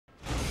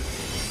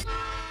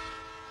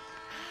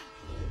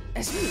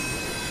Ez mi?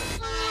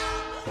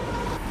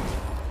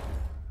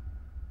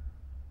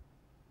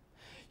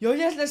 Jó, hogy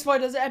ez lesz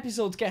majd az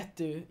epizód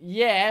 2.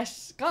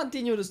 Yes,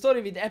 continue the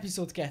story with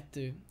episode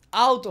 2.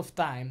 Out of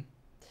time.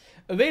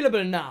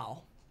 Available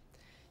now.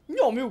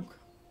 Nyomjuk!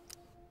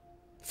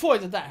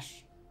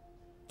 Folytatás!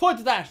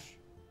 Folytatás!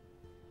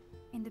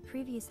 In the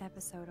previous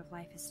episode of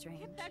Life is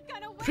Strange.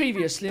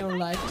 Previously on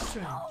Life is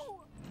Strange.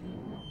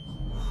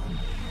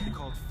 They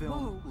called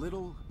film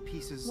little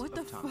pieces What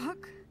the of time.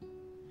 fuck?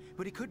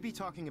 But he could be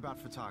talking about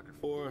photography.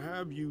 Or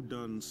have you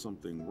done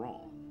something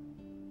wrong?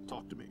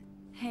 Talk to me.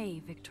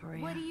 Hey,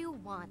 Victoria. What do you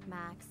want,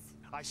 Max?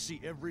 I see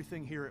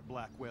everything here at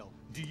Blackwell.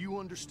 Do you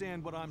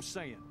understand what I'm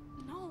saying?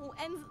 No,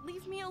 and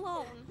leave me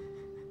alone.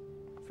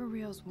 For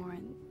reals,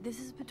 Warren, this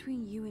is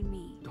between you and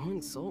me. Don't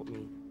insult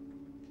me.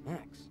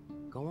 Max,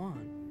 go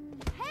on.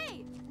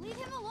 Hey, leave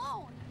him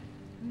alone.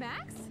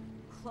 Max?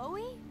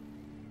 Chloe?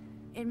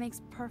 It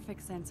makes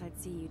perfect sense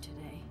I'd see you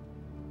today.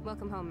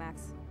 Welcome home,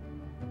 Max.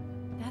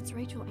 That's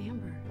Rachel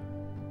Amber.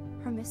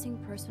 Her missing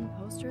person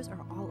posters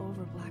are all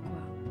over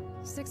Blackwell.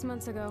 6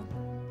 months ago,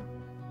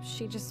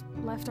 she just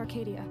left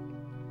Arcadia.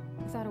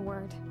 Without a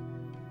word.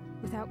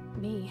 Without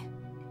me.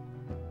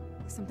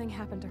 Something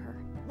happened to her.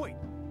 Wait,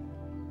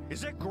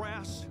 is that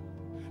grass?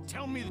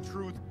 Tell me the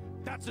truth.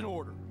 That's an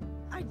order.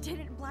 I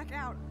didn't black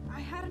out.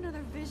 I had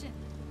another vision.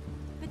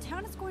 The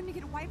town is going to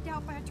get wiped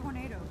out by a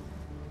tornado.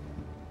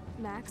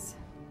 Max,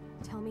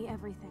 tell me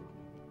everything.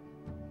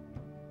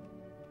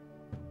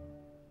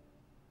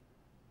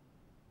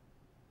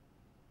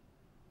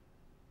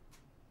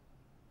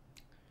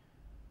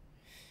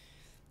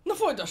 Na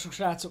folytassuk,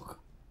 srácok!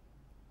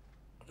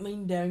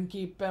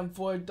 Mindenképpen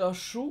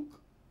folytassuk.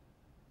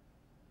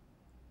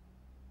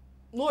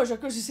 Norzsa,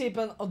 köszi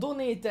szépen a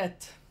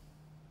donate-et.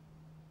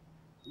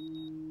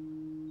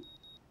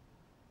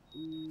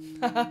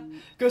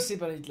 Köszi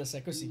szépen, hogy itt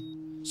leszek, köszi.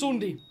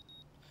 Szundi!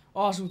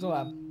 Alszunk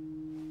tovább.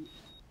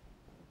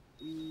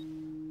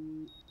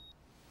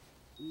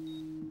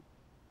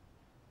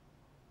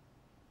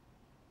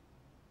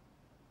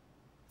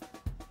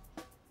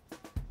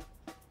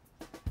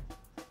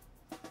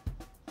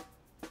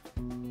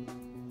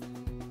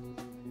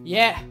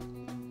 Yeah!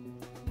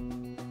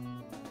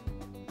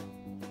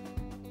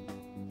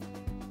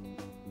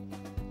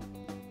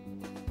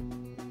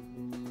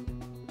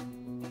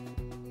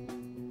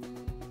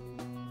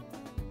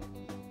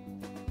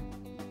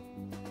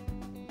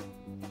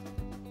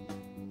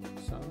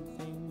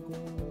 Something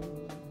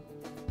good.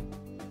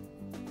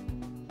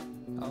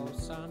 Oh,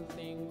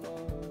 something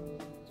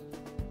good.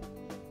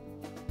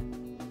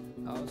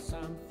 Oh,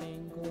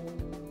 something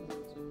good.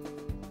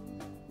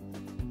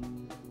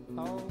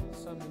 Oh,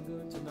 something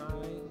good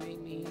tonight.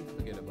 Make me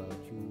forget about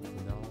you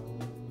for now.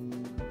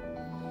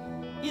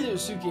 Idő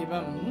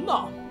szűkében.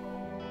 Na!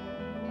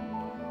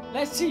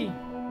 Let's see!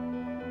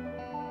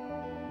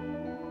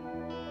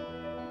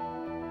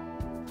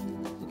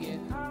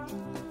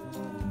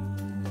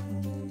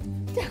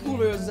 De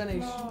kurva jó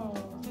zenés!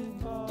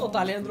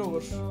 Totál ilyen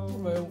drogos.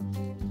 Kurva jó.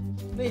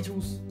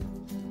 4-20.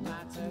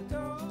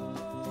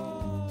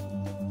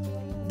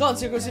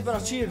 Dancia, szépen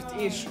a cheert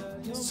és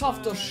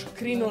szaftos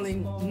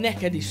krinoling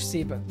neked is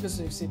szépen.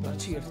 Köszönjük szépen a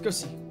cheert.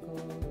 Köszi.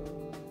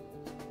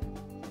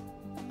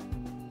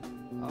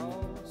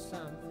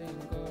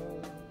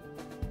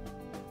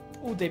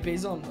 UTP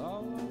zone.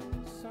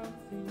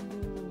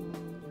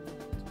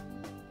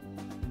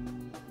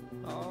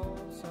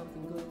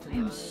 I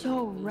am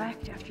so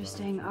wrecked after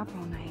staying up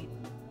all night.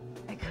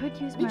 I could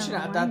use my Mit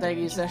csináltál te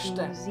egész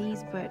este?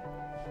 disease, but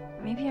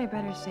maybe I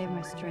better save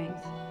my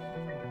strength.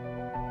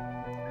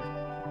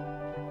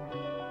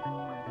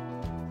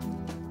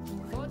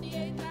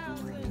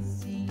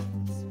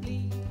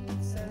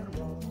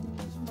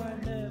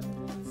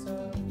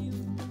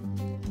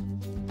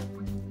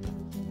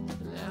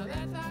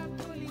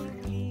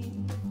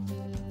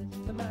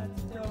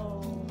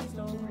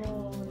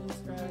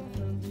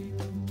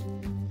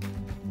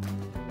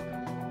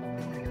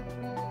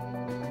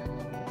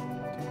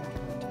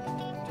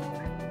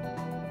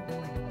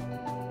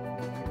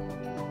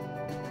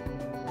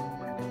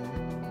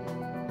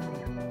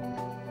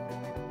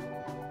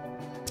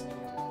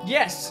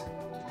 Yes!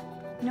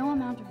 No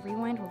amount of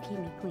rewind will keep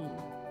me clean.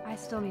 I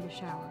still need a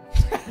shower.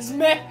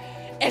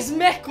 ez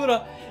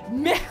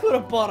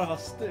mekkora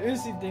paraszt,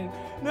 őszintén.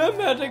 Nem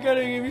mehetek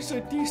eléggé vissza,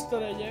 hogy tiszta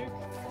legyek.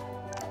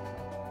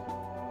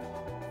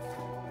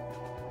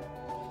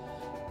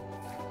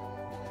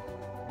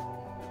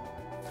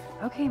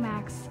 Okay,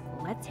 Max,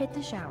 let's hit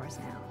the showers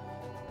now.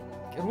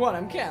 Ruha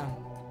nem kell?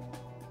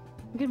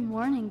 Good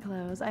morning,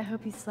 clothes. I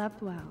hope you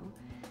slept well.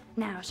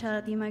 Now, shall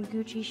I do my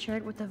Gucci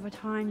shirt with the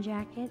Vuitton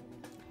jacket?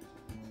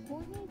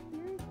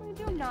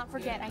 Seriously, do not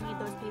forget I need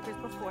those papers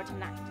before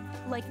tonight.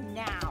 Like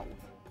now.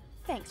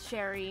 Thanks,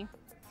 Sherry.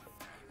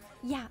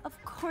 Yeah, of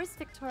course,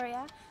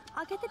 Victoria.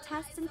 I'll get the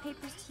tests and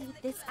papers to you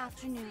this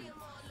afternoon.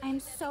 I'm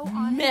so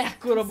honored.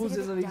 Mekkora busz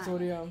ez a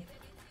Victoria.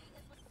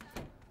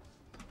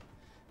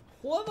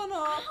 Hol van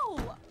a...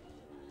 Ow!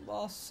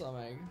 Bassza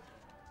meg.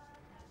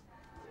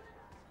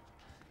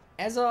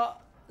 Ez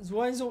a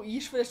zuhanyzó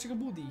is, vagy ez csak a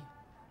budi?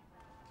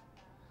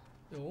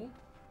 Jó.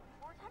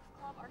 Vortex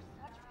Club are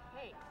such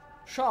pigs.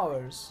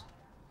 Showers.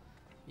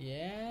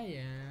 Yeah,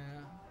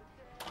 yeah.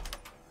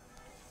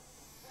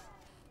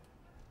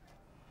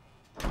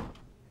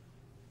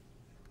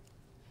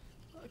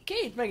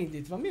 Kate megint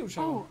itt van, mi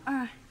újság? Oh,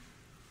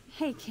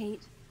 hey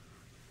Kate.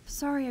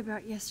 Sorry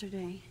about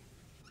yesterday.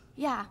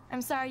 Yeah,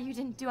 I'm sorry you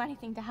didn't do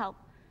anything to help.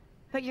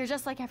 But you're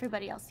just like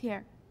everybody else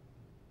here.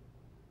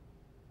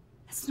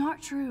 It's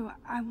not true.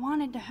 I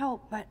wanted to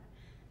help, but...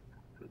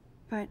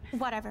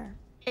 Whatever.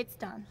 It's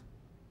done.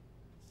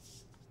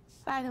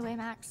 By the way,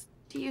 Max,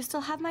 do you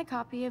still have my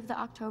copy of the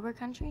October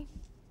Country?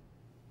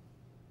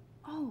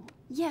 Oh,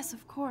 yes,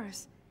 of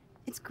course.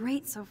 It's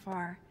great so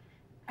far.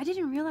 I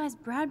didn't realize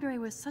Bradbury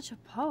was such a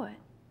poet.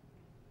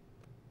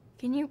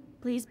 Can you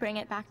please bring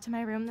it back to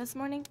my room this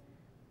morning?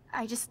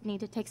 I just need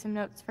to take some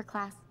notes for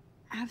class.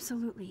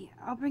 Absolutely.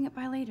 I'll bring it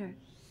by later.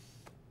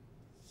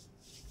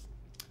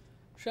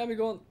 Semmi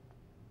gond.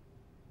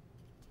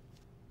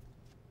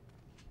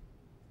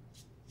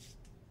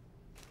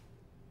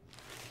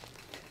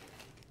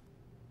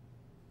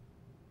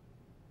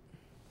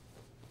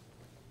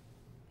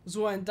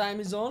 So ein time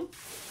is on.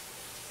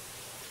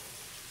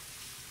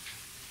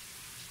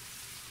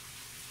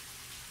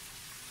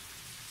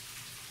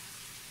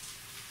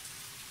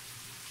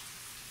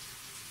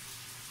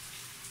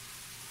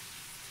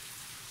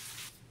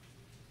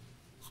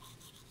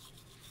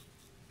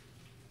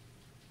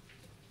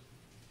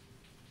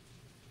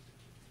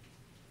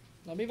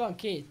 Na mi van,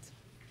 Kate?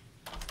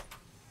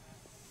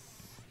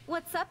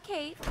 What's up,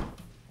 Kate?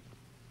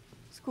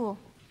 School.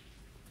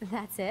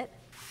 That's it?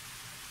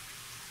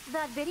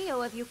 That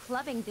video of you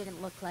clubbing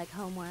didn't look like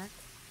homework.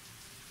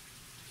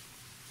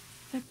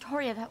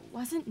 Victoria, that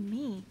wasn't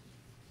me.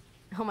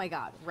 Oh my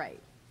god, right.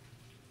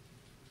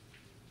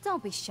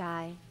 Don't be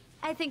shy.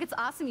 I think it's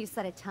awesome you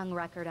set a tongue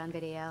record on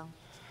video.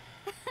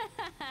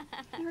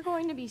 You're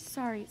going to be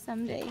sorry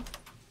someday.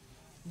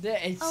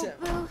 Oh,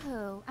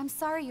 boo-hoo. I'm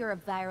sorry you're a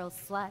viral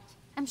slut.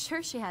 I'm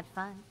sure she had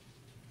fun.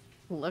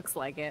 Looks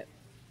like it.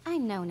 I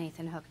know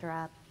Nathan hooked her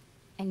up.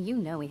 And you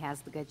know he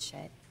has the good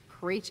shit.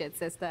 Preach it,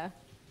 sister.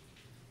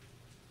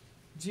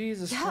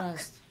 Jesus Yuck.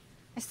 Christ.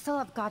 I still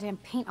have goddamn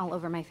paint all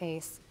over my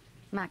face.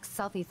 Max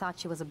Selfie thought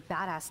she was a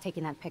badass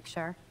taking that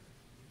picture.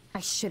 I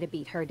should have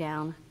beat her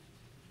down.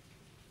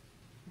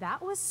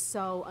 That was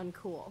so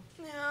uncool.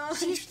 Yeah,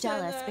 She's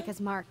jealous because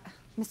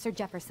Mr.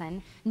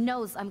 Jefferson,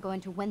 knows I'm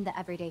going to win the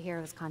Everyday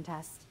Heroes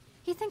contest.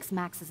 He thinks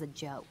Max is a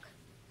joke.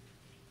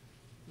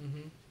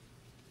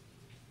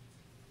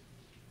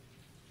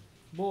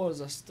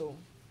 Borzasztó.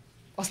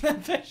 Azt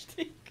nem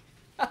festik.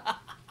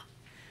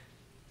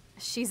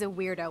 She's a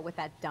weirdo with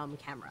that dumb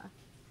camera.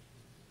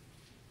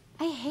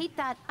 I hate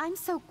that I'm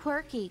so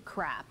quirky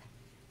crap.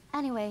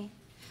 Anyway,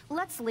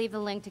 let's leave the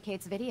link to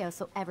Kate's video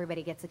so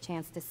everybody gets a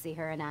chance to see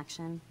her in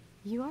action.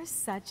 You are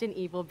such an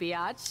evil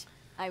biatch.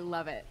 I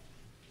love it.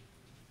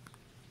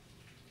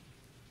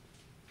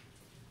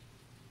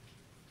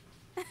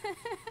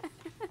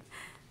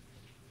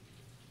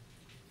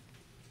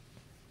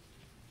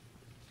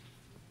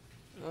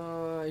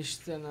 Ó,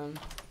 Istenem.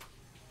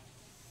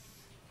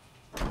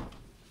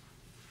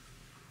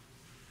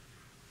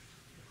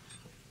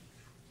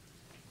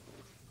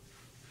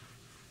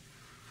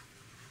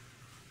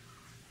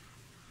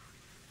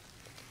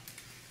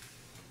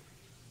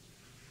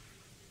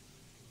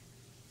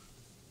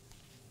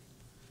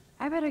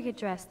 I better get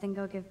dressed and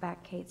go give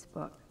back Kate's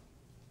book.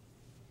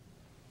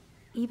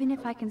 Even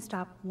if I can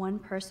stop one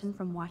person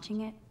from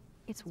watching it,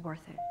 it's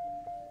worth it.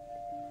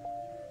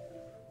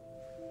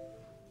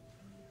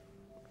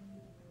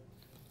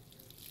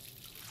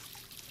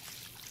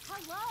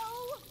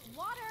 Hello?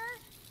 Water?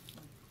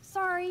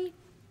 Sorry,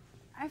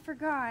 I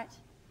forgot.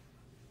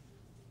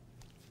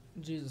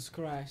 Jesus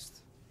Christ.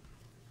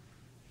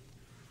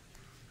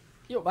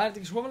 Jó,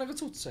 várjátok, és hol vannak a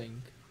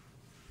cuccaink?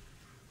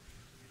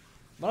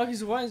 Valaki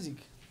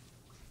zuhanyzik?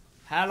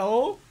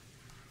 Hello?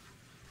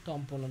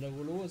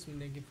 Tamponadagoló, ez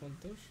mindenki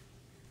fontos.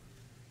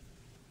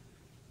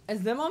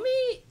 Ez nem a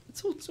mi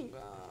cuccunk?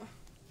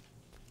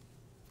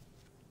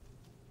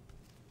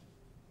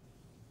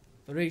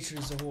 Rachel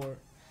is a whore.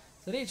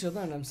 A Rachel-t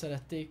nagyon nem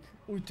szerették,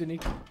 úgy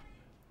tűnik.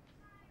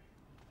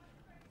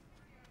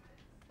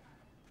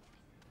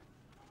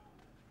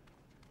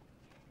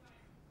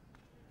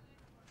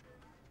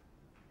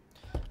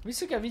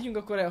 Vissza kell vigyünk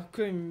akkor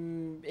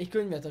egy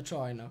könyvet a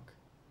csajnak.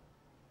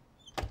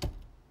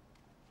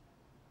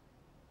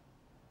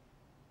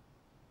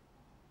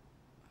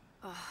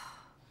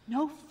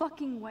 No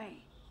fucking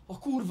way. A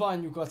kurva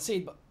anyjukat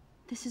szétba...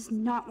 This is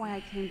not why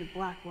I came to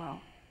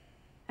Blackwell.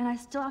 And I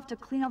still have to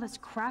clean all this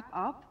crap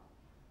up?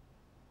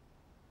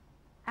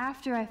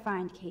 After I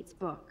find Kate's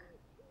book.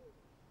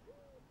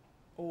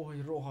 Ó,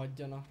 hogy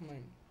rohadjanak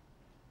meg.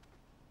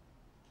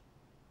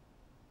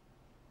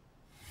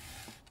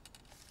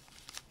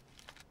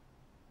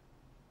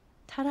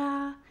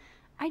 Ta-da!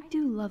 I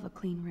do love a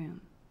clean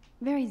room.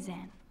 Very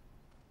zen.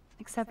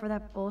 Except for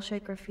that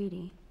bullshit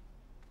graffiti.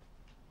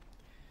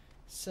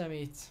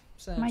 Szemét.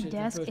 My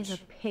desk is a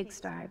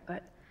pigsty,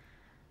 but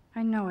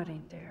I know it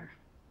ain't there.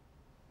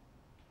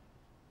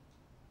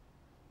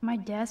 My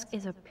desk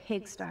is a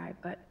pigsty,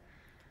 but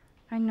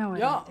I know it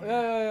Ja, out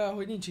there. ja,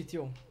 hogy nincs itt,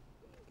 jó.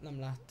 Nem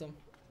láttam.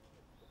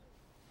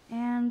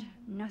 And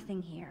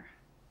nothing here.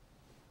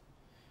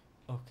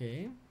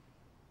 Oké.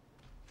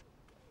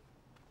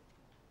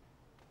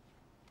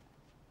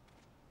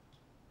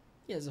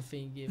 Mi ez a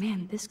fénygép?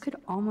 Man, this could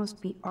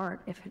almost be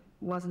art if it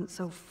wasn't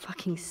so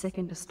fucking sick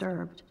and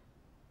disturbed.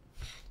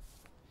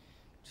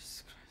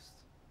 Jesus Christ.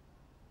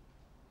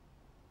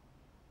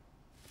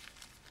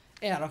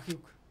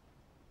 Elrakjuk.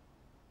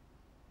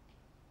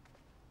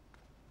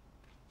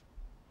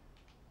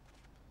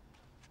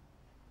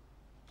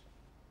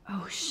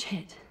 Oh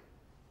shit.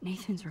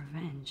 Nathan's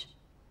revenge.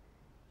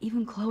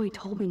 Even Chloe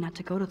told me not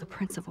to go to the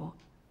principal.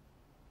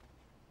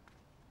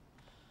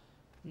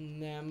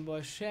 Nem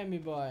baj, semmi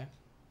baj.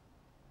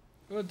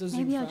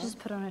 Öltözünk Maybe fel. I'll just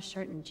put on a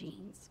shirt and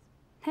jeans.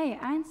 Hey,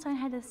 Einstein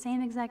had the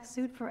same exact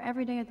suit for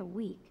every day of the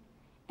week.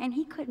 And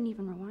he couldn't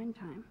even rewind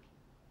time.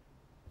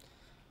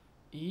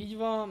 Így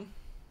van.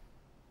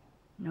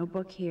 No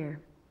book here.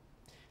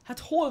 Hát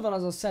hol van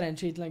az a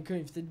szerencsétlen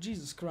könyv? Te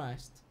Jesus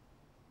Christ.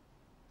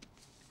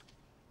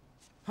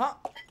 Ha?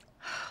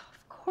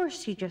 Of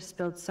course she just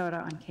spilled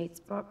soda on Kate's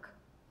book.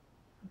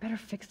 Better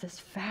fix this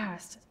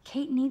fast.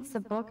 Kate needs the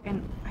book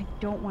and I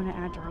don't want to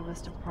add to her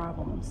list of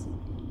problems.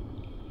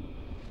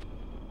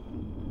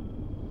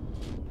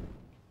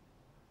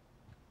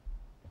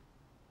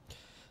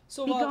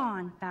 Szóval... Be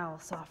gone, foul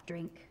soft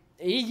drink.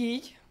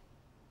 Így.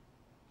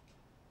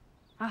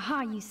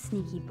 Aha, you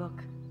sneaky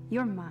book.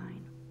 You're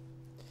mine.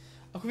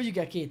 Akkor vigyük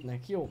el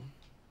Kate-nek, jó?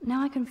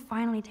 Now I can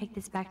finally take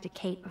this back to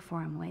Kate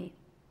before I'm late.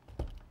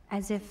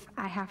 As if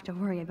I have to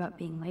worry about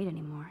being late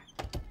anymore.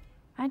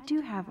 I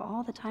do have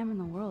all the time in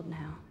the world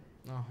now.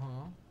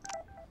 Aha.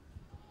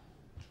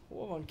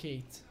 Hol van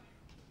Kate?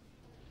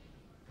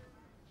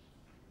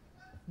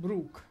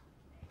 Brooke.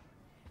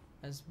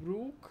 Ez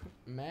Brooke,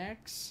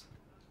 Max.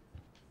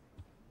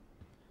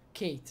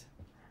 Kate.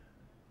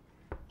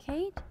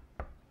 Kate?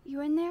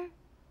 You in there?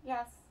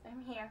 Yes,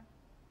 I'm here.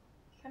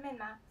 Come in,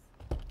 Max.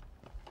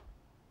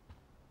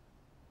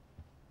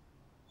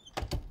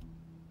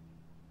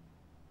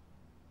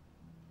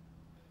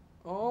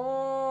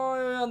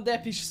 Olyan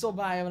depis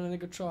szobája van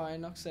ennek a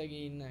csajnak,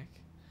 szegénynek.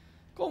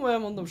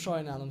 Komolyan mondom,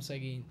 sajnálom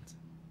szegényt.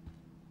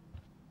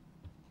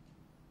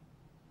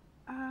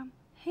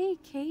 Hey,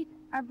 Kate,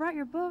 I brought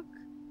your book.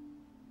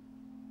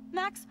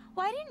 Max,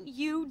 why didn't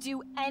you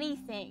do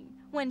anything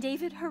when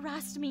David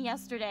harassed me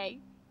yesterday?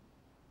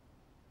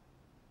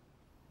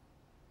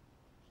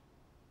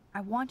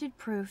 I wanted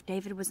proof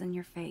David was in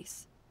your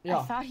face. Yeah.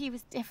 I thought he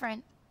was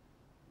different.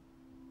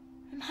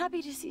 I'm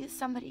happy to see that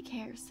somebody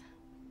cares.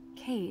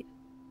 Kate,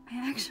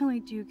 I actually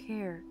do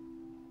care.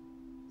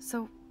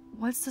 So,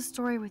 what's the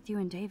story with you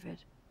and David?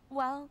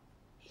 Well,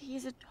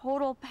 he's a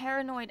total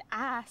paranoid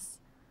ass.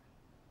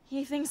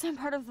 He thinks I'm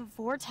part of the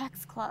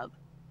Vortex Club.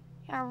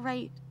 Yeah,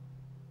 right.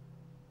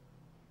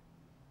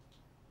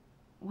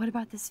 What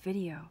about this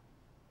video?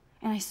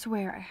 And I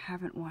swear I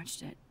haven't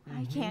watched it.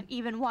 I can't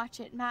even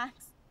watch it,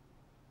 Max.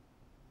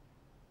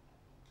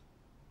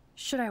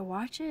 Should I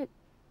watch it?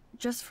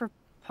 Just for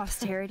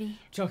posterity?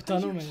 Csak Are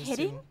you tanulom ezt.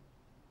 kidding?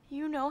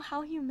 You know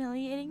how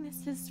humiliating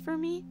this is for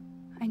me?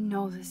 I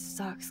know this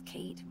sucks,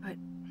 Kate, but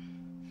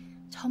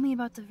tell me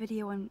about the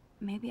video and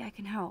maybe I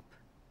can help.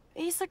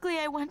 Basically,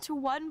 I went to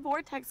one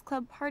Vortex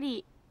Club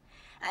party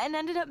and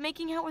ended up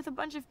making out with a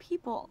bunch of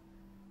people.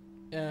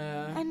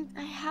 And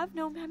I have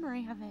no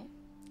memory of it.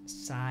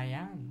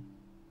 Száján.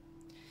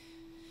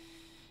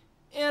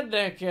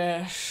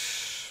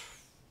 Érdekes.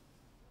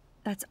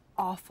 That's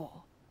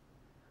awful.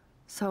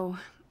 So,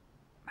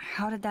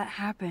 how did that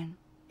happen?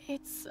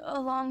 It's a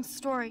long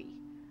story.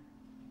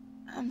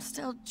 I'm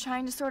still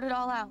trying to sort it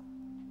all out.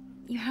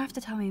 You have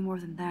to tell me more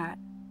than that.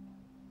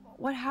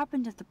 What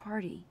happened at the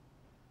party?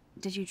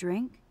 Did you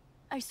drink?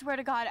 I swear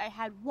to God, I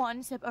had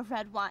one sip of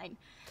red wine,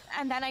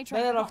 and then I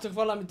drank. Beleraktak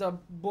valamit a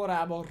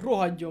borába,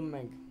 rohadjon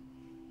meg.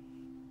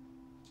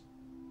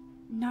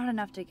 Not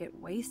enough to get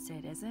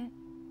wasted, is it?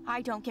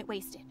 I don't get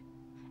wasted.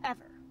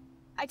 Ever.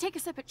 I take a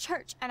sip at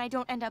church, and I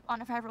don't end up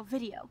on a viral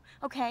video,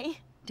 okay?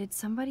 Did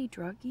somebody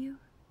drug you?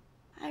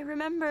 I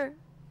remember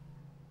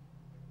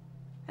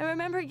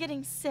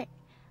getting sick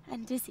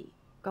and dizzy.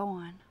 Go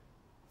on.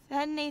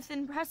 Then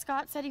Nathan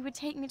Prescott said he would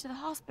take me to the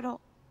hospital.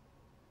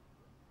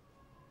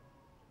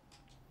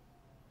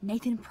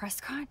 Nathan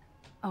Prescott?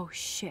 Oh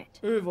shit.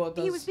 Ő volt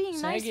az. He was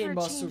being nice for Szegény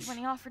a change basszus. when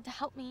he offered to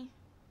help me.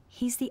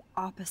 He's the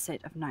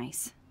opposite of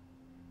nice.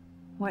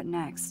 What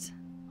next?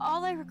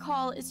 All I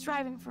recall is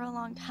driving for a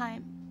long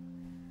time.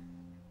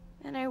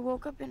 Then I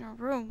woke up in a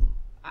room.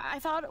 I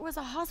thought it was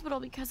a hospital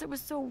because it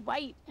was so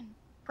white and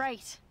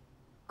bright.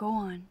 Go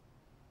on.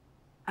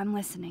 I'm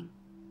listening.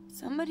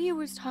 Somebody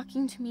was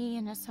talking to me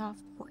in a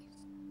soft voice.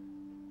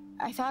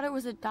 I thought it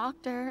was a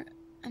doctor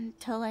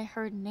until I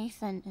heard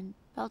Nathan and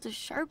felt a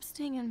sharp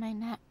sting in my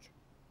neck.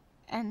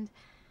 And...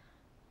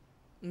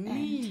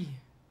 Mi?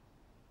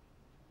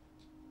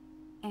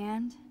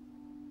 And?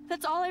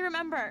 That's all I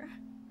remember.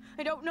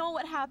 I don't know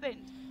what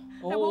happened.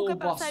 I Ó, woke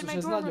up outside basszus, my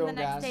ez dorm room the nagyon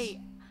next gáz. day.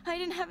 I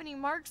didn't have any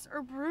marks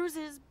or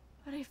bruises,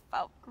 but I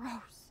felt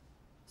gross.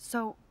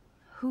 So,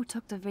 who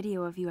took the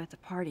video of you at the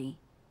party?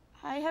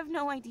 I have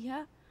no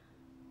idea.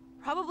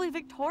 Probably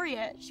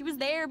Victoria. She was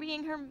there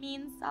being her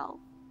mean self.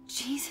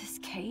 Jesus,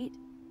 Kate.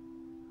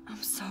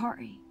 I'm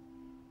sorry.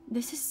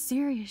 This is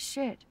serious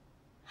shit.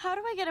 How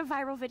do I get a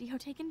viral video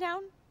taken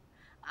down?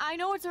 I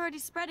know it's already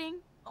spreading.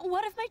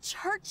 What if my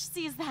church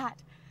sees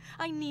that?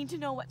 I need to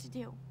know what to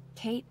do.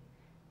 Kate,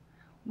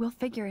 we'll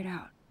figure it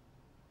out.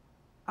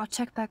 I'll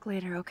check back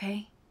later,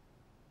 okay?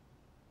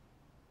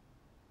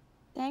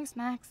 Thanks,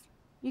 Max.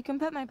 You can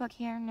put my book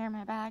here near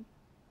my bag.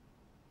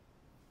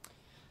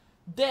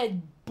 De egy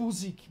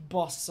buzik,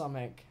 bassza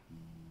meg.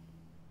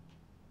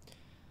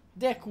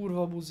 De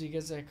kurva buzik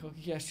ezek,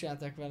 akik ezt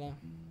csinálták vele.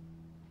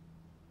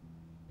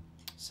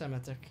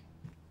 Szemetek.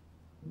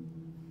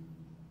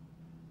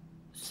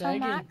 So,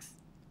 Max,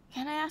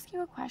 can I ask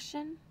you a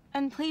question?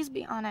 And please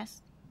be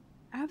honest.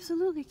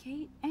 Absolutely,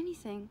 Kate.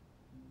 Anything.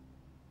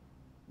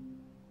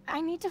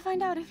 I need to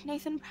find out if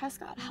Nathan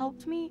Prescott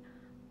helped me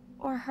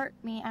or hurt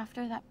me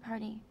after that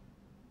party.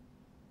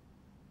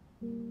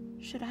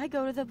 Should I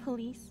go to the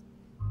police?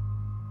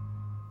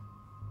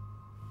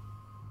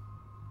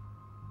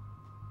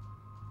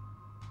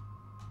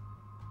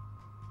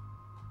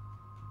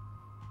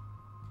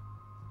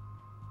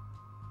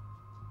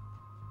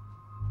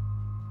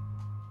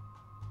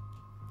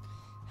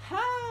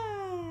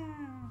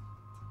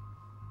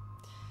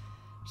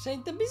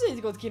 Szerintem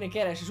bizonyítékot kéne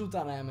keresni, és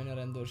utána elmenni a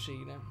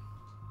rendőrségre.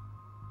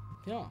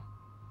 Ja.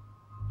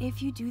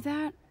 If you do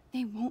that,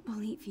 they won't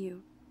believe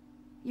you.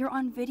 You're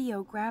on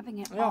video grabbing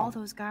at all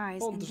those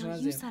guys, and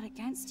they'll use that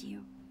against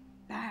you.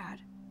 Bad.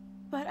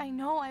 But I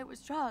know I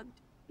was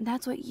drugged.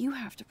 That's what you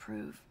have to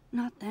prove,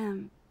 not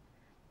them.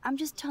 I'm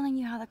just telling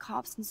you how the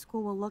cops in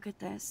school will look at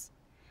this.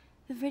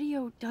 The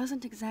video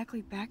doesn't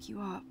exactly back you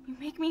up. You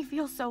make me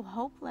feel so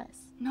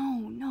hopeless.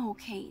 No,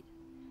 Kate.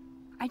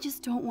 I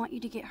just don't want you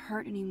to get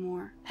hurt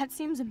anymore. That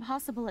seems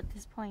impossible at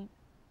this point.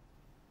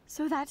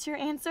 So that's your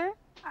answer?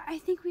 I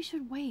think we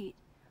should wait.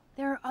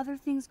 There are other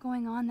things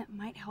going on that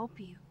might help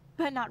you.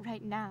 But not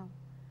right now.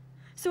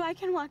 So I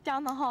can walk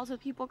down the halls with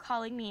people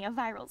calling me a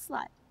viral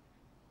slut.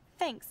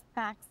 Thanks,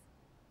 Max.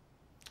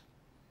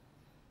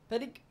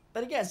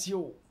 Pedig ez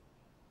jó.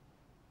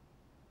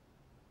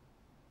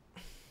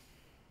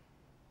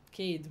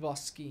 Kate,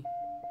 baszki.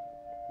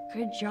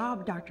 Good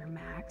job, Dr.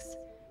 Max.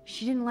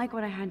 She didn't like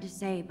what I had to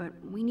say, but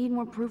we need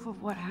more proof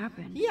of what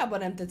happened. Hiába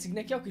nem tetszik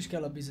neki, akkor is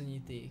kell a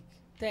bizonyíték.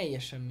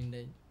 Teljesen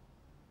mindegy.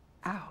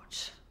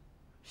 Ouch.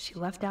 She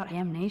left out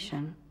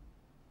damnation.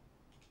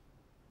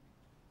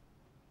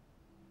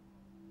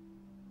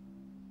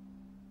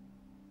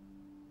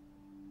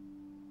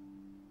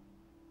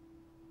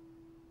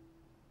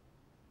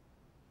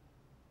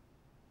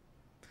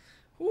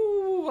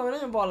 Valami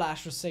nagyon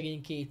vallásos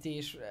szegény Kate,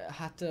 és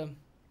hát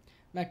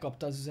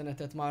megkapta az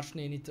üzenetet Mars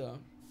nénitől.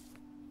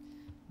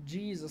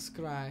 Jesus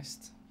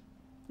Christ.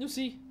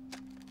 Nyuszi!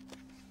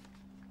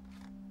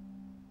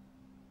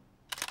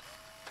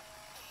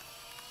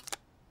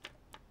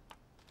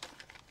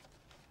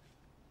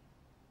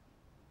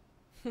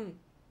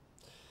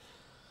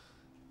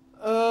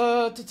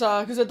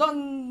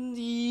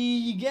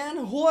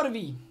 Igen,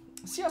 Horvi!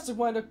 Sziasztok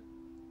majd a...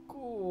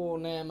 Ó,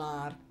 ne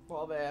már,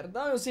 haver.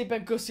 Nagyon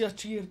szépen köszi a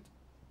csírt.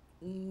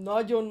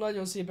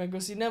 Nagyon-nagyon szépen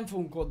köszi. Nem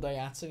fogunk koddal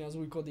játszani, az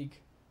új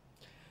kodig.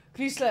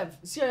 Kriszlev!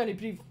 Szia Jani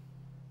Priv!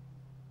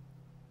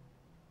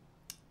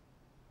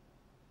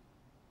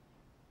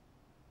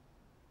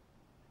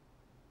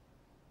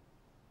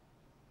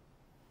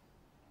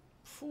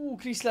 Fú,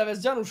 Kriszlev,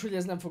 ez gyanús, hogy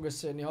ez nem fog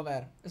összejönni,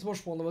 haver. Ezt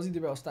most mondom az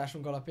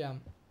időbeosztásunk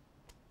alapján.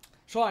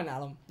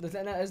 Sajnálom,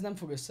 de ez nem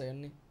fog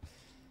összejönni.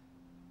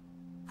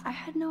 I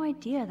had no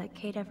idea that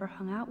Kate ever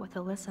hung out with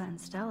Alyssa and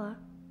Stella.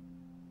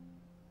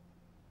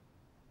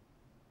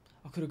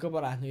 Akkor ők a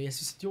barátnői, ezt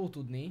viszont jó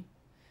tudni.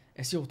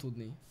 Ezt jó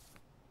tudni.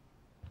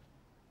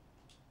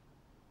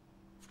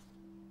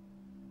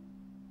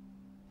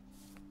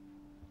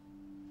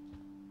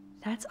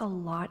 That's a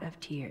lot of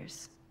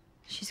tears.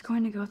 She's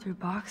going to go through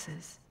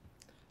boxes.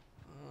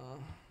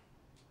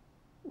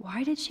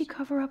 Why did she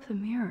cover up the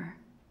mirror?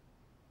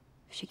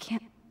 She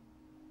can't...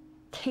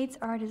 Kate's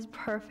art is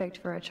perfect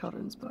for a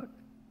children's book.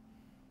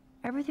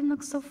 Everything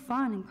looks so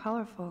fun and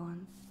colorful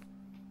and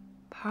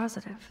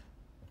positive.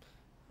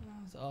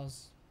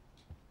 Az.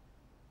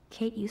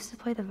 Kate used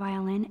to play the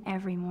violin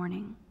every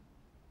morning.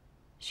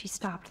 She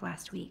stopped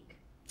last week.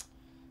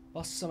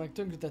 Bassza meg,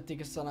 tönkretették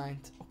ezt a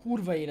lányt. A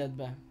kurva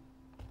életbe.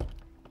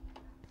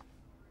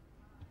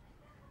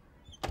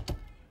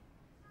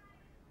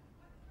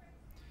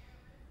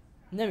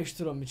 Nem is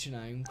tudom, mit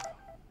csináljunk.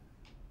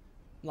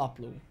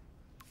 Napló.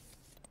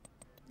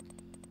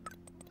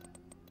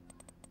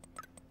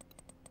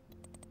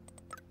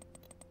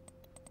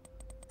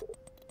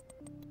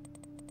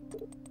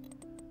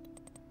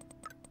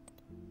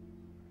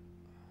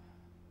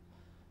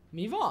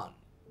 Mi van?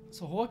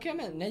 Szóval hol kell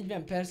menni?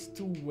 40 perc,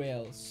 2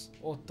 Wales.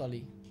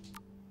 Ottali.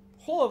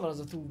 Hol van az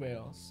a 2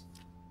 Wales?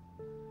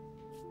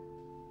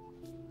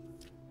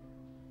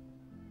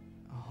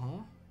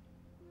 Aha.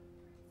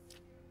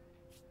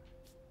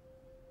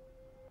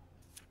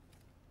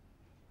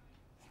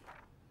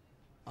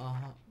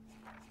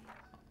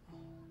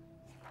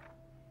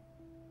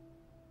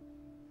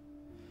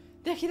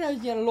 De király,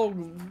 hogy ilyen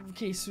log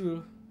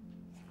készül.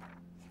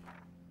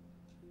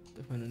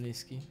 Tök menő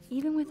néz ki.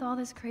 Even with all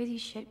this crazy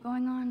shit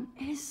going on,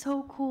 it is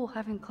so cool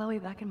having Chloe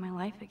back in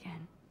my life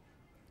again.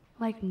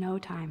 Like no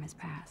time has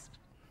passed.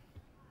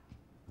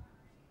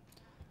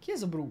 Ki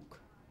ez a Brooke?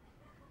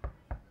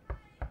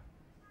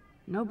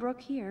 No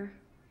Brooke here.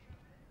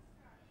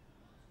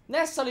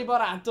 Nessali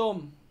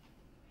barátom!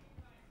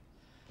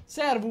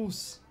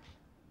 Szervusz!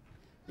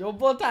 Jobb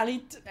voltál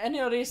itt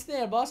ennél a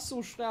résznél,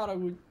 basszus, ne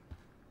haragudj.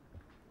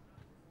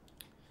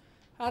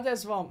 Hát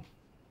ez van.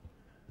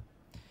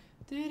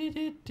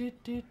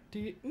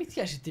 Mit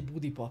keres itt egy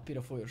budipapír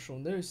a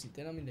folyosón, de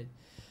őszintén, nem mindegy.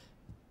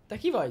 Te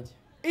ki vagy?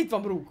 Itt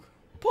van Brooke.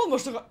 Pont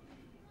most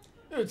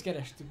őt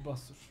kerestük,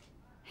 basszus.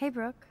 Hey,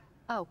 Brooke.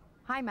 Oh,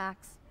 hi, Max.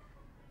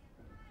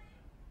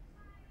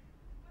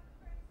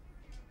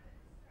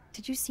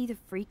 Did you see the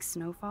freak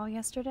snowfall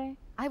yesterday?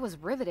 I was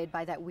riveted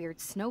by that weird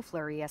snow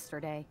flurry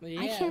yesterday.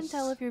 Yes. I can't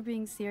tell if you're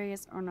being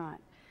serious or not.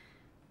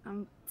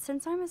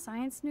 Since I'm a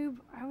science noob,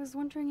 I was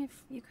wondering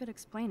if you could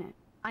explain it.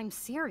 I'm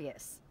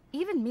serious.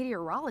 Even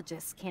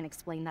meteorologists can't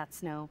explain that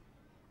snow.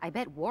 I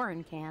bet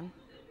Warren can.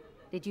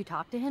 Did you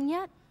talk to him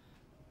yet?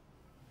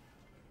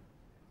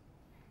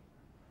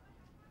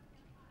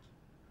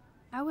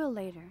 I will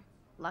later.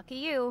 Lucky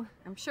you.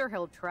 I'm sure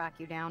he'll track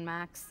you down,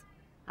 Max.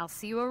 I'll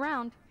see you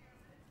around.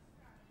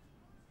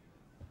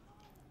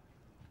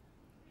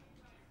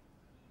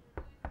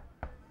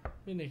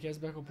 Mindenki ezt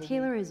bekapom.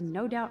 Taylor is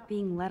no doubt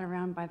being led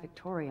around by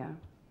Victoria,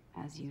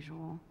 as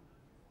usual.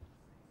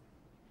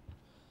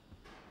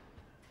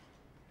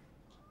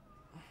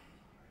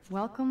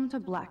 Welcome to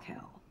Black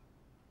Hill.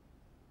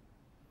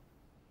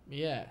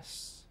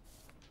 Yes.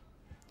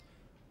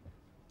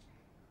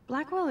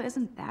 Blackwell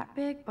isn't that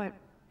big, but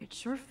it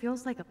sure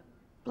feels like a...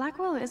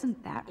 Blackwell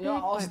isn't that big,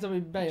 Ja, azt but hittem, hogy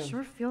it bejön.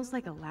 sure feels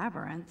like a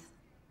labyrinth.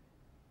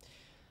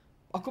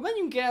 Akkor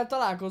menjünk el,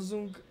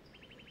 találkozzunk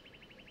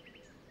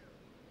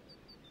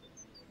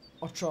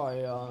a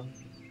csajjal.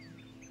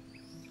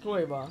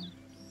 Chloe-ban.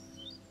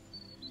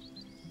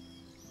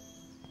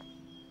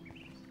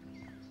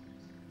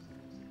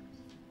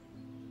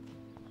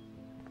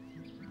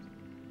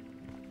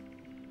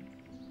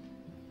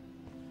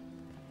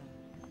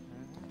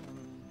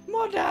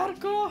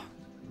 Madárka!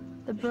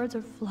 The birds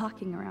are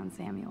flocking around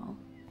Samuel.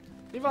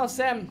 Mi van,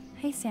 Sam?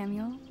 Hey,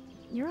 Samuel.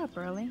 You're up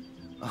early.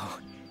 Oh,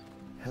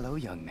 hello,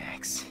 young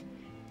Max.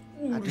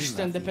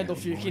 Úristen, de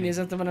pedofil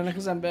kinézete van ennek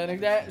az embernek,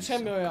 de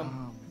semmi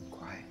olyan.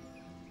 Quiet.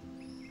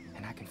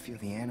 And I can feel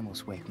the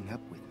animals waking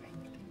up with me.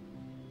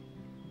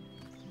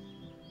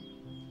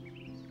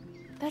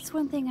 That's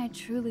one thing I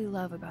truly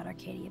love about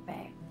Arcadia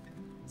Bay.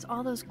 It's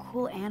all those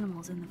cool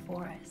animals in the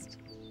forest.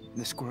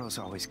 The squirrels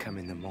always come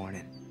in the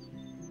morning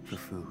for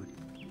food.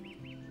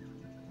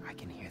 I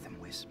can hear them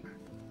whisper.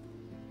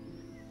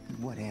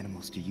 What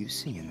animals do you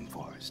see in the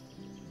forest?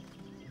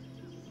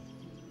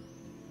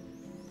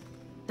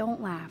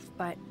 Don't laugh,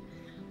 but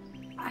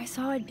I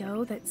saw a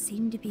doe that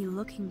seemed to be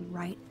looking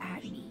right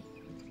at me.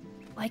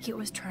 Like it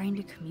was trying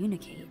to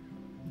communicate.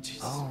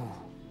 Jesus. Oh,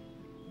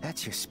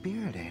 that's your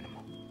spirit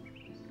animal.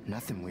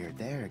 Nothing weird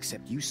there,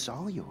 except you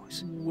saw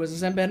yours. Ez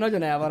az ember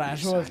nagyon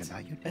elvarázsolt.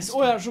 Ez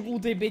olyan sok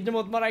UTP-t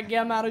nyomott ma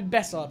reggel már, hogy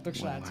beszartok,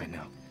 srácok.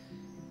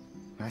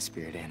 My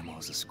spirit animal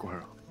is a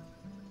squirrel.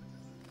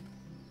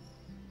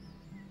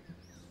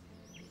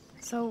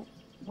 So,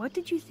 what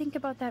did you think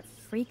about that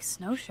freak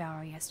snow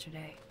shower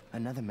yesterday?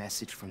 Another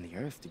message from the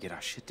Earth to get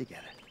our shit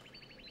together.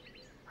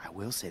 I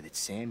will say that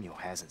Samuel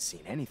hasn't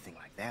seen anything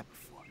like that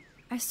before.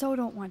 I so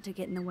don't want to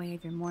get in the way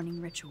of your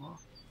morning ritual.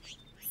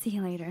 See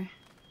you later.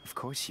 Of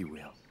course you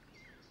will.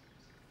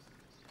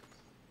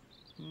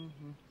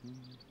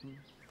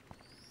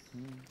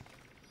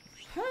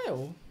 Hát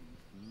jó.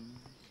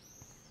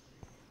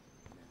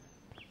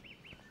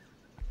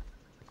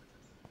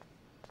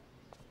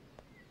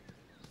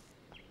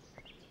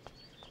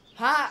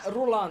 Há,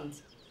 Roland!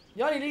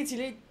 Jani,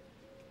 légy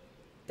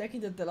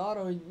tekintettel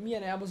arra, hogy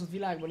milyen elbaszott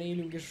világban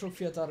élünk, és sok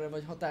fiatalra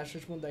vagy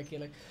hatásos, mondd el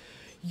kérlek.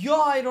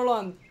 Jaj,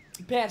 Roland!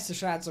 Persze,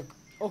 srácok.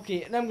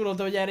 Oké, nem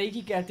gondoltam, hogy erre így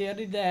ki kell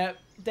térni, de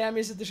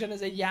természetesen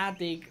ez egy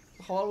játék.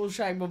 Ha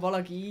valóságban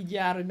valaki így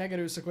jár, hogy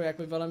megerőszakolják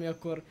vagy valami,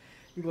 akkor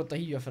nyugodtan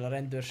hívja fel a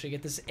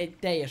rendőrséget. Ez egy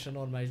teljesen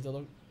normális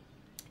dolog.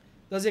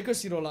 De azért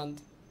köszi, Roland.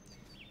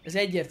 Ez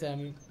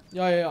egyértelmű.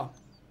 Ja.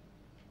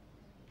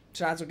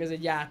 Srácok, ez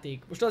egy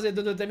játék. Most azért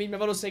döntöttem így,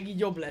 mert valószínűleg így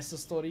jobb lesz a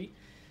sztori.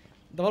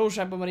 De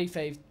valóságban már így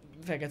fel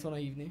kellett volna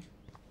hívni.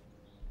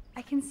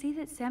 I can see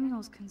that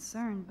Samuel's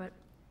concerned, but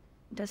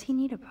does he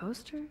need a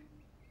poster?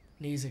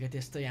 Nézegeti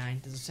ezt a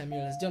jányt, ez a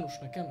Samuel, ez gyanús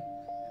nekem.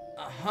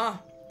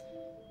 Aha!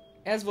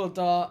 Ez volt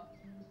a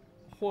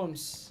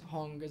Holmes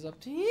hang, ez a...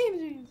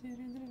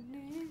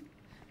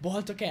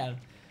 Baltak el!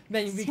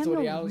 Menjünk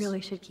Victoriához. Samuel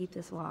really should keep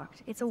this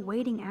locked. It's a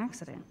waiting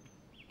accident.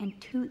 And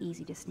too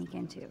easy to sneak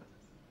into.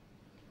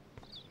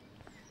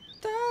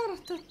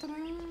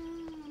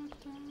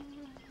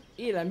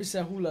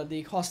 Élelmiszer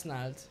hulladék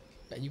használt.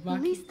 Vegyük már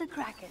ki. Release the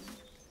Kraken.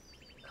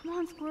 Come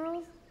on,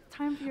 squirrels.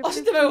 Time for your Azt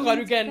hittem meg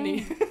akarjuk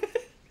enni.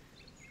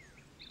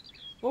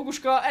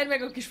 Mókuska, edd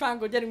meg a kis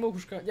fánkot, gyerünk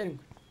Mókuska,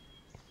 gyerünk.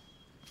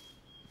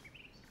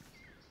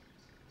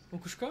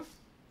 Mókuska?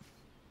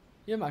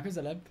 Jön már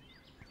közelebb.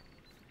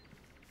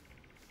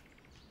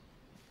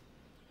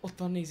 Ott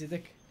van,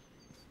 nézzétek.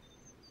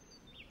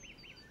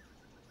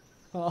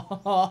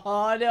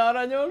 De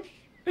aranyos.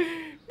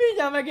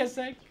 Mindjárt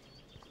megeszek.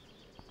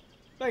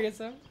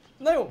 Megeszem.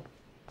 Na jó.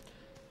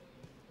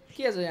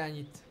 Ki ez a jány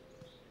itt?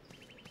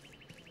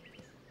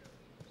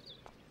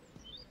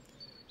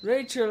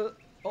 Rachel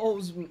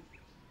owes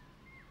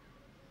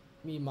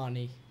me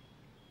money.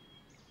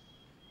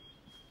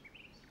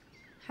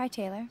 Hi,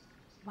 Taylor.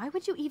 Why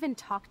would you even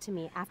talk to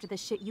me after the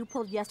shit you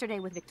pulled yesterday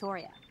with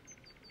Victoria?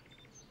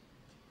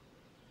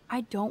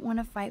 I don't want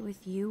to fight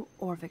with you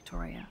or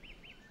Victoria.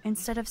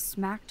 Instead of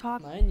smack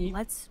talk,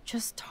 let's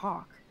just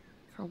talk.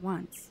 For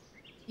once.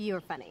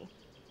 You're funny.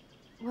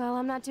 Well,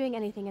 I'm not doing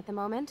anything at the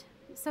moment,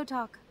 so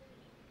talk.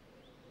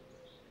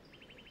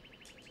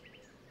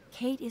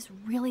 Kate is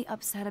really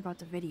upset about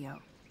the video.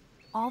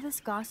 All this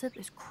gossip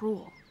is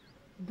cruel.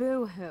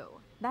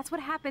 Boo-hoo. That's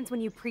what happens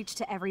when you preach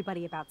to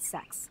everybody about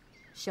sex.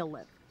 She'll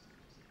live.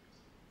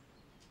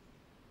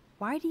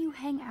 Why do you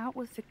hang out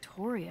with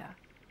Victoria?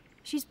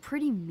 She's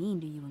pretty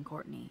mean to you and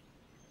Courtney.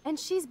 And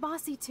she's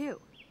bossy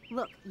too.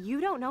 Look, you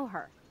don't know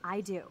her.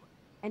 I do.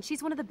 And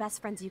she's one of the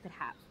best friends you could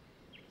have.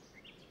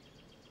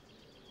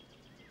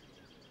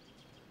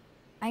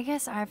 I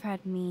guess I've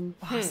had mean,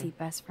 bossy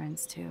best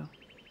friends too.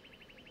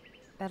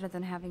 Better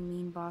than having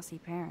mean, bossy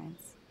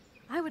parents.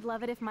 I would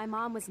love it if my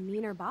mom was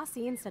mean or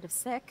bossy instead of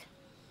sick.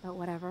 But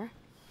whatever.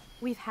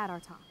 We've had our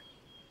talk.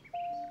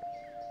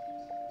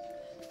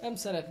 Nem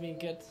szeret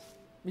minket.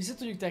 Vissza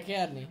tudjuk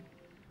tekerni.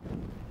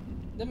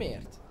 De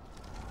miért?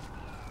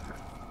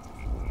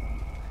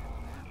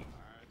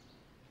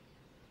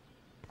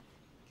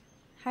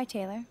 Hi,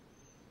 Taylor.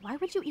 Why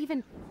would you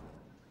even...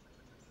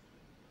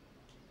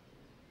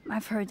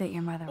 I've heard that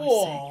your mother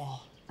was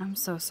sick. I'm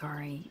so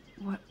sorry.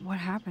 What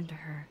happened to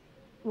her?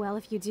 Well,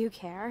 if you do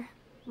care,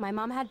 my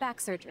mom had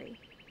back surgery.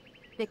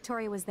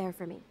 Victoria was there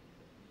for me.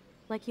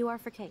 Like you are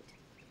for Kate.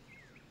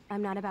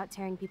 I'm not about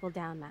tearing people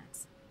down,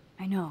 Max.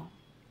 I know.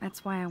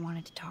 That's why I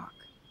wanted to talk.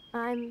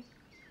 I'm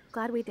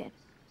glad we did.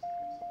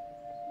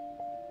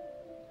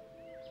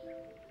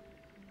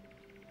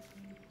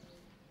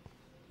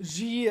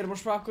 Zsír,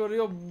 most már akkor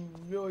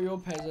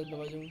jobb helyzetben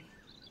vagyunk.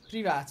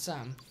 Privát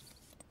szám.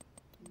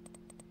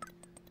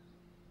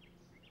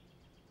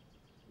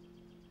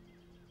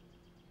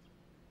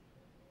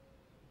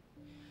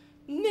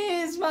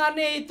 Nézd már,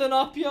 Nathan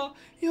apja!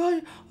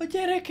 Jaj, a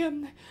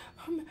gyerekemnek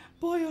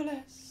baja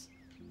lesz.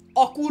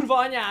 A kurva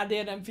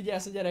anyádért nem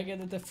figyelsz a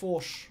gyerekedre, te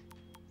fos.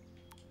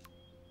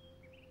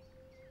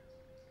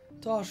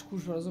 Tarts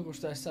kurva az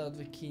okostárszállad,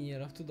 vagy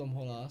kinyílak, tudom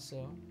hol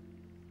alszol.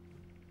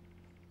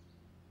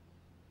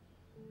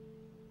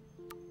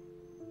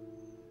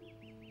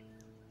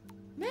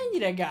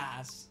 Mennyire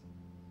gáz?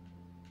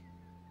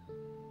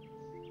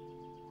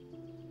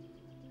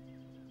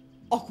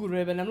 A kurva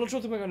évben nem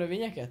locsoltuk meg a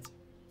növényeket?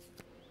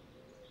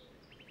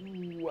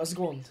 Az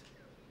gond.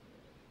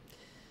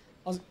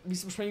 Az,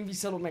 most megyünk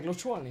vissza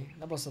meglocsolni?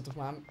 Ne basszatok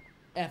már,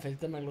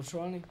 elfelejtettem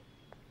meglocsolni.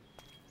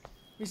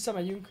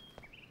 Visszamegyünk.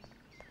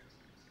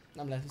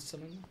 Nem lehet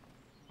visszamenni.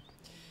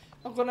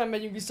 Akkor nem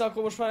megyünk vissza,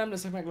 akkor most már nem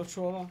leszek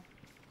meglocsolva.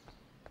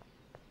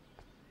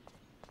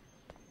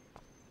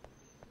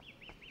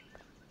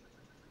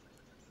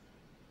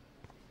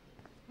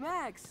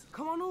 Max,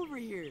 come on over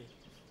here.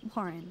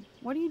 Warren,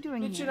 what are you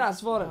doing Mit here?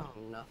 csinálsz, Warren?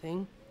 Oh,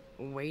 nothing.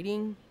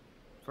 Waiting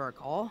for a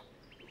call?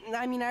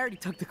 I mean, I already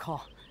took the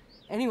call.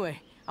 Anyway,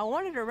 I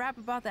wanted to rap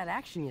about that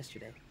action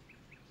yesterday.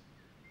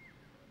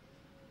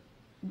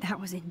 That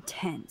was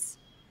intense.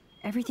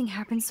 Everything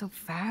happened so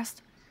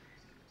fast.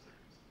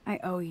 I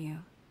owe you.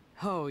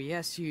 Oh,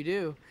 yes, you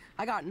do.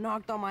 I got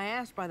knocked on my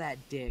ass by that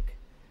dick.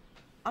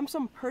 I'm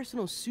some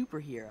personal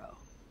superhero.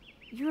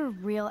 You're a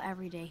real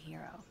everyday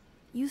hero.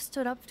 You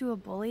stood up to a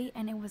bully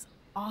and it was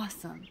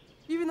awesome.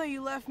 Even though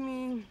you left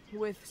me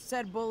with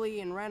said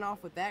bully and ran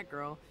off with that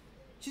girl,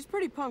 she's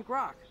pretty punk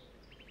rock.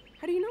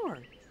 How do you know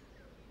her?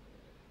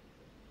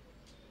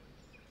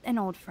 An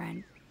old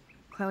friend,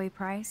 Chloe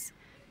Price.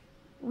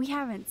 We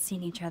haven't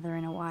seen each other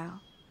in a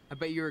while. I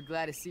bet you were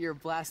glad to see her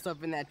blast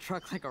up in that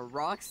truck like a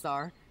rock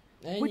star.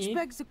 Which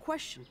begs the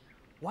question,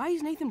 why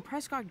is Nathan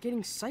Prescott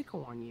getting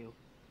psycho on you?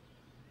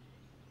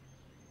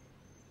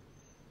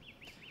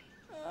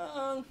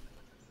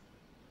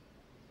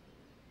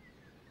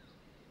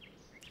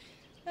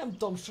 Nem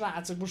tudom,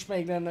 srácok, most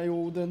melyik lenne a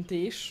jó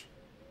döntés.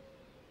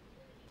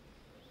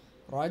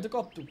 Rajta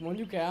kaptuk,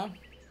 mondjuk el.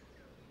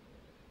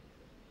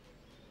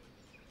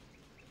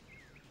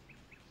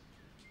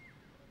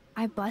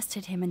 I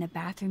busted him in the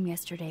bathroom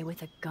yesterday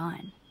with a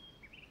gun.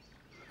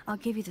 I'll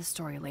give you the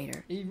story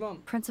later.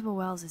 Principal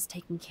Wells is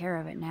taking care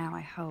of it now,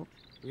 I hope.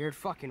 Weird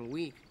fucking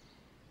week.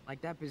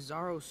 Like that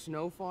bizarro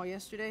snowfall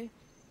yesterday.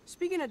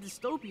 Speaking of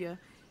dystopia,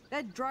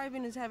 that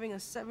drive-in is having a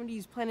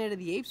 70s Planet of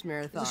the Apes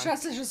marathon.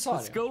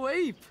 Let's go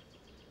ape!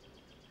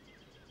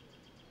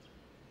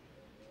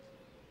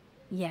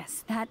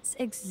 Yes, that's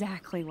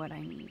exactly what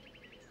I need.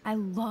 I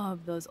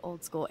love those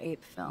old school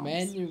ape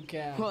films.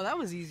 Well, that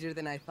was easier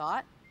than I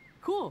thought.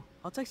 Cool.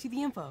 I'll text you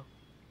the info.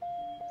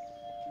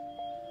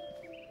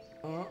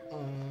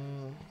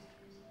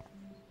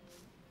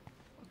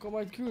 Akkor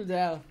majd küld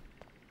el.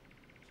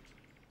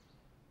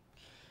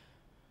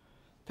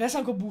 Persze,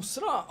 akkor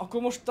buszra?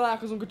 Akkor most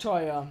találkozunk a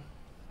csajjal.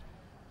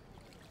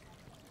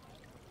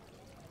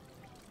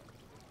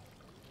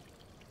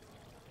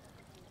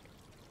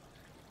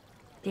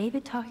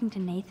 David talking to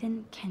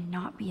Nathan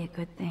cannot be a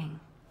good thing.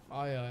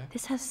 Ajaj.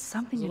 This has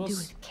something to do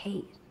with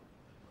Kate.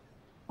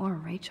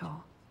 Or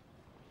Rachel.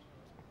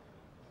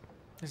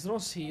 Ez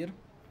rossz hír.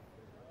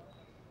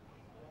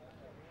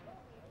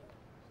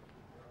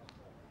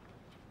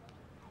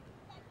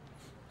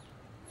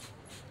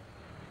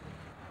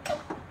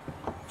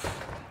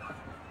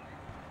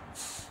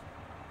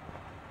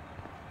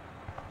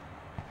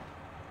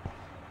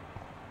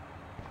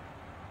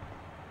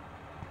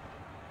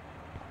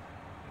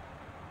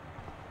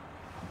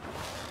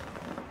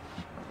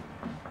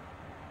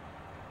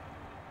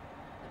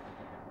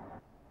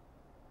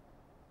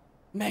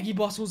 Megint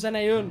baszó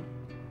zene jön!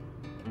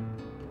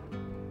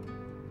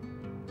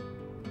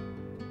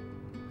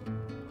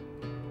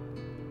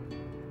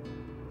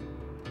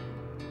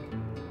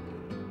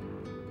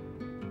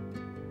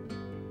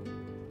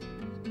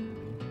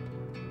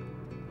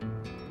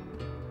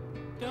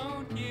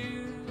 Don't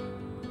you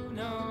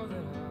know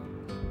that I'll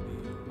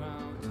be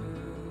around to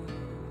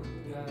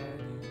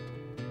guide you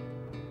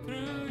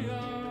through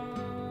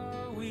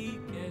your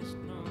weakest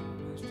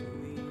moments to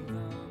leave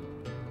them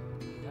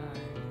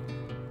behind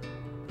you,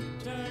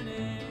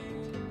 turning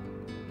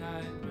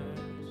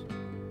nightmares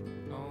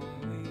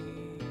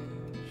only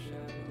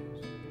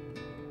shadows.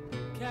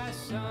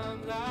 Cast some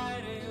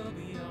light and you'll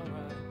be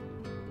alright.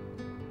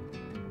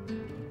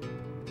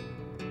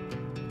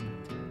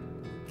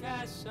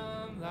 Cast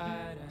some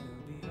light and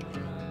you'll be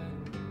alright.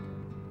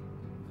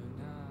 For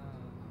now,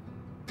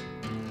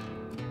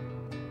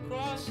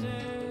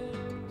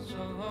 crosses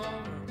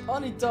along.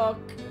 Anita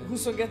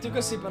 22,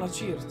 kösz szépen a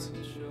cheert.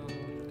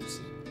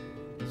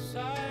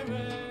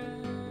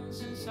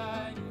 Sirens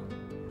inside you,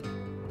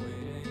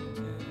 waiting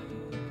to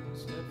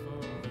step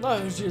forward.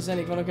 Nagyon zsír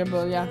zenék vannak ebből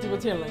a játékban,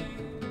 tényleg.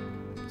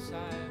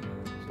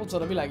 Ott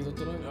van a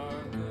világító, nem?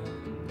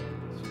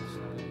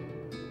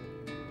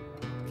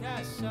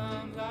 Cast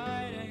some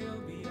light and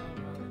you'll be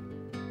alright.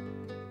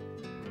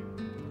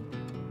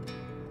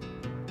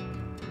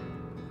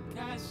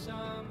 Cast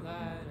some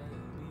light and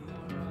you'll be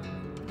alright.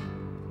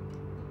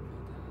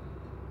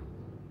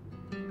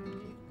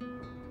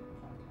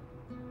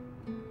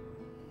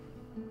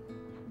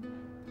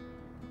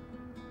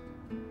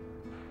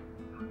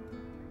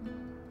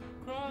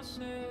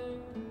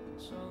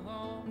 Crosses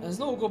along. Ez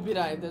no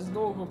copyright, ez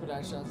no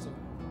copyright, srácok.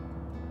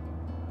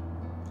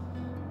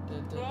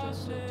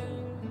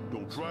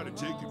 Don't try to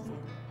take it from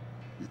me.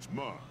 It's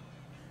mine.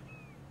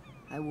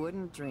 I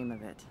wouldn't dream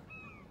of it.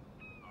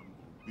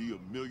 Be a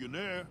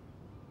millionaire.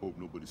 Hope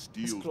nobody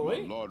steals my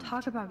Chloe? lottery.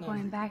 Talk about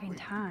going back in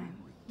time.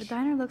 The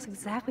diner looks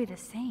exactly the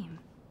same.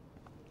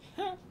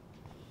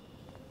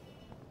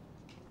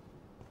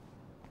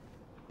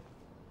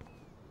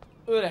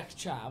 Öreg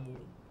csávó.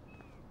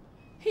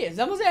 Hé, ez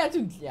nem az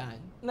eltűnt lány.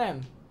 Nem.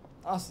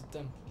 Azt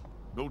hittem.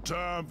 No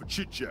time for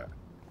chit-chat.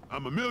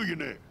 I'm a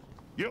millionaire.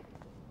 Yep.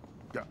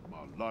 Got my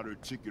lottery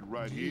ticket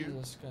right here.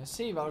 Jesus Christ.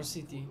 Save our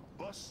city.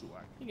 Bus so I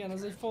can... Igen,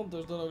 ez egy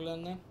fontos dolog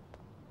lenne.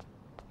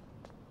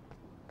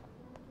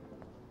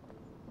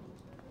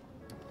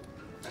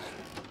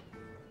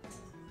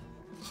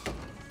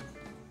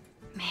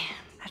 Man,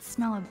 that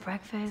smell of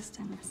breakfast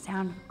and the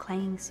sound of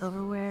clanging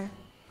silverware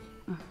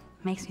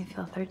makes me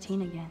feel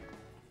 13 again.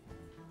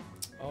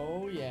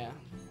 Oh yeah.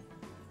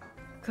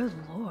 Good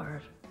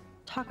lord.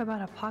 Talk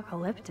about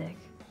apocalyptic.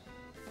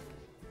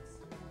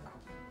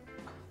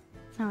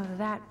 Now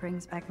that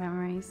brings back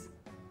memories.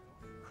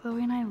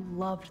 Chloe and I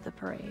loved the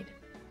parade.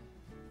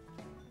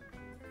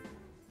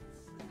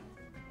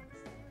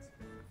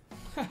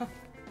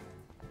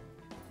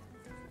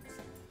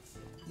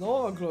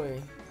 No,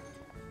 Chloe.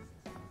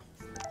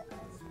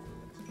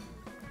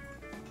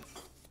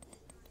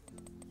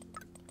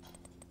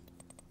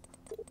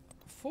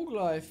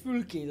 Foglalj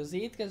fülkét az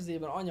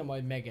étkezdében, anya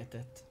majd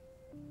megetett.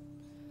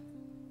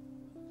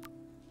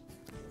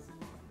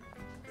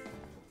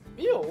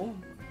 Jó.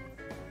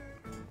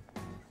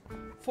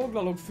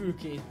 Foglalok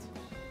fülkét.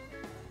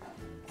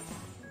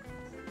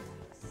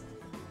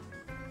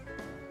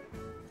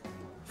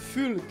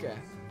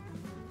 Fülke.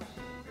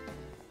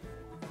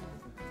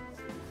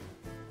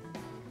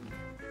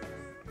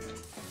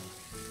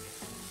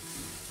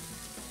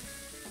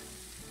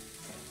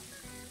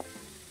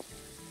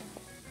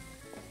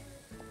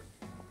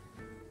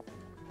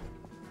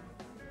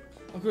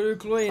 Akkor ő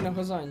Chloe-nak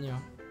az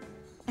anyja.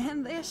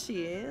 And there she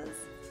is.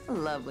 A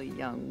lovely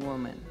young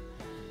woman.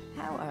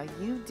 How are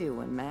you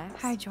doing,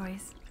 Max? Hi,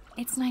 Joyce.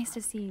 It's nice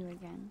to see you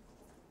again.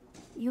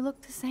 You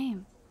look the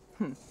same.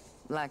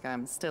 Like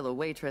I'm still a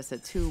waitress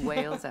at Two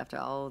Whales after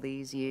all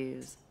these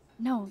years.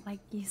 No, like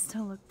you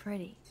still look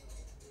pretty.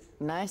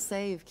 Nice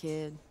save,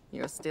 kid.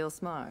 You're still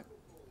smart.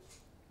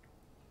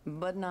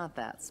 But not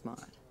that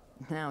smart.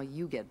 Now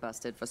you get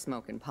busted for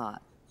smoking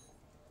pot.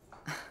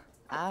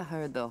 I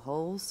heard the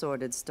whole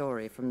sordid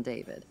story from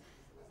David.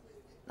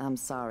 I'm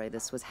sorry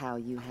this was how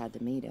you had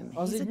to meet him.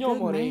 He's a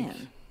good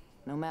man,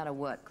 no matter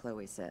what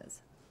Chloe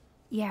says.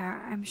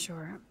 Yeah, I'm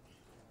sure.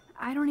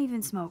 I don't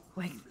even smoke,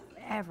 like,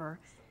 ever.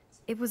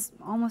 It was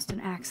almost an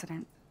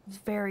accident. It was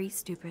very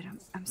stupid.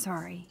 I'm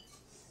sorry.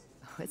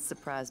 Oh, it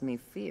surprised me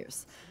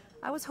fierce.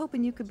 I was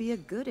hoping you could be a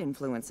good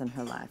influence in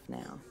her life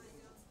now.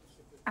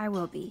 I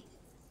will be.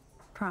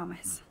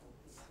 Promise.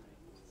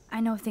 I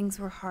know things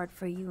were hard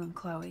for you and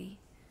Chloe.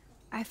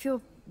 I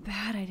feel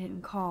bad I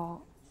didn't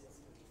call.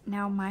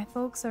 Now my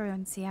folks are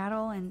in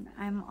Seattle and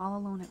I'm all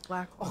alone at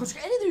Blackwell. Akkor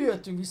csak egyedül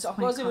jöttünk vissza,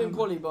 akkor azért vagyunk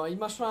koliba, így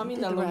most már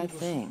minden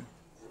logikus.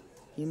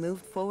 You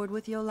moved forward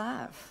with your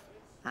life.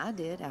 I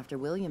did after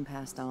William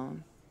passed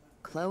on.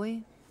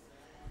 Chloe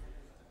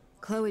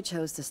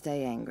chose to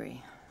stay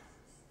angry.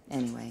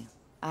 Anyway,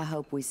 I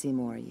hope we see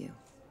more of you.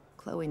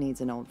 Chloe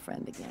needs an old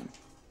friend again.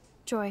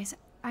 Joyce,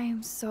 I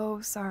am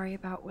so sorry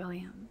about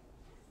William.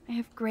 I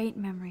have great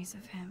memories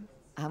of him.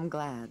 I'm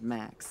glad,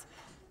 Max.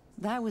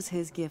 That was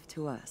his gift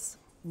to us.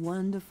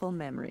 Wonderful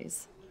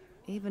memories.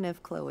 Even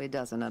if Chloe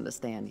doesn't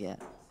understand yet.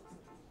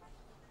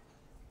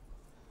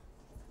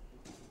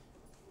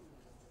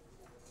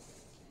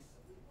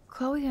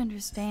 Chloe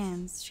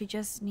understands. She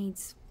just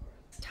needs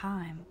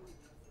time.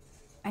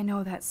 I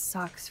know that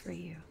sucks for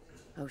you.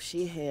 Oh,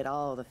 she hit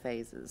all the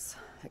phases.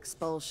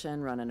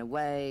 Expulsion, running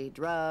away,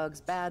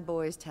 drugs, bad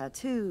boys,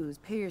 tattoos,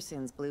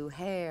 piercings, blue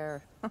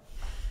hair.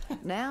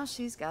 Now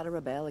she's got to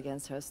rebel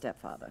against her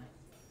stepfather.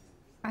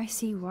 I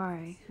see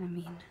why, I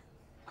mean.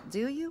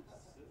 Do you?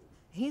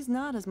 He's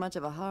not as much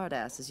of a hard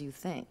ass as you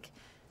think.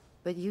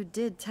 But you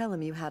did tell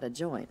him you had a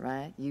joint,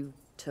 right? You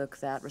took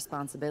that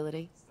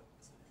responsibility?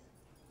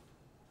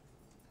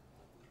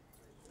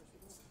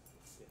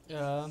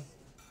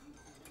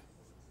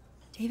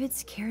 David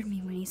scared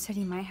me when he said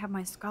he might have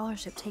my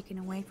scholarship taken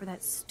away for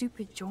that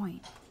stupid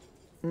joint.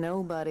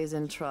 Nobody's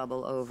in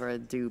trouble over a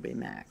doobie,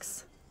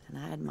 Max. And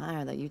I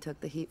admire that you took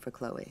the heat for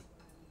Chloe.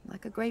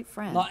 Like a great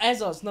friend. Na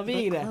ez az, na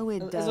végre. But Chloe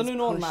Ez a nő does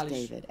normális.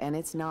 push David, and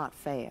it's not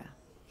fair.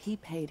 He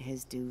paid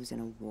his dues in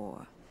a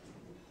war.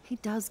 He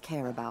does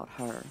care about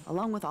her,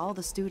 along with all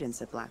the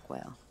students at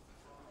Blackwell.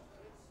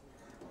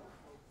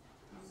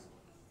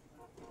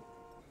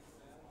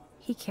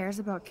 He cares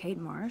about Kate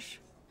Marsh?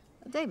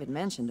 David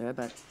mentioned her,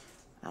 but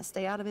I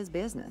stay out of his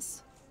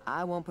business.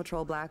 I won't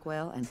patrol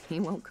Blackwell, and he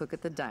won't cook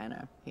at the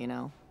diner, you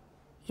know?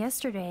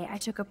 Yesterday, I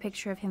took a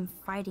picture of him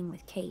fighting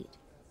with Kate.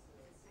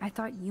 I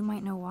thought you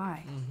might know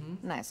why.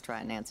 Nice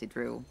try, Nancy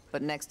Drew.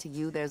 But next to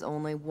you, there's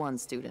only one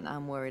student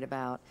I'm worried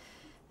about.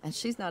 And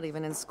she's not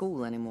even in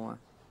school anymore.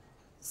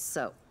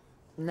 So,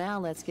 now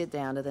let's get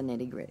down to the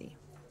nitty-gritty.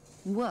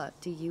 What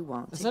do you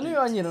want to Ez a nő eat?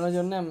 annyira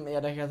nagyon nem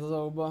érdekelt a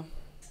dolgokba.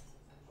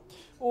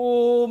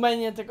 Ó,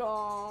 menjetek!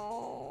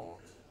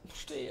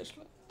 Most éhes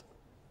lett.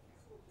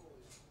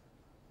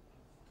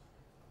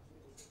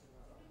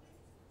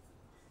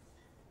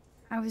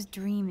 I was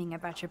dreaming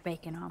about your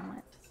bacon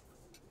omelet.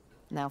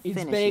 Now It's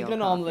finish bacon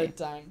your omelet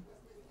coffee. time.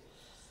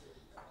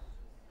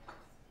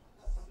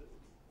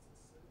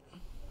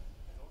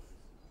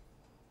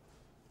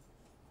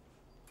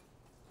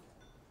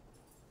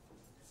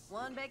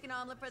 One bacon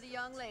omelet for the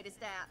young lady,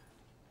 stat.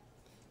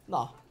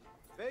 Na.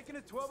 Bacon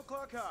at 12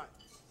 o'clock hot.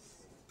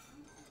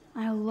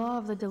 I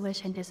love the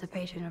delicious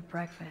anticipation of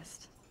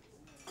breakfast.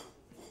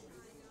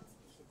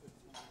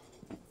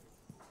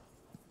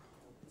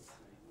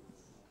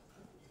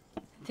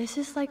 This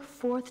is like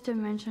fourth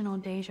dimensional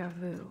deja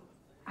vu.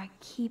 I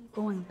keep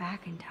going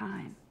back in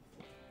time.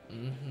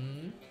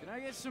 Can I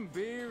get some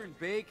beer and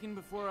bacon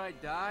before I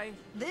die?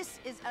 This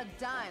is a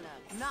diner,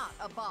 not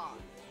a bar.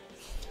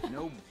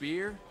 No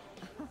beer?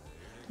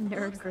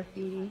 Nerd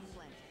graffiti.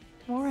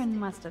 Warren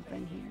must have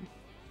been here.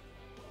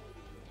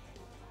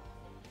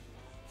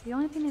 The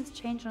only thing that's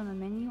changed on the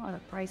menu are the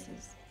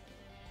prices.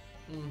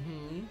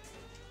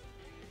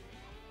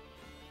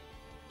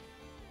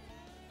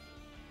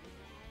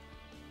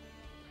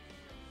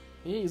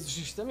 Jézus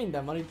Isten,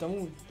 minden van itt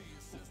amúgy.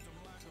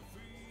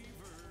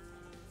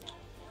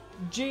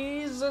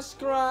 Jesus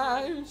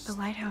Christ! The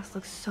lighthouse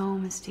looks so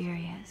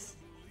mysterious.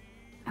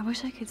 I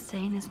wish I could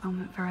stay in this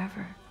moment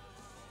forever.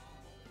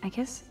 I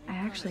guess I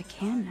actually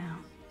can now.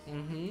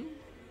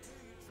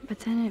 But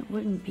then it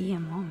wouldn't be a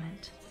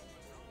moment.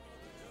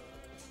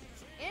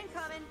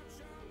 Incoming.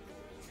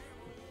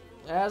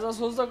 Ez az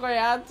hozza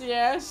kaját,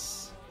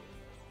 yes!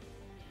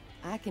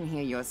 I can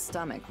hear your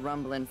stomach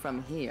rumbling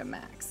from here,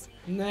 Max.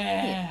 Nah.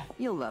 Here,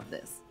 you'll love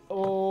this.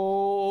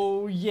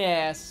 Oh,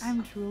 yes.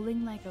 I'm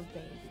drooling like a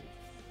baby.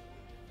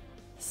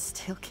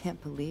 Still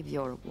can't believe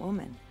you're a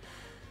woman.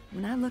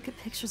 When I look at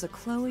pictures of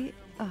Chloe,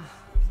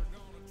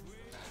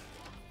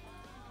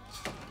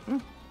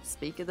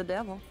 speak of the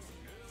devil.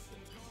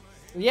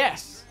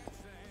 Yes.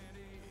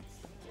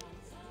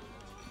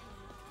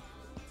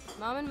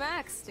 Mom and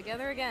Max,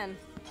 together again.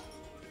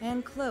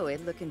 And Chloe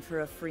looking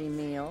for a free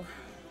meal.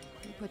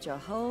 You put your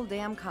whole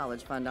damn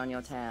college fund on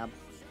your tab.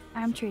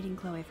 I'm treating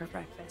Chloe for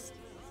breakfast.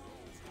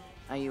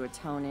 Are you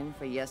atoning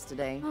for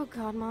yesterday? Oh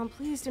God, Mom,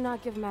 please do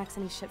not give Max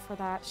any shit for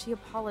that. She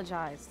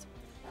apologized.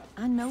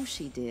 I know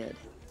she did.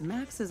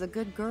 Max is a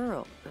good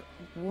girl.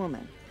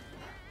 Woman.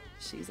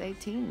 She's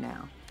 18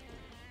 now.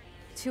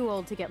 Too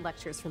old to get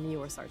lectures from you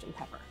or Sergeant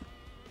Pepper.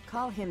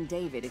 Call him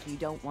David if you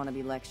don't want to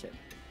be lectured.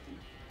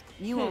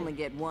 You only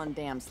get one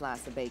damn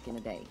slice of bacon a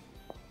day.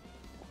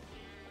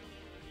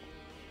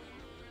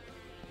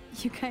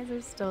 You guys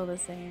are still the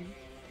same.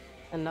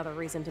 Another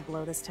reason to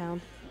blow this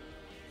town.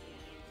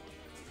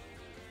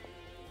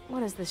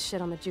 What is this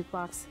shit on the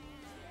jukebox?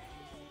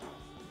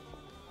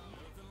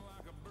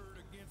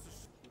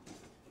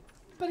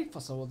 Pedig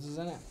fasza volt ez a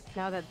zene.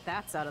 Now that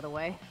that's out of the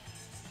way.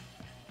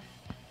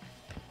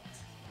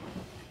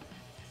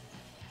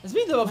 Ez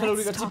mindenhol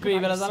felúlik a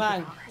cipőjével ez a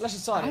lány. Lesz egy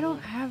szarja. I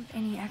don't have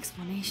any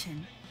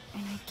explanation.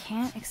 And I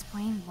can't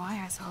explain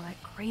why I saw that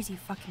crazy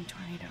fucking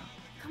tornado.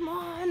 Come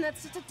on,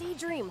 that's just a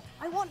daydream.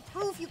 I want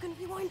proof you can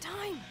rewind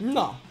time.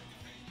 No.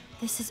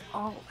 This is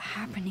all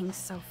happening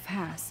so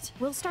fast.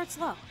 We'll start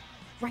slow.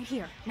 Right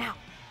here, now.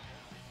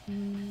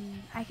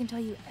 I can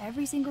tell you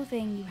every single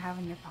thing you have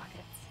in your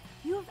pockets.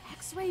 You have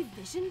X-ray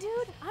vision,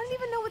 dude? I don't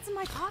even know what's in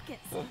my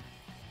pockets.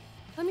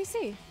 Let me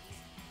see.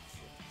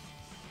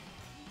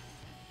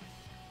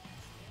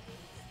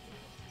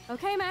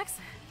 Okay, Max.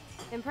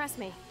 Impress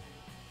me.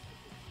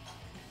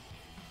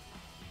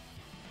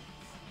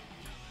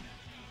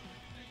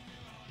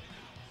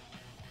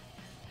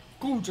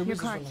 Your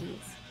car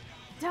keys.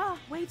 Duh,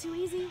 way too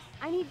easy.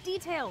 I need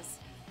details.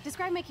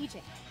 Describe my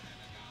keychain.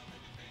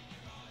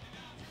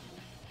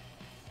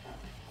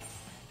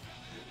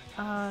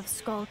 A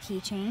skull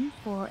keychain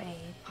for a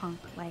punk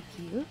like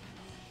you.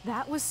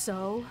 That was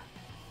so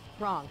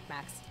wrong,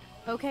 Max.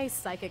 Okay,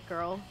 psychic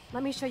girl.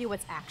 Let me show you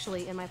what's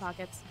actually in my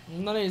pockets.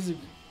 Na nézzük.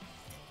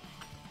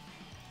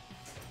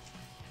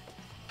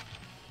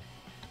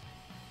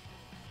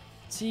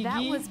 Cigi.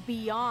 That was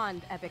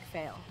beyond epic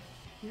fail.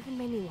 You even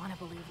made me want to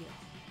believe you.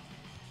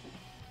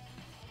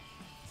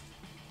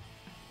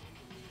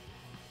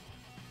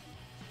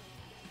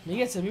 Még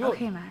egyszer, mi volt?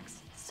 Okay, Max.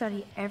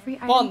 Study every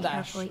item Pandás.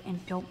 carefully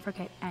and don't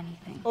forget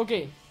anything.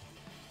 Oké.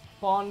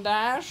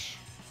 Pandás.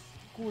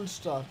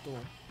 Kulcstartó.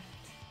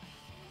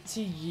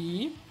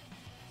 Cigi.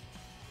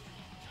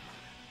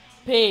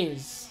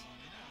 Pénz.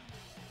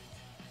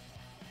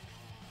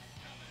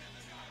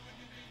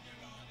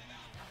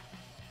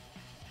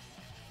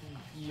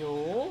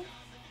 Jó.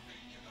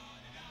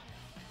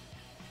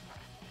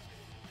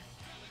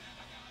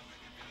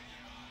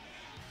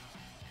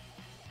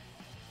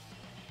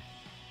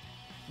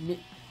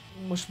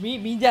 Most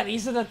minden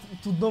részletet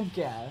tudnom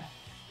kell.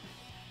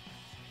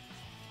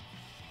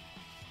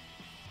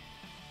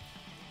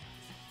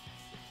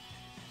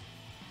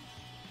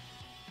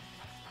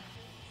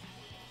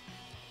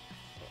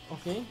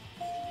 Oké.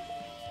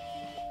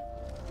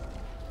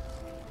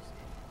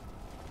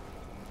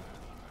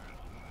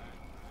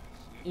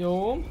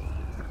 Jó.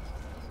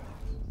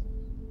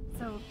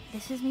 So,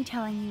 this is me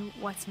telling you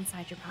what's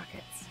inside your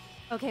pockets.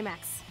 Okay,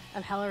 Max.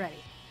 I'm hella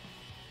ready.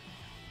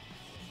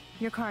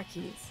 Your car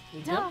keys.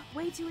 Duh,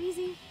 way too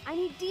easy. I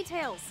need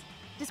details.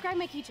 Describe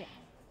my keychain.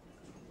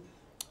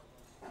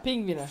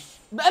 Pingvines.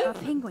 A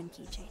penguin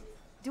keychain.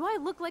 Do I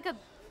look like a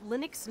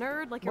Linux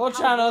nerd like your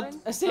Bocsánat,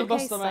 ezt én Okay,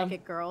 basztam el.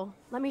 psychic girl.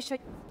 Let me show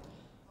you.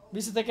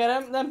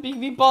 Visszatekerem, nem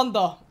pingvin,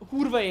 panda.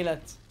 Kurva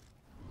élet.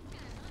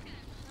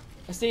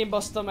 Ezt én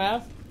basztam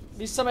el.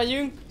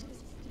 Visszamegyünk.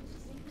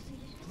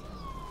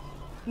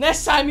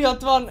 Nessai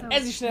miatt van,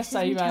 ez is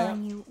Nessai hibája.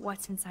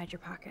 What's inside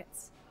your pockets?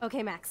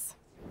 Okay, Max.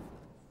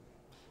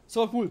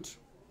 Szóval kulcs.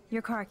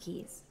 Your car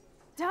keys.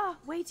 Duh,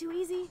 way too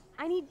easy.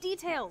 I need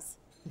details.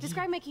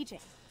 Describe my keychain.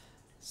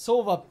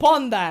 Szóval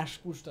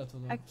pandás kulcstartó.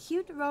 A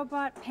cute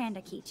robot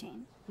panda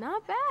keychain.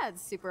 Not bad,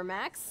 Super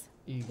Max.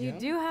 You Igen.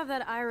 do have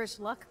that Irish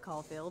luck,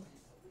 Caulfield.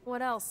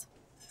 What else?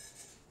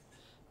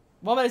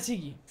 Van vele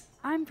cigi.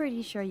 I'm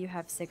pretty sure you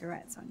have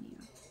cigarettes on you.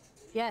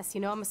 Yes,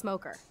 you know I'm a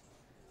smoker.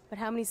 But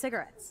how many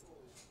cigarettes?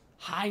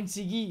 Hány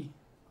cigi?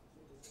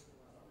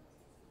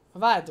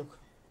 Várjátok.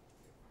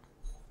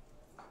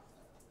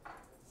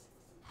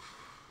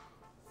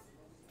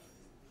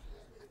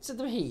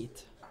 Szerintem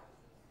 7.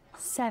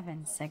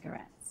 7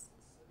 cigarettes.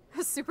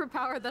 A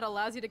superpower that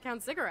allows you to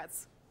count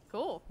cigarettes.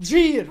 Cool.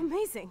 Zsír!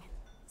 Amazing.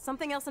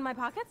 Something else in my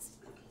pockets?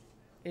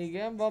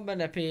 Igen, van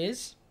benne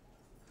pénz.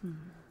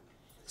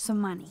 Some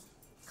money.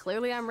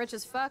 Clearly I'm rich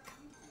as fuck.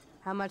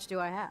 How much do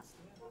I have?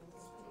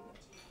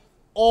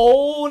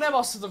 Ó, nem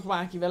basszatok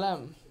már ki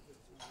velem.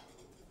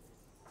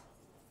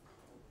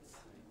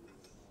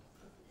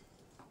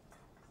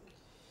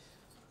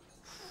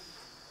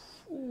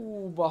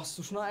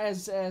 Basszus, na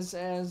ez.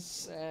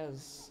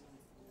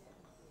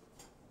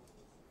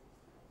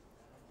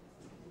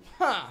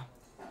 Ha!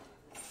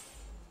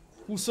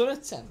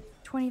 25 cent.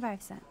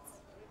 25 cents.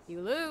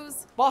 You lose.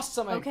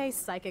 Bassza meg! Okay,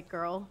 psychic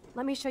girl.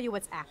 Let me show you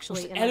what's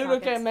actually Most in my előre kell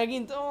pockets.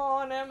 megint.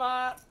 Ó, nem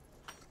már.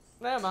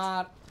 Nem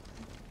már.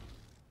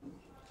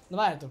 Na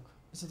várjatok.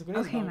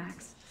 Okay,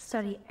 Max.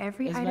 Study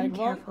every Ez item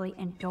megvan. carefully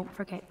and don't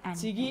forget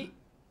anything. Cigi.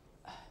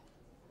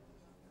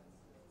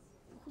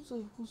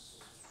 20.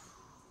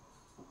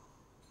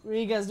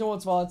 Még ez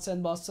 86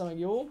 cent, bassza meg,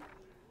 jó?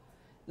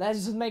 Lehet,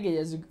 hogy ezt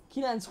megjegyezzük.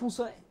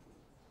 9:21.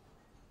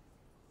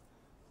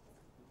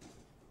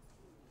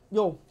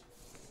 Jó.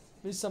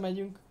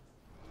 Visszamegyünk.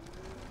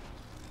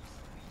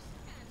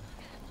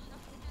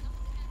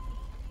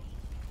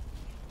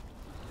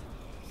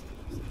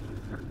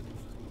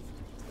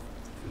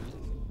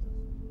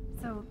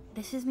 So,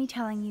 this is me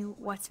telling you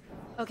what's...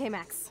 Okay,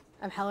 Max.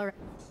 I'm hella...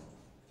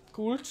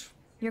 Kulcs.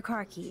 Your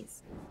car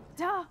keys.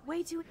 Duh,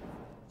 way too...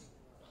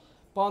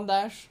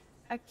 Pandás.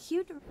 A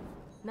cute...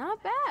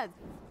 Not bad.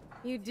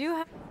 You do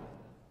have...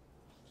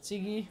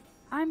 Cigi.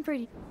 I'm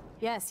pretty...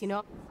 Yes, you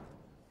know...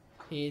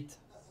 7.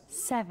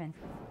 7.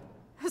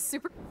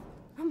 Super...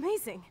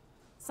 Amazing.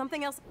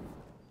 Something else...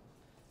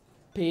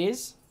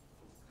 Pénz.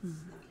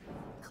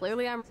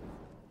 Clearly I'm...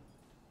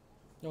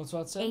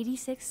 86 cent.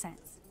 86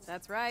 cents.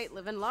 That's right,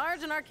 living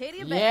large in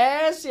Arcadia Bay.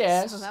 Yes,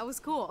 yes. So that was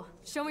cool.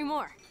 Show me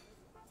more.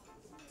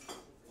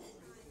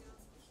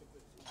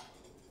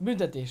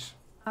 Büntetés.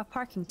 A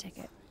parking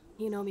ticket.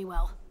 You know me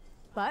well.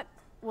 But,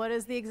 what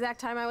is the exact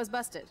time I was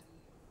busted?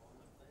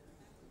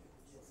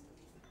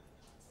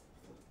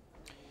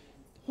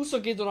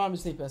 22 óra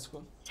 34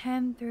 perckor.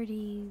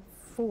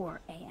 10:34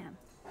 a.m.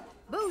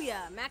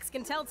 Booyah! Max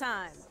can tell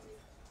time.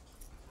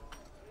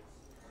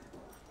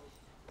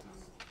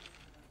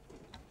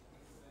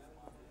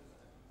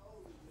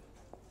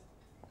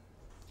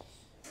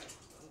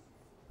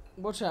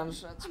 Bocsánat,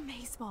 srác.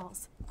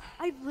 Amazeballs.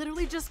 I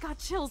literally just got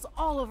chills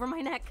all over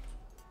my neck.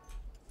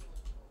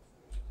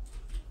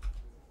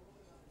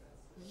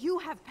 You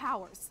have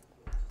powers.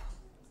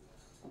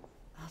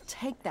 I'll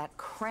take that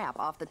crap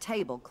off the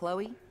table,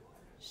 Chloe.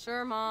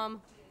 Sure,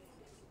 Mom.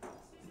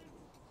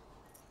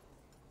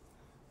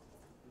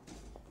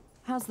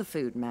 How's the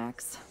food,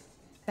 Max?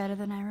 Better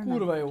than I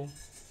remember. Kurva jó.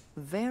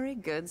 Very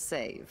good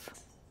save.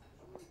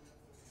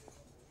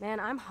 Man,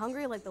 I'm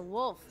hungry like the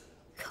wolf.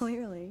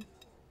 Clearly.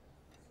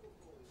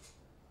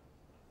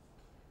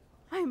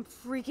 I'm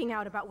freaking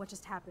out about what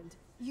just happened.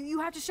 You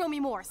have to show me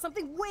more.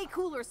 Something way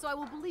cooler so I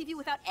will believe you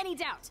without any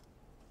doubt.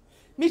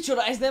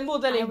 Micsoda, ez nem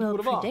volt I elég will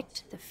durva?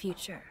 predict the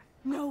future.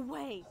 No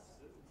way.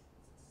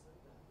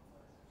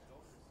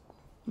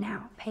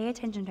 Now, pay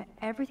attention to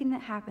everything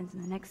that happens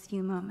in the next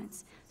few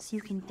moments, so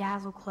you can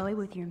dazzle Chloe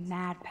with your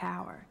mad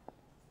power.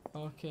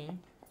 Okay.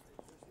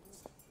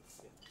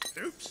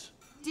 Oops.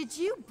 Did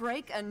you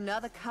break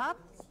another cup?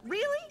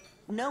 Really?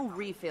 No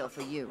refill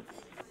for you.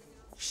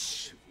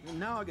 Shh. Well,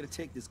 now I gotta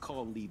take this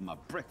call and leave my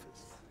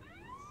breakfast.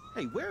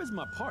 Hey, where is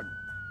my partner?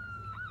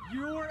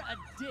 You're a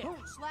dick.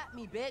 Don't slap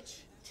me,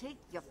 bitch. Take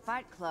your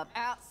fight club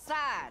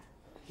outside.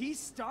 He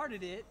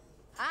started it.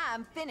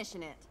 I'm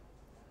finishing it.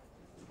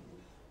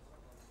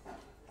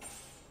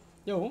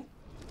 Jó.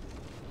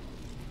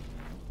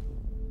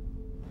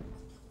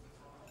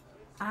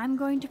 I'm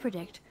going to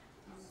predict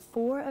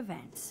 4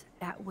 events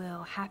that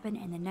will happen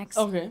in the next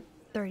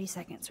 30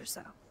 seconds or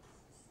so.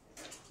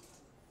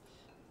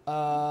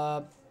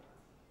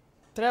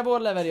 Trevor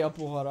leveri a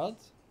poharat.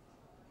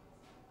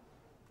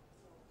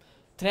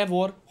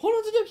 Trevor?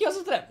 Honnan tudja ki az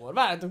a Trevor?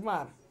 Várjatok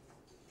már!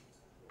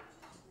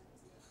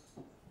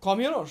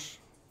 Kamionos?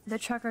 The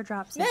trucker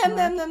drops Nem, his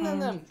nem, mug nem, nem, and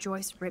nem.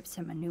 Joyce rips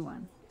him a new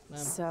one.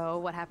 Nem. So,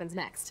 what happens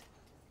next?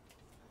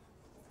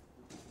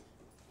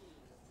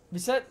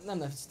 Nem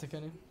lehet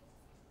visszatekerni.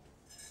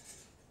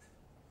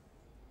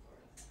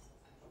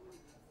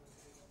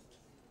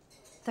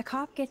 The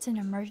cop gets an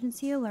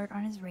emergency alert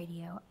on his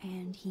radio,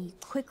 and he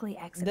quickly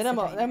exits De the nem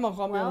a diner.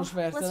 kamionos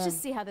verte, Let's nem.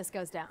 just see how this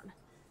goes down.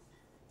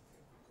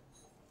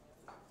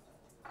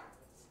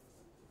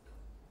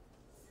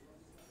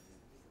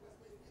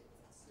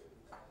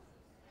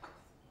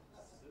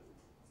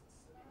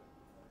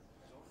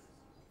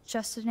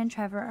 Justin and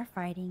Trevor are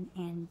fighting,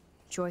 and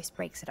Joyce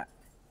breaks it up.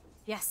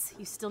 Yes,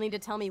 you still need to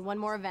tell me one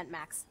more event,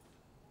 Max.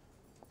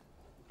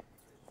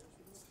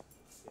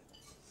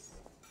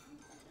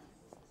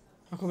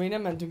 Akkor még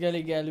nem mentünk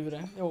elég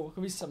előre. Jó,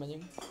 akkor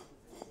visszamegyünk.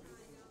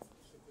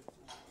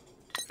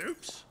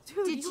 Oops.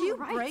 Dude, Did you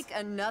right. break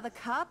another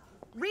cup?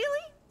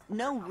 Really?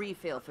 No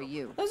refill for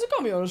you. Ez a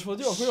kamionos volt,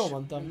 jó, akkor jól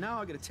mondtam.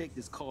 Now I gotta take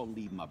this call and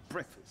leave my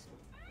breakfast.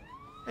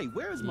 Hey,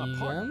 where is my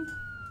partner?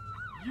 Igen.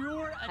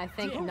 You're a I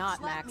think dick. not,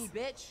 Slap Max. me,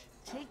 bitch.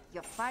 Take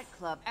your fight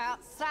club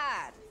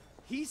outside.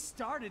 He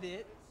started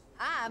it.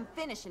 I'm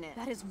finishing it.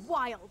 That is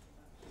wild.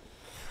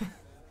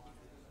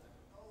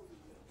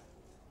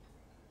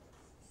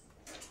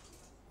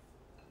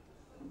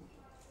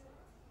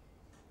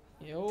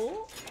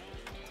 Jó.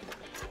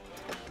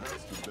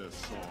 That's the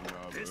best song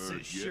I've This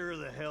heard is yet. sure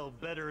the hell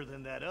better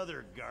than that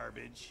other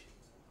garbage.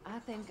 I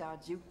think our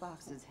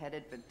jukebox is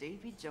headed for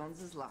Davy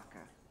Jones's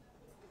locker.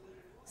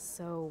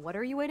 So, what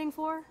are you waiting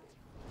for?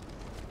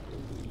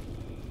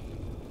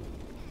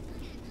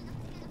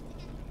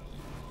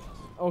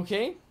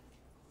 Okay.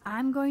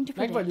 I'm going to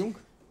Meg predict vagyunk.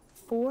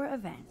 4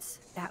 events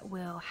that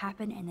will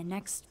happen in the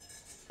next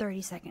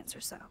 30 seconds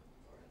or so.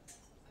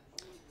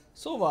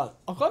 Szóval,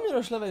 a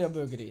kamionos leveri a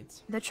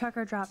bögrét. The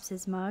trucker drops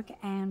his mug,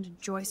 and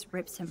Joyce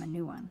rips him a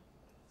new one.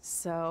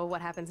 So,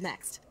 what happens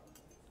next?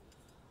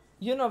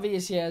 Jön a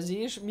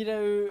vészjelzés, mire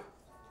ő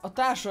a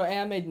társa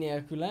elmegy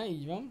nélküle,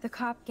 így van. The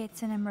cop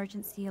gets an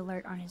emergency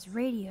alert on his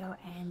radio,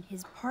 and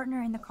his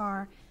partner in the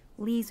car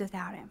leaves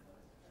without him.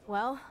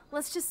 Well,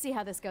 let's just see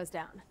how this goes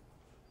down.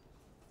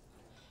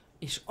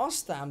 És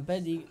aztán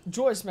pedig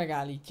Joyce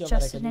megállítja a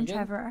Justin and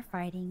verekedőket. Trevor are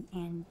fighting,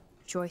 and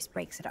Joyce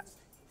breaks it up.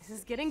 This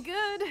is getting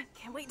good.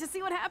 Can't wait to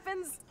see what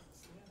happens.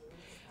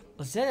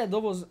 A zene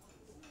doboz...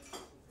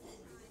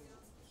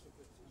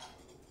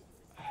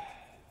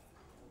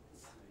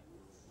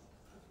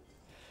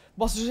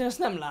 Basszus, én ezt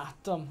nem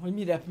láttam, hogy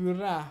mi repül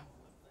rá.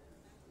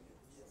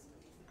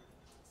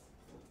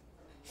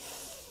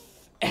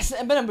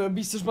 Ebben nem vagyok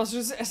biztos,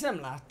 basszus, ezt nem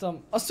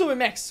láttam. Azt tudom,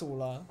 hogy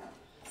megszólal.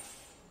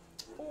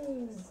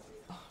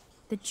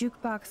 The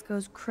jukebox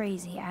goes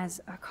crazy as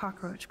a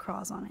cockroach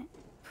crawls on it.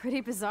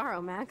 Pretty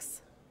bizarro,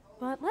 Max.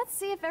 But let's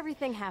see if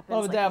everything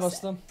happens Valamit like you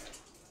said. elbasztam.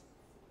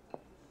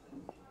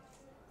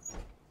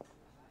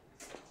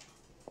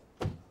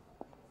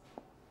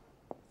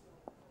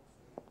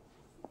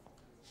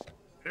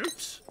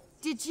 Oops.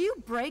 Did you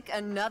break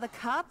another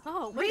cup?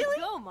 Oh, way really?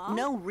 to go, Mom.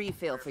 No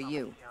refill for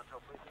you.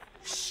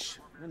 Shh.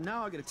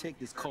 Now I gotta take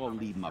this call and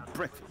leave my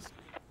breakfast.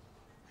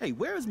 Hey,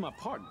 where is my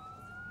partner?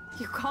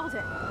 You called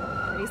it.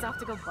 But he's off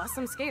to go bust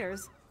some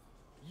skaters.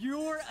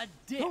 You're a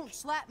dick. Don't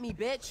slap me,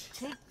 bitch.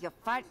 Take your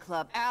fight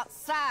club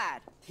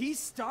outside. He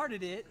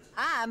started it.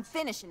 I'm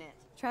finishing it.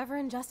 Trevor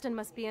and Justin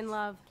must be in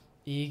love.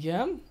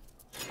 Igen.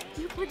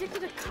 You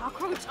predicted a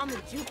cockroach on the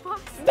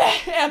jukebox?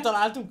 De,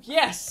 eltaláltuk,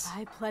 yes!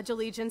 I pledge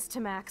allegiance to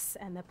Max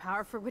and the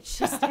power for which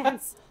she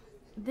stands.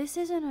 This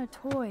isn't a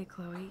toy,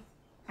 Chloe.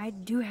 I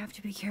do have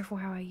to be careful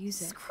how I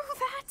use it. Screw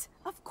that!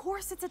 Of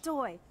course it's a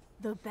toy.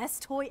 The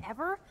best toy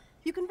ever?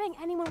 You can bang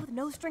anyone with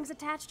no strings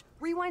attached,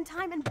 rewind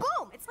time, and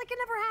boom! It's like it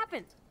never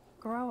happened.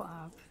 Grow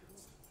up.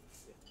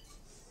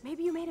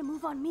 Maybe you made a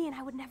move on me and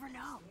I would never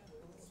know.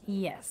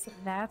 Yes,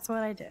 that's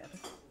what I did.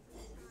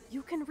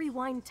 You can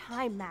rewind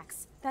time,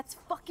 Max. That's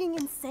fucking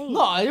insane.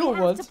 No, I you don't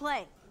have to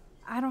play.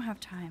 I don't have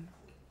time.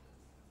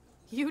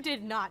 You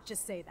did not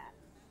just say that.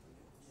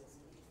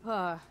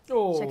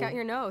 Oh. Check out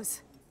your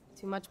nose.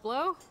 Too much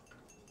blow?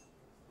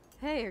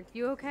 Hey, are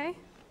you okay?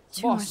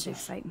 Too much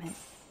excitement.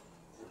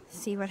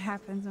 See what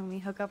happens when we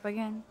hook up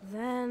again?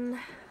 Then,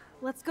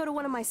 let's go to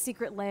one of my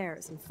secret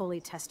lairs and fully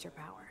test your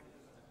power.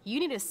 You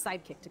need a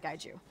sidekick to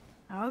guide you.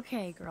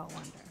 Okay, girl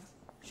wonder.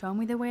 Show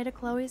me the way to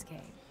Chloe's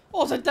cave.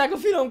 Ott hagyták a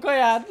finom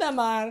kaját, nem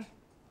már!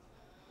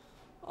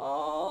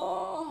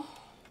 Oh,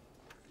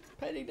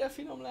 pedig de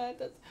finom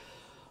lehetett.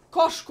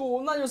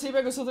 Kaskó, nagyon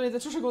szépen köszönöm,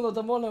 sose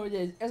gondoltam volna,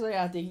 hogy ez a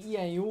játék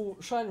ilyen jó.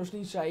 Sajnos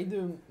nincs rá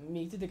időm,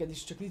 még titeket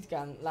is csak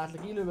ritkán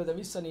látlak élőben, de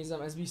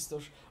visszanézem, ez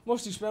biztos.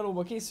 Most is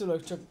melóba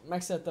készülök, csak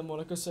meg szerettem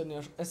volna köszönni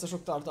ezt a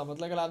sok tartalmat,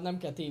 legalább nem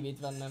kell tévét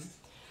vennem.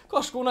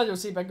 Kaskó, nagyon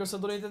szépen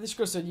köszönöm, és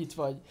köszönj, hogy itt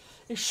vagy.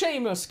 És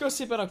Seamus, kösz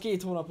szépen a 2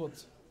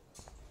 hónapot.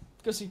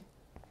 Köszi.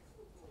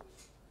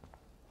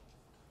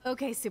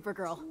 Okay,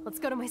 Supergirl, let's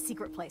go to my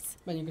secret place.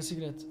 Menjünk a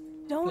secret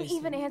Don't place-re.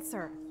 even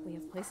answer. We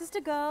have places to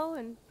go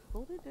and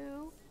people to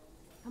do.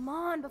 Come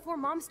on, before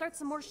Mom starts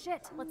some more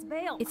shit. Let's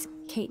bail. It's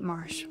Kate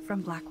Marsh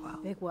from Blackwell.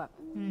 Big whoop.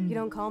 You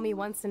don't call me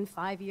once in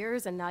 5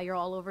 years and now you're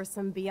all over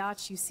some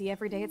biatch you see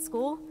every day at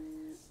school?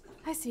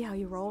 I see how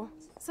you roll.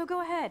 So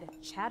go ahead,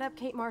 chat up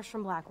Kate Marsh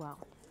from Blackwell.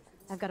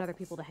 I've got other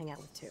people to hang out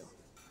with too.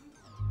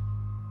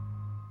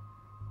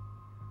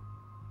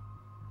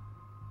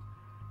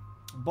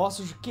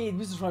 Basszus, Kate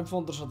biztos valami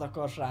fontosat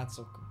akar,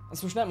 srácok.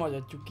 Ezt most nem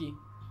hagyhatjuk ki.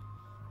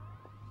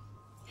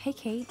 Hey,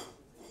 Kate.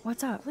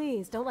 What's up?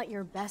 Please, don't let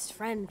your best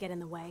friend get in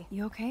the way.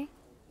 You okay?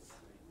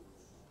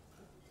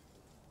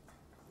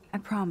 I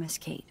promise,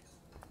 Kate.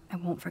 I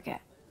won't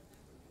forget.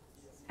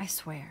 I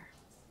swear.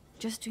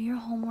 Just do your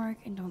homework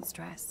and don't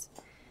stress.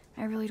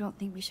 I really don't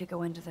think we should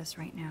go into this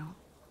right now.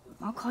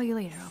 I'll call you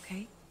later,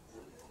 okay?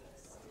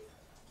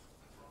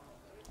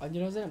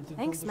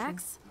 Thanks,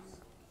 Max.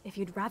 If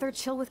you'd rather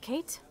chill with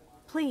Kate,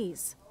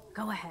 please,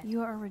 go ahead.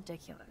 You are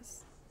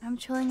ridiculous. I'm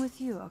chilling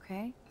with you,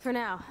 okay? For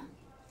now,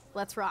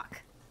 let's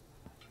rock.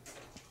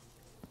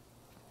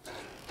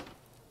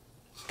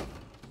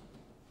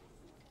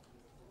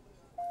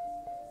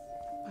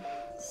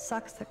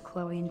 Sucks that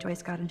Chloe and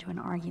Joyce got into an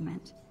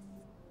argument.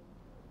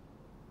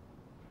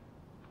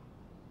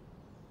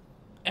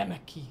 Eme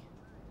ki?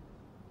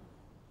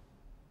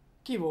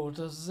 Ki volt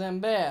az az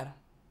ember?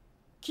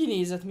 Ki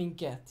nézett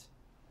minket?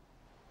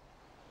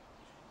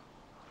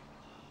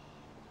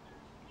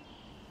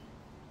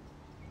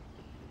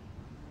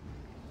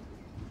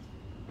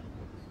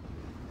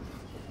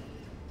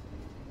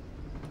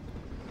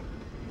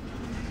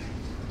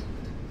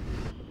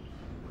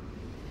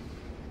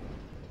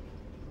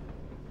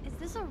 Is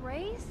this a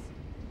race?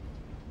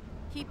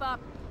 Keep up.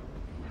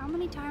 How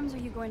many times are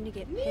you going to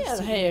get Milyen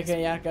pissed? helyeken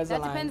járkál ez a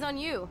That lány? depends on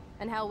you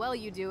and how well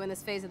you do in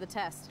this phase of the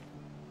test.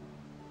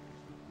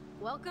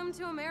 Welcome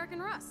to American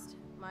Rust,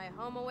 my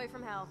home away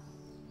from hell.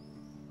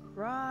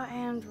 Raw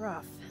and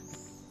rough.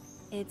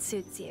 It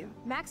suits you.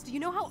 Max, do you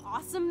know how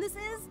awesome this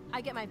is?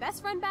 I get my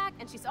best friend back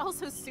and she's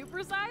also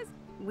supersized.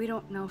 We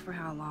don't know for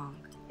how long.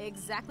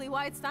 Exactly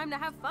why it's time to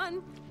have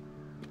fun.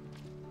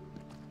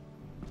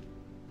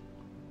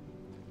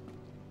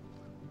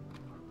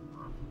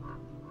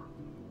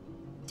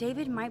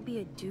 David might be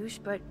a douche,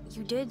 but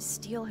you did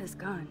steal his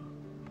gun.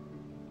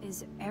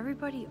 Is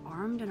everybody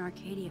armed in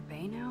Arcadia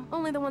Bay now?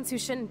 Only the ones who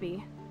shouldn't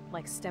be,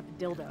 like Step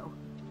Dildo.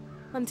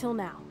 Until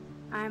now.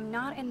 I'm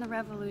not in the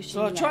revolution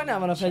Szóval yet, csajnál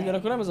van a fegyver,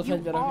 akkor nem az a You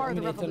fegyver, are ami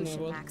the Nathannél revolution,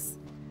 volt. Max.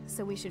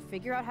 So we should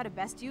figure out how to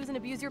best use and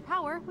abuse your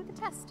power with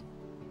the test.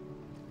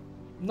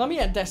 Na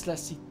milyen teszt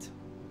lesz itt?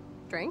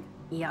 Drink?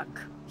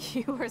 Yuck.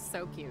 You are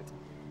so cute.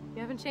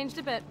 You haven't changed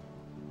a bit.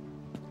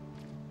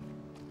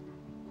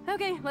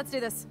 Okay, let's do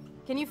this.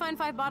 Can you find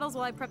 5 bottles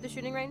while I prep the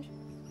shooting range?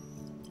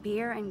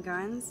 Beer and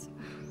guns?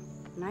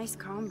 Nice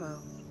combo.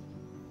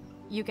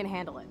 You can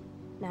handle it.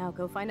 Now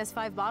go find us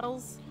 5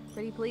 bottles,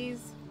 pretty please.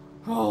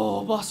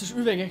 Ó, basszus,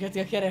 üvegeket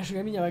kell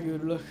keresni, mindjárt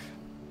megőrülök.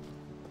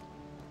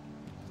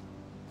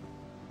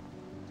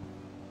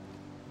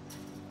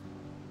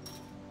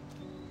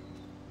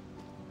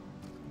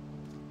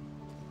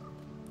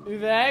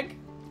 Üveg?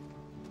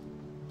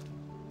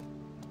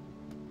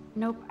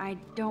 Nope, I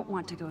don't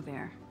want to go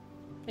there.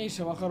 Én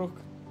sem akarok.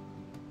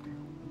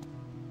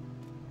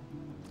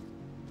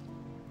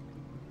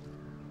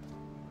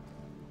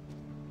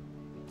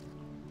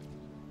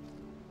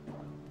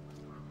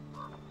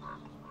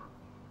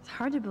 It's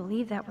hard to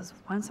believe that was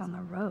once on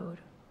the road,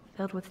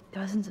 filled with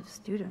dozens of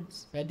students.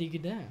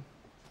 Pedig de.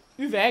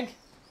 Üveg?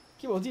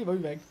 Ki volt írva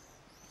üveg?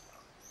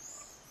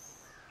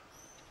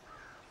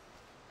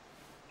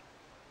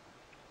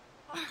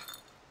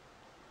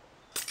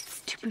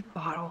 Stupid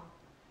bottle.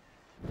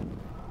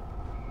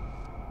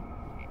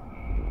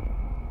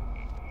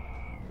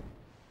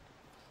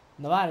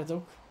 Na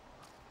várjatok.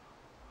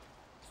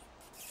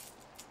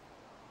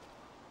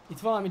 Itt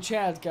valami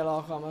cselt kell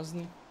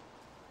alkalmazni.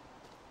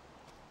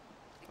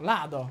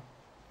 Láda.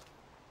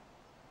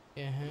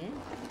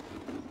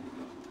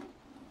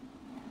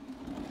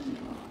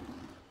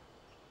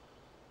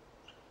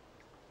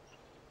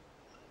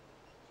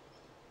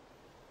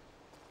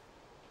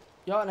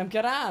 Ja, nem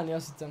kell ráállni,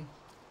 azt hittem.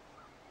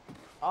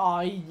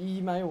 Ah,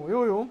 így már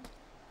jó, jó.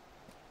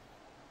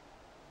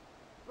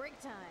 Break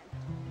time.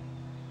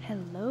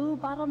 Hello,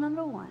 bottle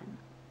number 1.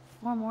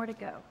 4 more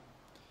to go.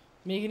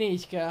 Még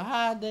 4 kell,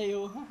 hát de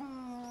jó.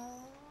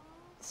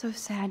 So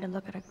sad to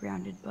look at a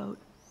grounded boat.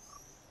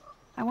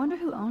 I wonder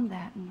who owned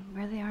that and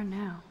where they are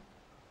now.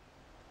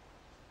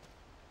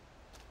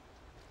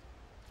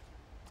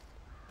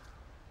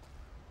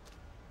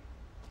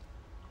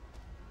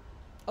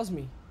 Az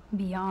mi?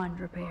 Beyond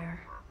repair.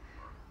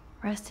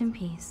 Rest in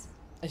peace.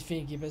 Egy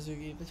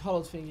fényképezőgép, egy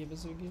halott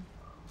fényképezőgép.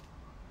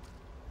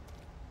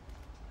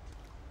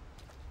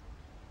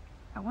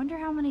 I wonder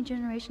how many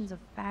generations of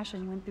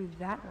fashion went through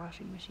that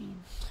washing machine.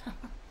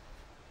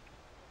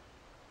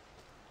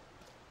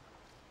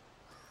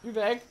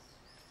 Üveg.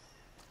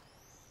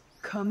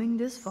 Coming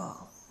this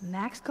fall,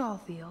 Max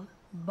Caulfield,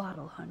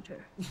 Bottle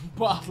Hunter.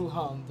 Bottle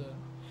Hunter.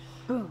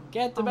 Boom.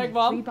 Kettő Only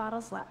megvan. 3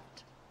 bottles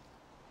left.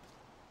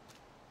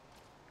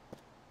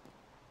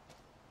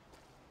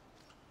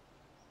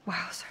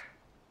 Wowzer.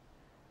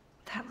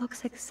 That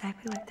looks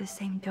exactly like the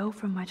same dough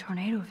from my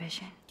tornado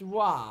vision.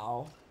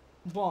 Wow.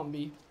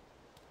 Bambi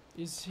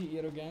is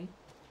here again.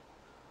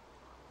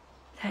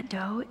 That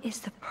dough is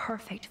the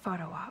perfect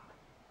photo op.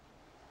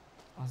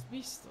 Az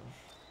biztos.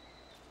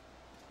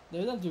 De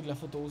ő nem tudjuk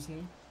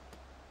lefotózni.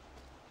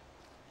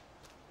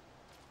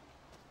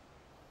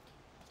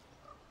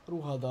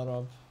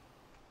 Ruhadarab.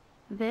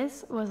 This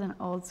was an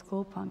old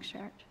school punk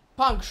shirt.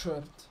 Punk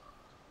shirt.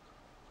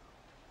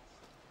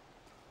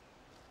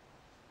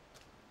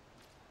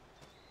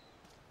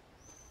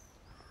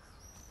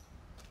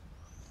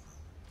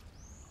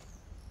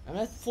 Nem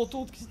lehet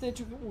fotót készíteni,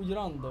 csak úgy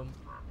random.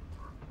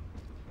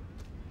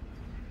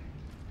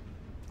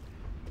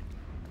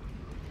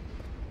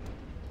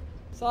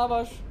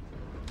 Szávas!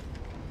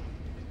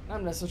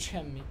 Nem lesz ott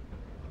semmi.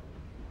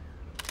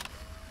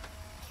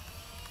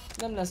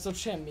 Nem lesz ott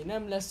semmi,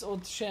 nem lesz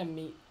ott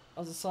semmi.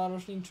 Az a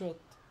szarvas nincs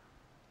ott.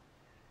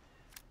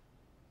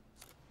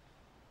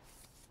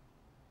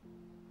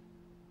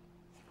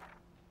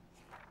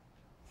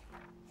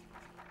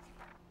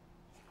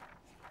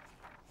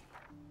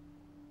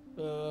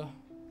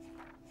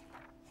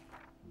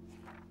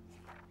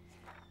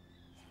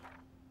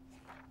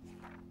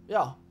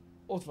 Ja,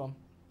 ott van.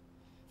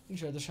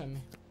 Nincs rajta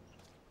semmi.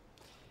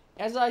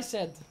 As I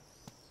said.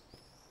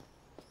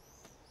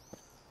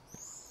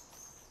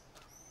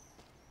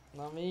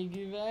 Na még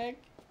üveg.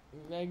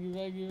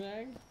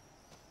 Üveg.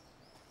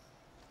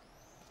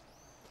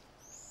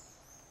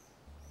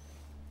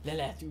 Le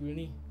lehet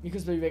ülni,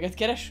 miközben üveget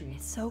keresünk.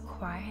 It's so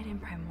quiet and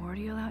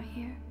primordial out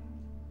here.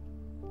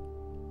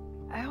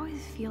 I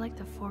always feel like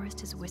the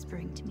forest is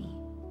whispering to me.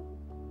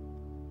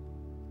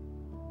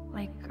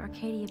 Like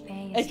Arcadia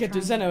Bay is Egy-kettő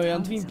trying zene to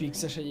olyan tell me Twin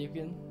Peaks-es something.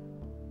 egyébként.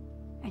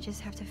 I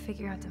just have to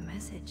figure out the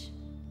message.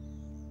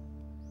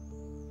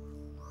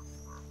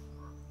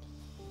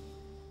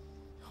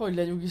 Hogy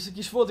legyünk is,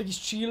 kis volt egy kis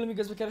chill,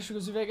 miközben keresünk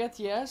az üveget.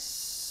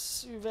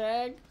 Yes,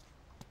 üveg.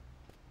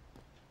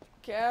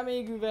 Kell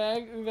még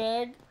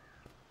üveg.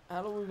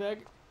 Hello,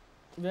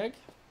 üveg.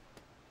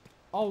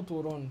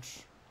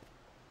 Autóroncs.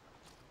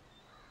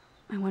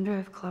 I wonder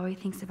if Chloe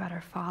thinks about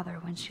her father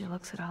when she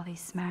looks at all these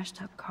smashed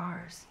up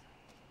cars.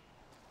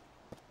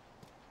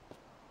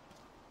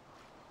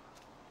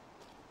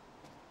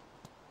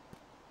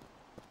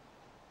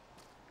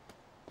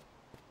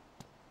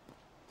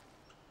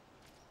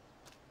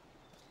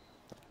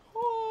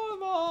 Hol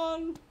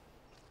van?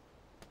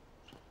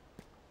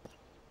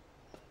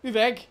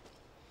 Üveg!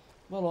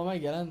 Valahol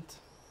megjelent.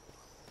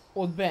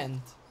 Ott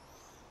bent.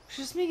 És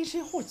ezt mégis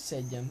én hogy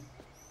szedjem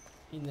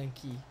innen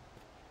ki?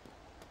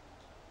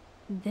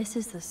 This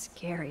is the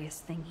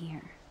scariest thing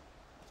here.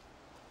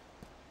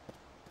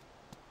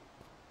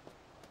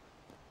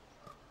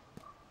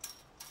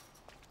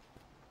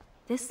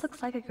 This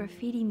looks like a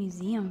graffiti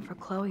museum for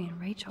Chloe and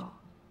Rachel.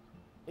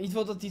 Itt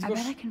volt a I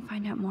titkos... bet I can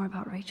find out more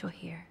about Rachel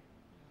here.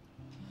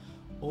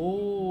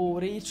 Ó,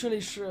 Rachel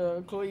és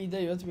Chloe ide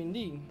jött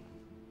mindig?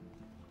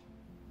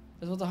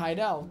 Ez volt a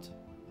hideout?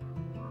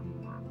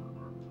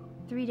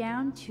 3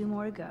 down, 2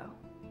 more to go.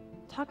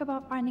 Talk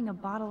about finding a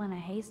bottle in a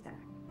haystack.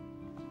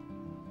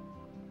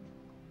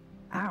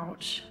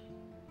 Ouch.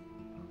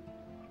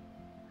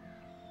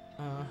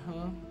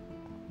 Uh-huh.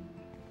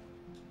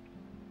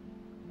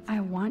 I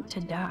want to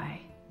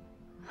die.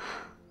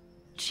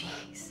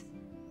 Jeez.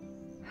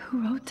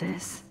 Who wrote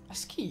this?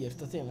 Ezt ki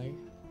írta tényleg?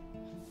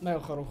 Meg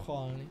akarok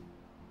halni.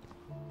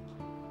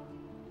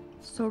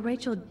 So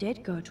Rachel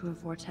did go to a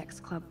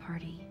Vortex Club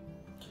party.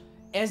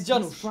 Ez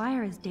gyanús. This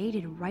flyer is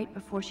dated right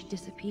before she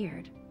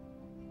disappeared.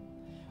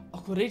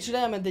 Akkor Rachel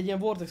elment egy ilyen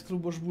Vortex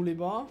klubos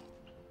buliba.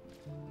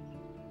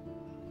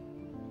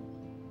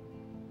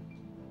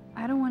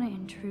 I don't want to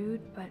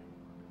intrude, but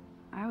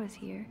I was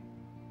here.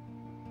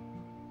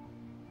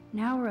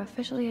 Now we're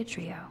officially a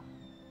trio.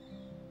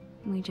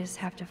 We just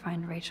have to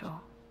find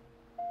Rachel.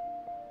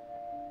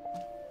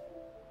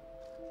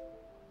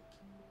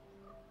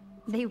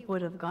 They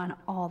would have gone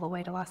all the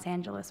way to Los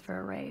Angeles for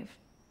a rave.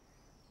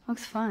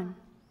 Looks fun.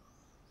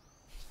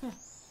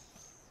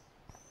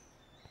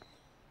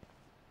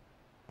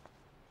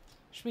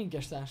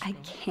 Sminkes táska. I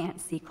can't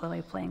see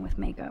Chloe playing with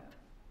makeup.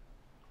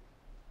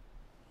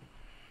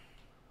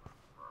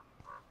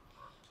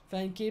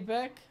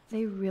 Fényképek.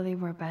 They really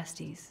were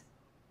besties.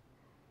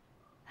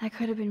 That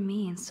could have been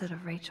me instead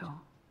of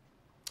Rachel.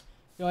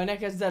 Jaj, ne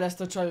kezd el ezt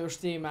a csajos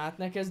témát,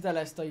 ne kezd el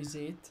ezt a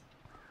izét.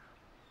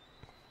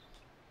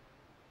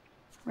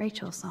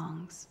 Rachel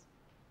songs.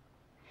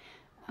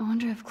 I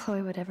wonder if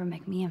Chloe would ever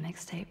make me a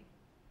mixtape.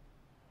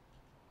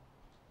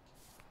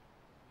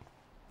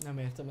 Nem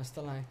értem ezt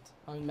a lányt,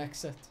 amit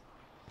megszett.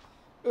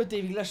 5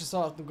 évig le se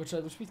szaladtunk a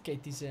csajt, most mit kell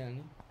itt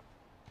izélni?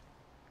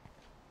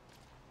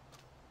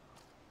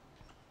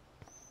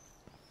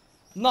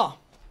 Na!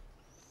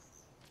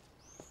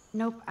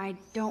 Nope, I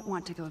don't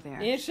want to go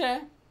there. Én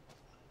se?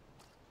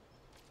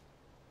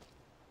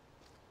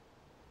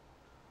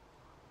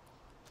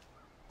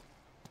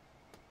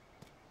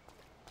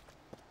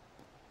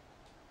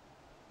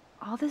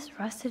 All this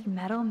rusted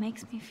metal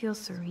makes me feel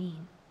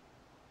serene.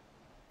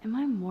 Am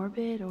I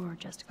morbid or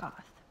just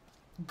goth?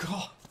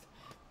 Goth?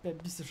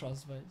 Biztos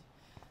az vagy.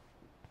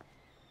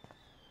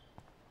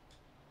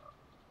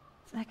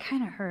 That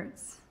kind of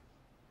hurts.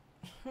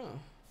 Huh.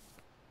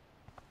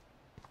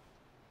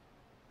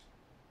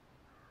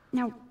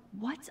 Now,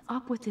 what's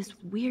up with this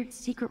weird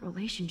secret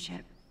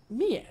relationship?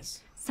 Mi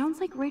ez? Sounds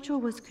like Rachel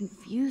was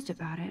confused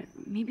about it,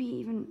 maybe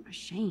even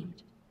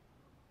ashamed.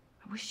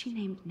 I wish she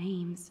named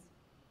names.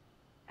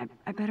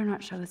 I better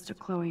not show this to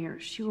Chloe or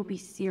she will be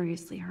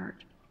seriously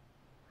hurt.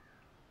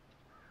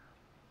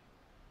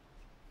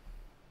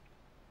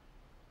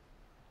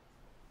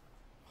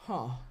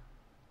 Huh.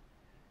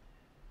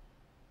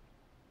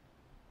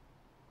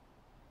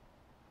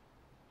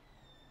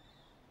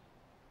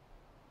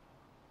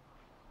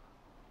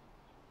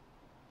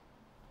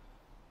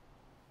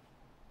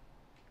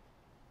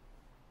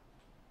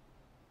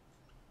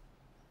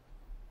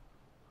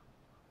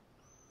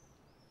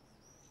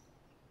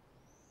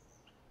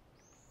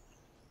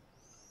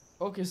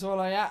 Oké,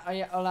 szóval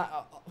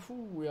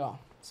hú, ja.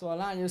 Szóval a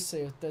lány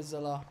összejött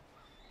ezzel a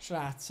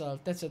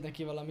sráccal. Tetszett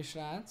neki valami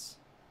srác.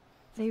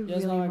 They Ja,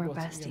 ez really már were megvolt,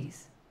 besties. igen.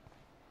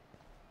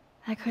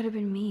 That could have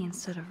been me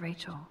instead of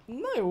Rachel.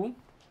 Na jó.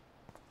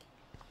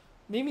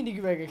 Még mindig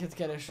üvegeket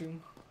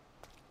keresünk.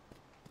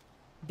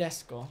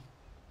 Deszka.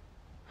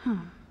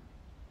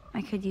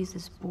 I could use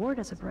this board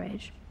as a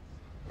bridge.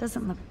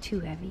 Doesn't look too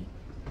heavy.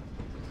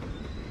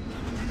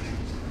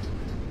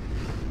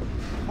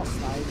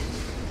 Használjuk.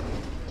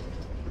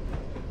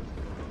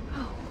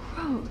 Oh,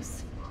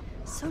 gross.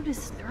 So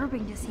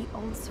disturbing to see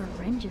old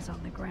syringes on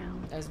the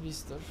ground. Ez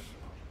biztos.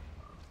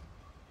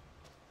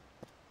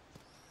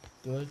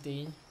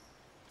 Töltény.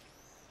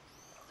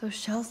 Those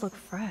shells look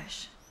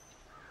fresh.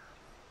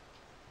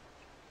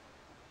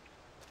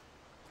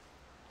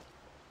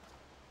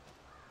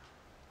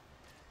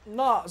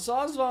 Na,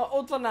 szóval az van,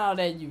 ott van nálad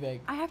egy üveg.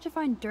 I have to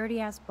find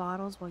dirty-ass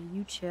bottles while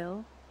you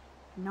chill?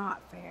 Not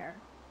fair.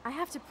 I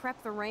have to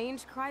prep the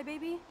range,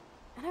 crybaby.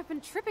 And I've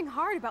been tripping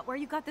hard about where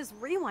you got this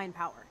rewind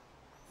power.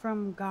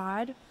 From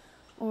God?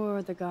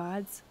 Or the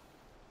gods?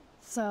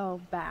 So,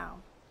 bow.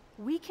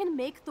 We can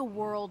make the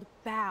world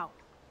bow.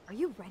 Are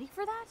you ready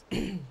for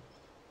that?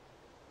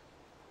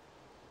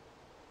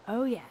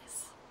 Oh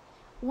yes.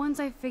 Once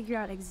I figure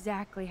out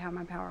exactly how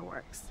my power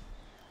works.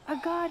 A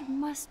god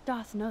must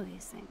doth know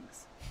these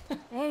things.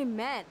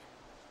 Amen.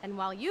 And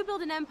while you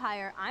build an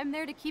empire, I'm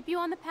there to keep you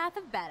on the path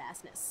of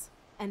badassness.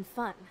 And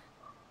fun.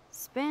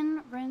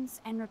 Spin, rinse,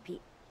 and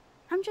repeat.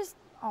 I'm just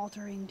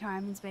altering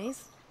time and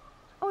space.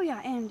 Oh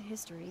yeah, and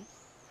history.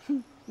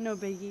 No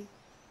biggie.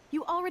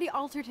 You already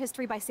altered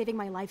history by saving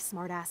my life,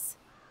 smartass.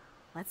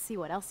 Let's see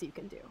what else you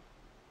can do.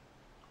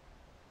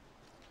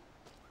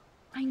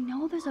 I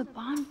know there's a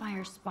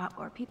bonfire spot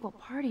where people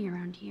party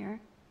around here.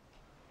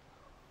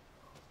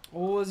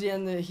 Ó, az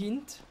ilyen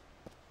hint.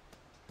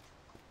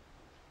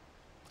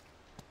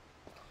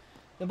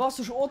 De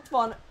basszus, ott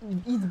van,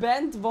 itt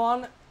bent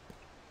van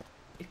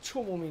egy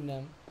csomó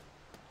minden.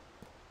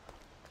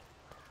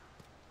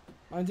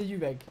 Mármint egy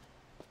üveg.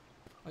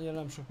 Annyira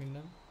nem sok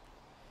minden.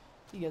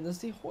 Igen, de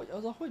azt én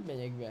hogy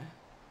megyek be?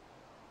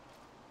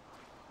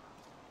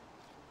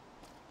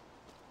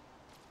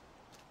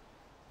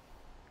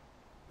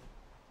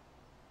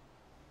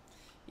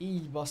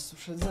 Így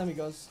basszus, ez nem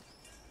igaz.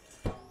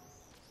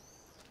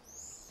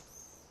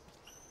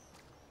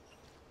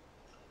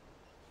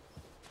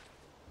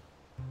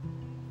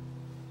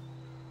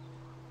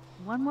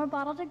 One more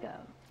bottle to go.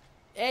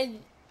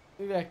 Egy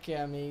üveg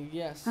kell még,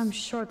 yes. I'm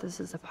sure this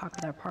is a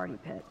popular party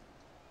pit.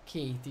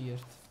 2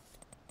 írt.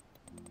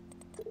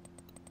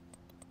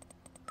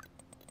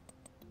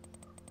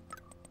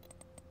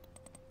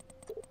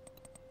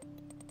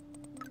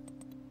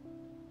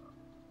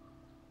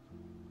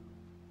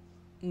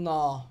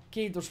 Na,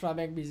 2 most már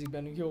megbízik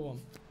bennünk, jó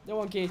van. Jó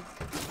van, 2.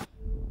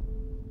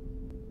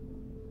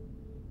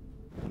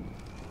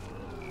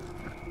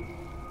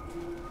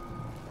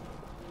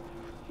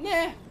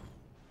 Ne!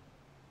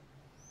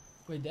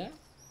 Hogy de?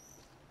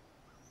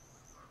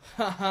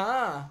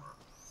 Haha!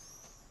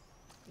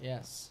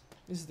 Yes.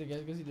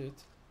 Visszatekerjük az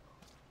időt.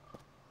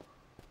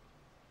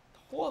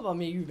 Hol van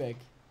még üveg?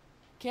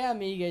 Kell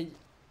még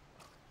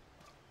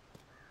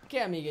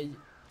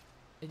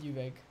egy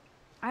üveg.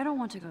 I don't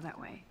want to go that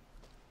way.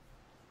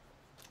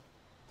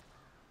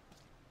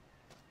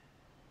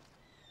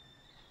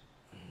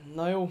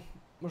 Na jó,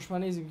 most már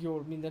nézzük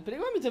jól mindent. Pedig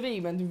olyan, mint a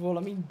végigmentünk volna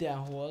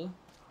mindenhol.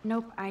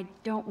 Nope, I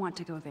don't want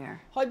to go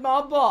there. Hagyd már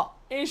abba!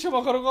 Én sem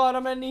akarok arra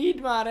menni,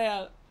 hidd már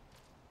el!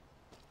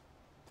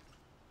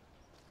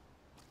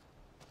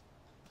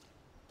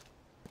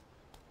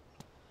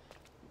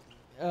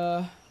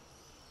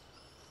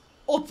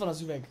 Ott van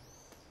az üveg.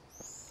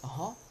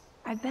 Aha.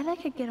 I bet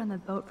I could get on the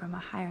boat from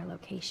a higher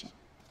location.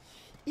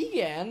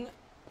 Igen,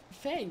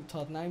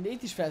 feljuthatnánk, de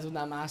itt is fel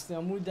tudnám mászni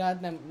amúgy, de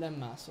hát nem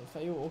mászol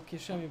fel. Jó, oké,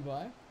 semmi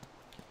baj.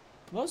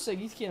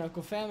 Valószínűleg itt kéne,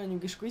 akkor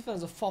felmenjünk, és akkor itt van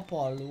ez a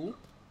fapalló.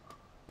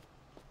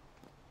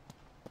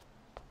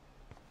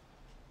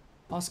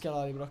 Azt kell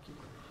arrébb rakjuk.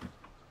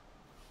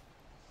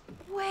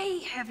 Way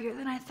heavier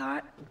than I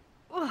thought.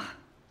 Ugh.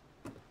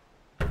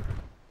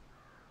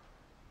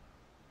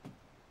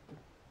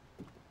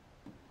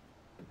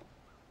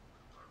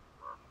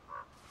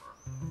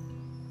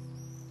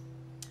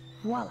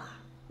 Voila.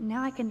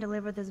 Now I can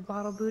deliver this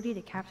bottle booty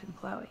to Captain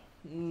Chloe.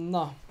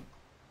 Na.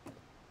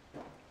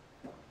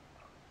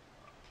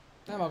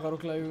 Nem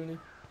akarok leülni.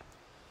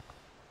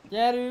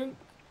 Gyerünk!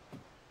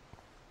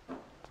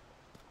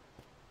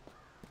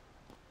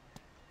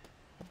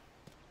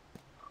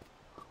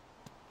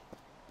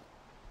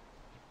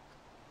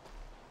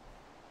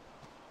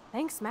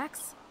 Thanks,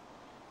 Max.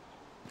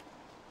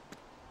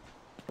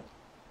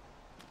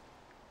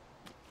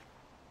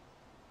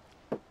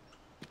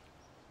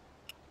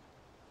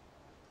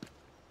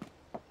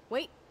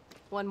 Wait,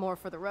 one more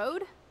for the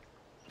road.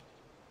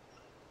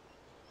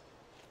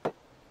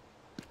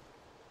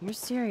 You're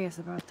serious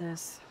about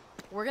this?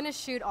 We're gonna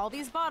shoot all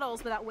these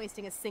bottles without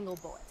wasting a single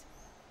bullet.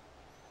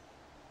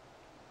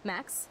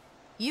 Max,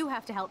 you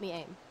have to help me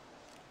aim.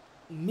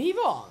 Mi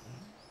van?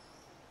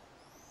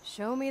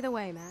 Show me the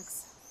way,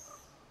 Max.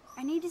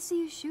 I need to see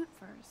you shoot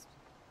first.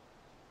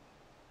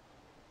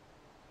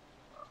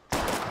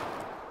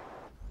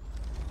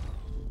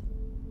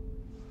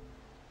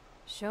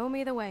 Show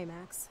me the way,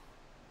 Max.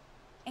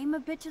 Aim a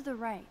bit to the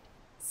right.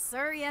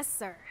 Sir, yes,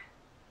 sir.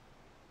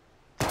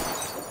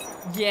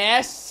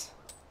 Yes!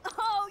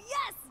 Oh,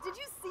 yes! Did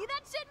you see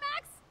that shit,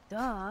 Max?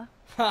 Duh.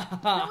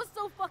 That was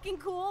so fucking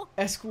cool.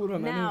 Ez kurva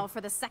menő. Now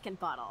for the second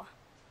bottle.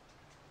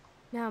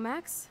 Now,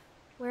 Max,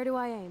 where do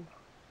I aim?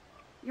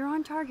 You're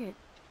on target.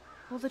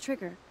 Pull the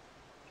trigger.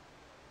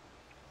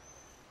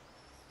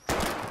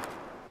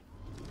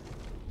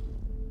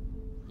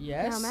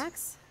 Yes. Now,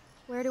 Max,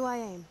 where do I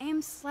aim?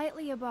 Aim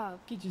slightly above.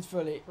 Kicsit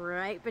fölé.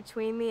 Right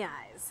between the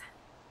eyes.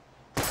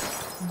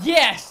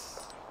 Yes!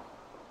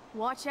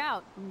 Watch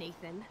out,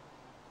 Nathan.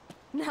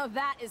 Now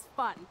that is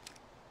fun.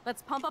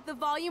 Let's pump up the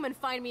volume and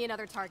find me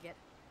another target.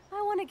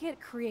 I want to get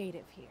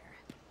creative here.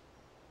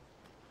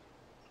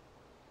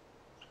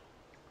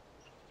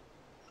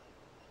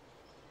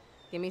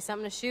 Give me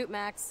something to shoot,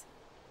 Max.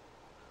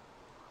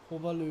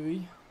 Hova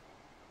lőj?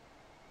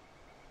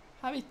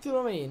 Hát mit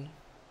tudom én?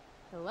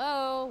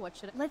 Hello, what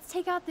should I... Let's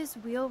take out this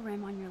wheel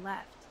rim on your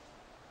left.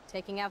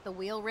 Taking out the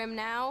wheel rim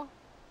now?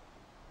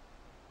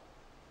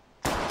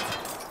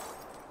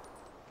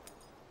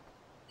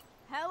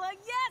 Hella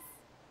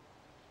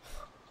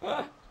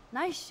yes!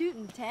 Nice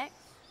shooting, Tex.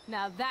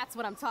 Now that's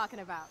what I'm talking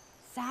about.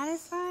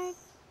 Satisfied?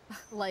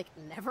 Like,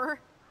 never?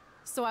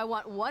 So I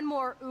want one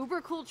more uber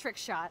cool trick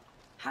shot.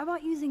 How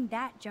about using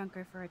that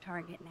junker for a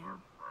target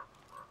now?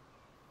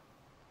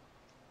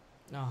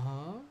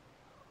 Uh-huh.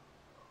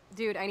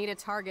 Dude, I need a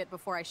target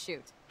before I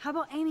shoot. How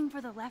about aiming for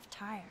the left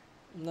tire?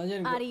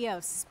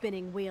 Adios,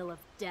 spinning wheel of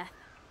death.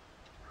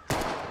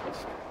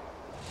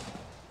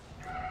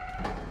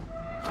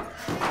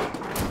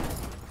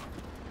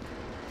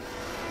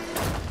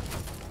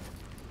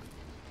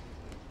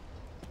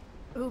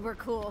 Uber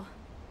cool.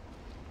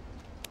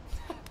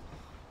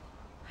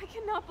 I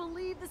cannot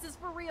believe this is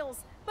for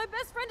reals. My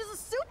best friend is a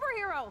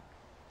superhero.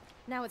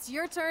 Now it's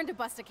your turn to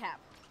bust a cap.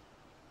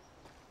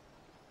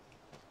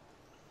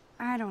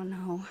 I don't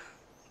know.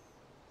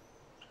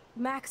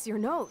 Max, your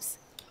nose.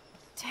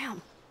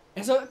 Damn.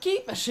 Ez a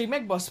képesség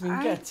megbasz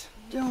minket.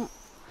 I don't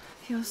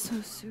feel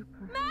so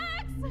super.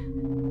 Max!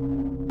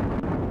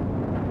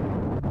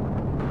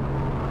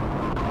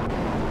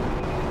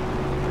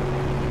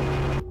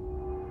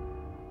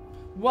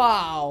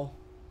 Wow.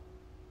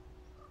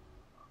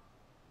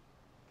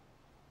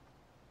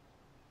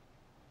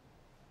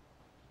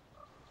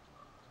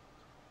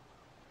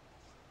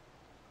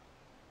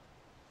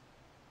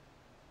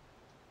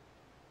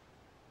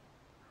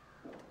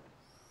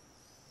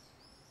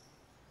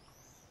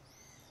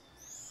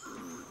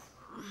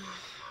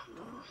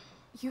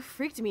 You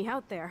freaked me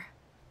out there.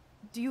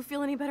 Do you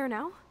feel any better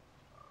now?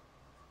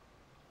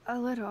 A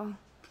little.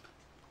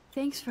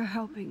 Thanks for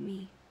helping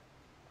me.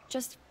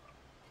 Just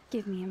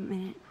give me a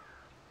minute.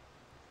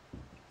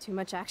 Too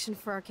much action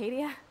for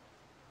Arcadia?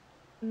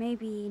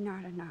 Maybe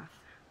not enough.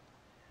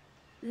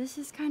 This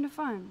is kind of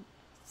fun.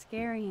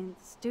 Scary and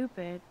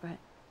stupid, but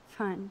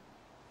fun.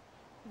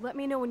 Let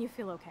me know when you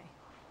feel okay.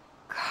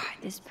 God,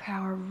 this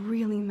power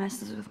really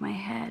messes with my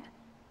head.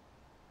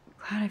 I'm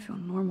glad I feel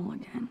normal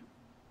again.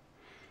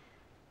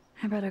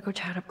 I better go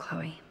chat up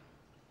Chloe.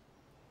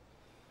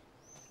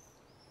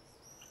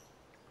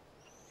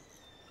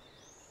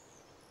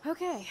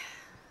 Okay.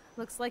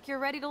 Looks like you're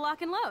ready to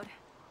lock and load.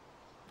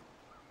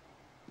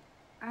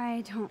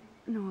 I don't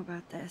know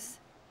about this.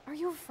 Are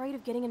you afraid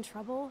of getting in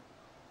trouble?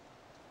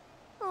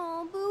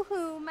 Oh,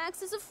 boo-hoo,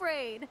 Max is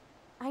afraid.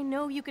 I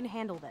know you can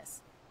handle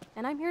this,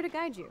 and I'm here to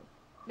guide you.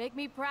 Make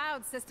me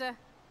proud, sister.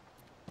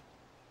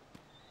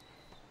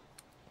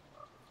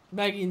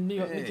 Megint mi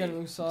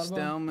kerülünk szarba.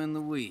 Stelma and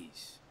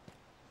Louise.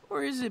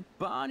 Or is it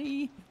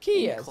Bonnie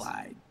Ki and ez?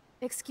 Clyde?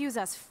 Excuse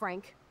us,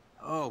 Frank.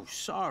 Oh,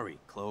 sorry,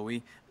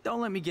 Chloe. Don't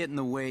let me get in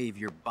the way of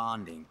your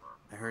bonding.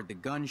 I heard the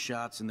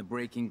gunshots and the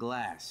breaking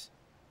glass.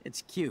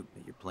 It's cute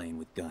that you're playing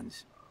with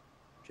guns.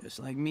 Just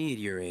like me at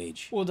your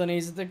age. Oda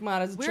nézzetek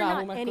már, ez a We're csávó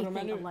not mekkora anything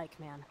menő. alike,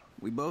 man.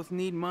 We both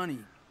need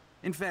money.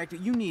 In fact,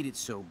 you need it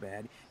so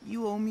bad,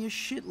 you owe me a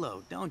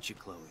shitload, don't you,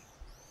 Chloe?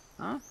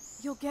 Huh?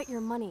 You'll get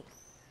your money.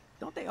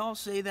 Don't they all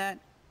say that?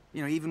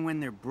 You know, even when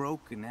they're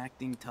broke and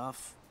acting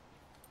tough?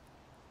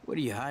 What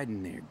are you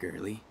hiding there,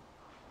 girlie?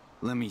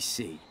 Let me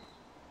see.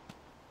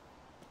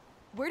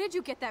 Where did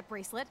you get that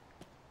bracelet?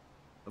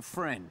 A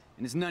friend,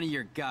 and it's none of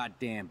your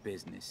goddamn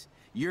business.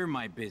 You're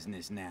my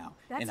business now.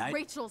 That's and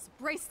Rachel's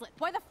bracelet.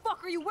 Why the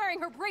fuck are you wearing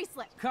her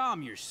bracelet?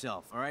 Calm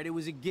yourself, all right? It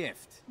was a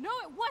gift. No,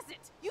 it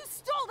wasn't. You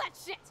stole that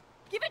shit.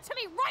 Give it to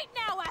me right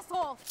now,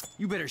 asshole.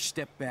 You better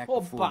step back Opa.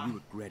 before you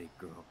regret it,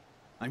 girl.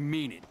 I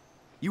mean it.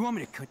 You want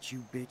me to cut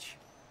you, bitch?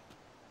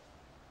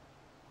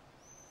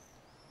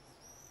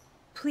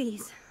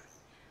 Please.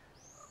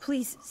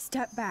 Please,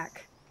 step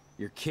back.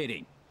 You're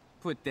kidding.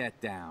 Put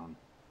that down.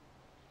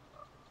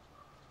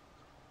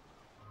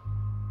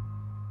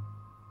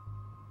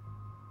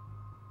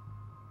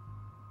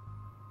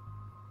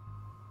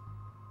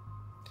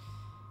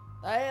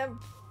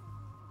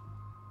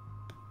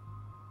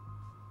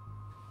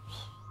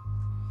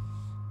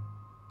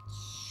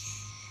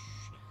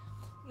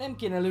 Nem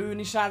kéne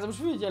lőni, srácok, most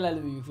ugye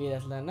lelőjük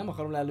véletlen, nem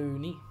akarom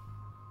lelőni.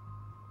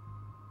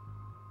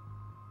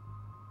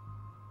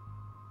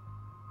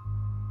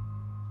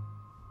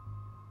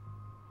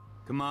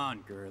 Come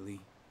on, girlie.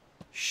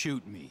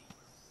 Shoot me.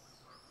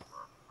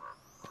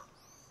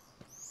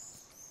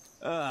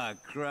 Ah,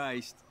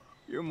 Christ.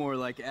 You're more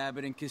like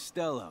Abbott and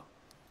Costello.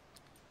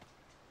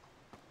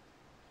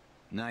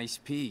 Nice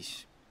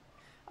piece.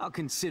 I'll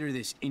consider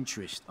this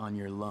interest on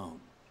your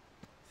loan.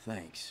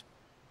 Thanks.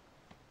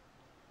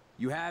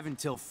 You have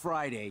until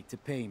Friday to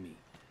pay me,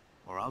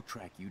 or I'll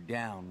track you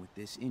down with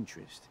this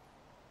interest.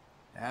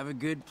 Have a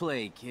good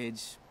play,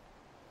 kids.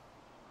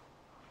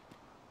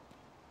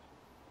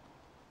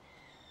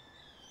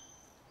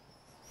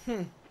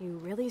 You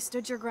really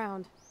stood your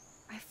ground.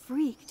 I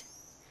freaked.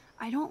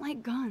 I don't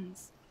like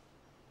guns.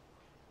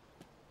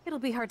 It'll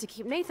be hard to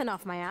keep Nathan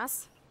off my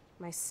ass.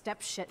 My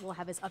stepshit will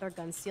have his other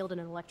gun sealed in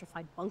an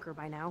electrified bunker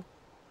by now.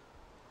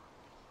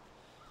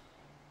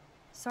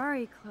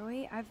 Sorry,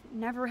 Chloe. I've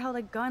never held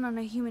a gun on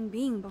a human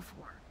being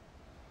before.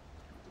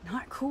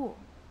 Not cool.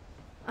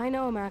 I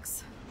know,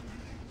 Max.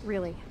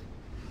 Really.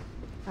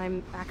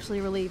 I'm actually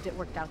relieved it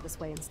worked out this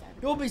way instead.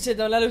 Jobb így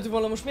szerintem lelőttük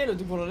volna, most miért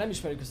lőttük volna, nem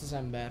ismerjük ezt az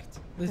embert.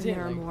 De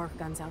There are tényleg. more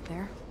guns out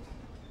there.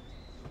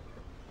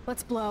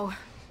 Let's blow.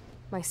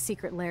 My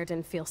secret lair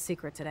didn't feel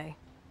secret today.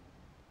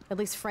 At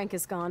least Frank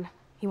is gone.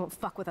 He won't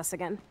fuck with us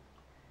again.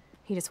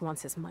 He just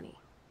wants his money.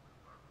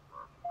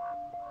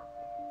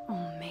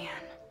 Oh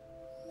man.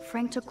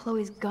 Frank took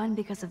Chloe's gun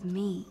because of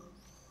me.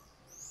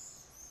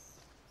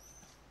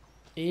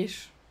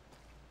 És?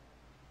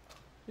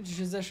 Nincs is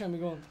ezzel semmi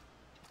gond.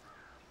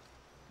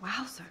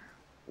 Wowzer.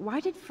 Why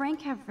did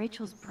Frank have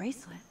Rachel's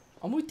bracelet?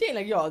 Amúgy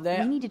tényleg, ja, de...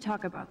 We need to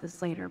talk about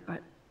this later,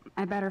 but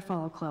I better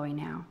follow Chloe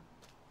now.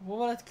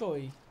 Hova lett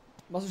Chloe?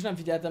 Basszus, nem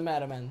figyeltem,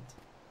 merre ment.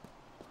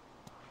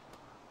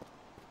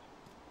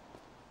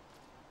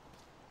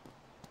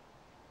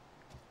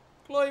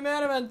 Chloe,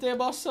 merre mentél,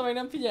 bassza, meg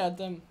nem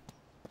figyeltem.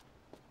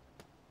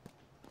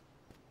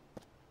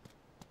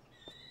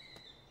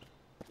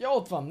 Ja,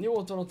 ott van, jó,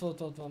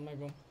 ott van,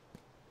 megvan.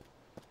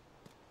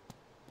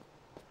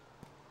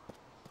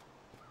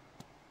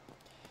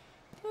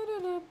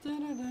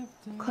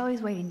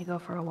 Chloe's waiting to go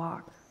for a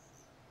walk.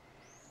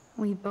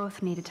 We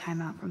both need a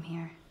time out from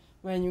here.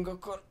 Menjünk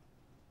akkor.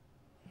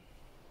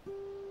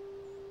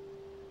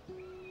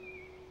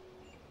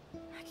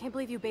 I can't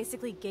believe you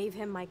basically gave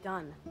him my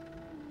gun.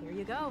 Here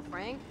you go,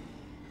 Frank.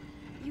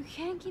 You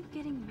can't keep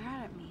getting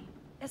mad at me.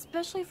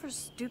 Especially for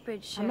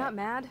stupid shit. I'm not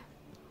mad.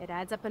 It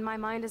adds up in my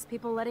mind as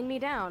people letting me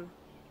down.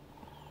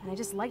 And I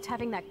just liked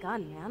having that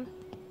gun, man.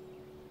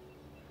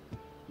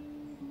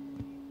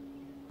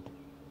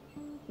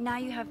 Now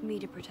you have me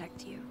to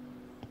protect you.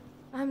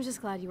 I'm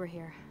just glad you were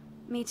here.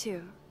 Me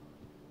too.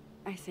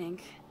 I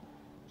think.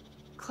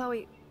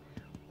 Chloe,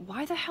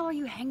 why the hell are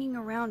you hanging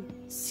around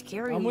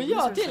scary Amúgy losers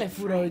ja, tényleg like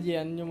fura, Frank? hogy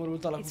ilyen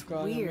nyomorult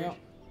alakokkal nyomja.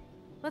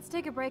 Let's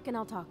take a break and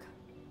I'll talk.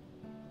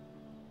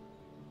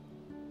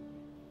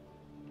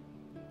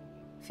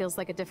 Feels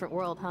like a different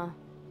world, huh?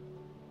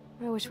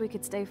 I wish we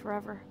could stay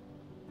forever.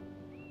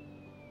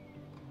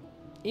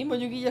 Én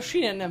mondjuk így a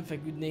sínen nem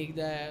feküdnék,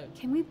 de...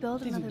 Can we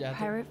build ti another tudjátok.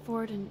 pirate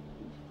fort and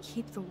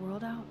keep the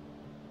world out?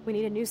 We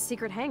need a new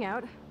secret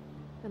hangout.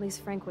 At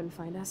least Frank wouldn't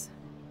find us.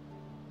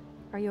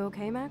 Are you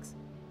okay, Max?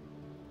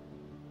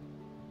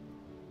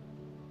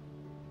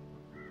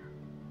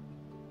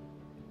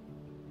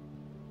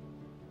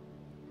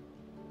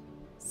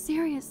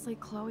 Seriously,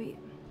 Chloe,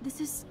 this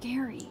is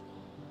scary.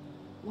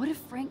 What if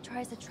Frank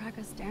tries to track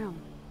us down?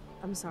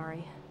 I'm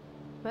sorry,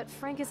 but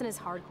Frank isn't as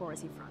hardcore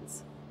as he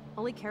fronts.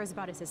 All he cares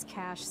about is his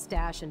cash,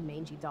 stash, and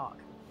mangy dog.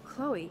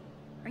 Chloe,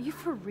 are you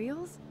for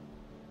reals?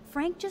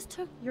 Frank just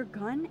took your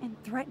gun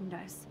and threatened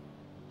us.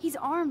 He's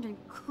armed and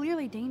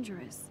clearly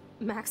dangerous.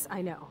 Max,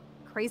 I know.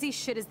 Crazy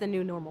shit is the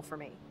new normal for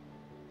me.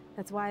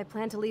 That's why I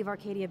plan to leave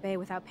Arcadia Bay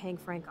without paying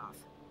Frank off.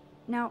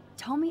 Now,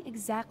 tell me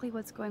exactly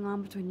what's going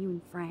on between you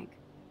and Frank.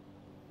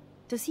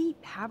 Does he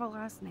have a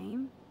last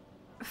name?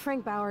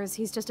 Frank Bowers,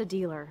 he's just a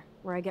dealer,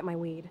 where I get my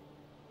weed.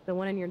 The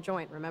one in your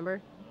joint,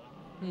 remember?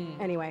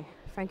 Anyway,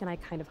 Frank and I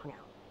kind of hung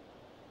out.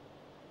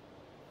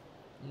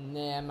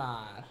 Ne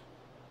már.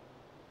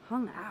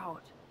 Hung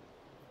out?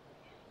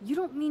 You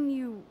don't mean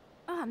you...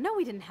 No,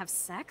 we didn't have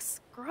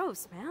sex.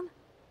 Gross, man.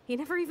 He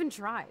never even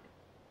tried.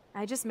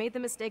 I just made the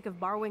mistake of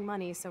borrowing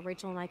money so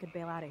Rachel and I could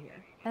bail out of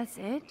here. That's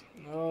it?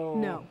 Oh.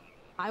 No.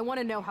 I want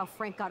to know how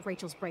Frank got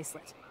Rachel's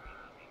bracelet.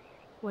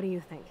 What do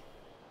you think?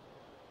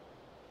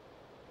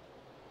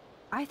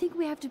 I think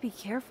we have to be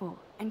careful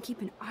and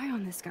keep an eye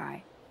on this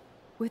guy.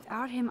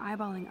 Without him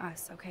eyeballing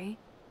us, okay?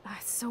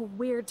 It's so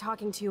weird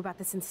talking to you about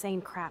this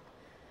insane crap.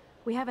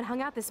 We haven't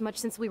hung out this much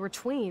since we were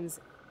tweens,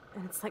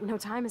 and it's like no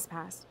time has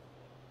passed.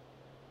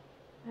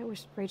 I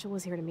wish Rachel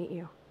was here to meet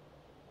you.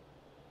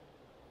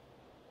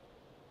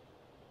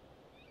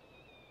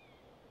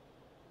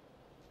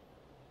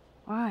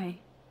 Why?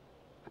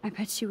 I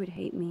bet she would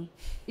hate me.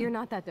 You're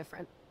not that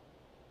different.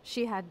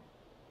 She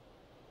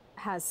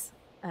has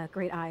a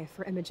great eye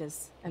for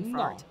images and for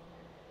art.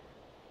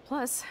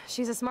 Plus,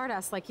 she's a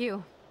smartass like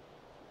you.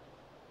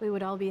 We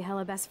would all be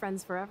hella best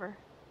friends forever.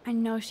 I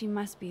know she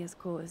must be as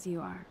cool as you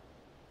are.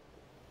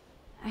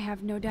 I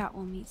have no doubt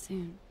we'll meet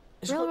soon.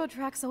 Railroad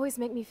tracks always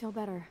make me feel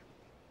better.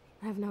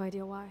 I have no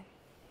idea why.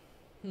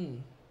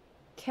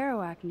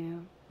 Kerouac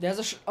knew. De ez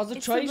az a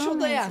csaj is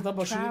oda járt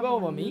abba a suliba,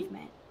 ahova mi?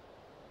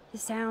 The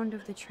sound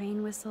of the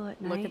train whistle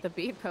at night. Look at the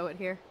beat poet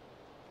here.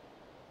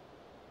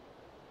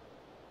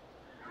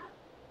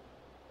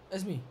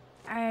 Ez mi?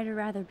 I'd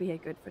rather be a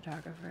good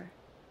photographer.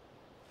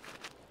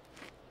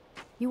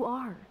 You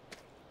are.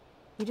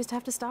 You just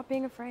have to stop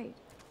being afraid.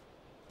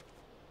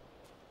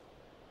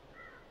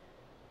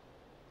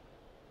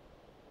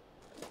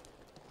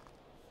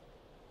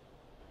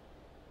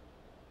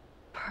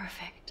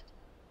 Perfect.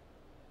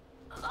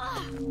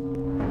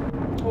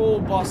 Ó,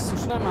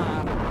 basszus, nem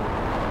már!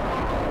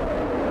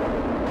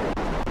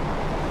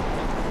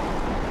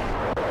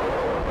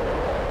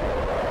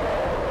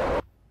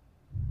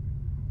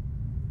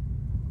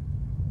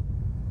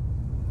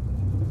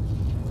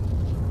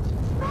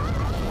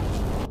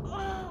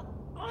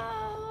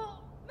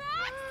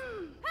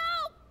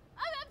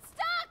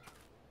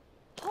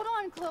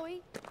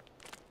 Chloe.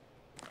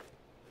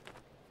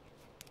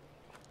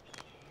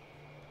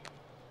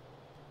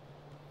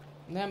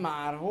 Nem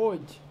már,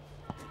 hogy?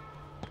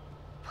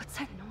 What's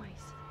that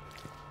noise?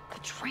 The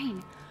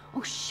train.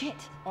 Oh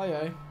shit.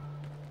 Ajaj.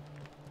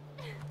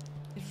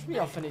 És mi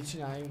a fenét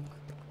csináljunk?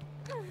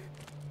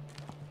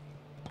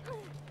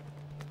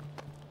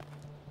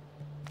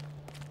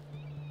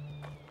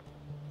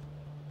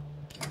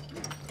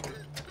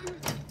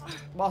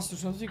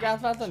 Basszus, nem tudjuk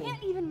átváltani?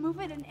 Can't even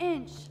move it an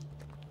inch.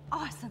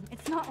 Awesome,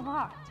 it's not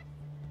locked.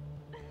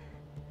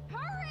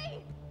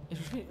 Hurry! És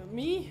most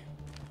mi?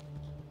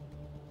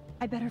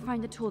 I better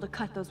find the tool to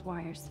cut those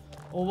wires.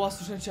 Ó,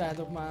 basszus, ne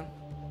csináljátok már.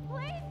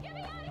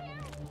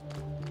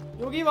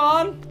 Jogi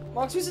van!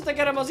 Max,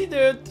 visszatekerem az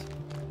időt!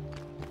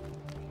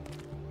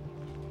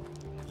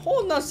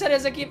 Honnan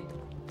szerezek én?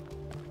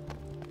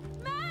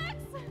 Max!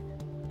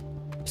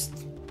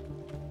 Psst.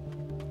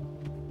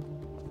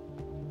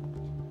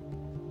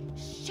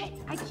 Shit,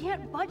 I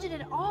can't budge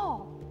it at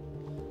all.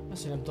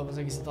 Azt, hogy nem tudom az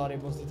egészet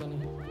arrébb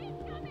mozdítani.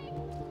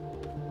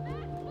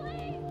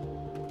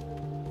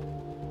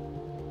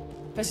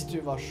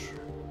 Feszítővas.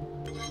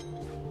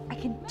 I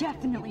can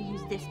definitely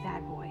use this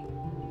bad boy.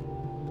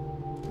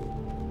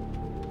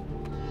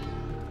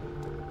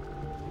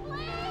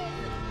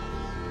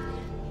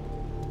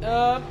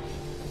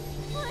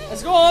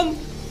 Let's go on.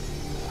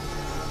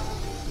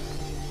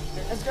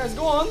 Let's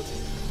go on.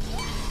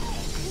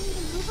 Can you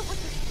even move it with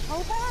this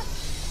crowbar?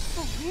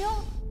 For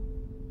real?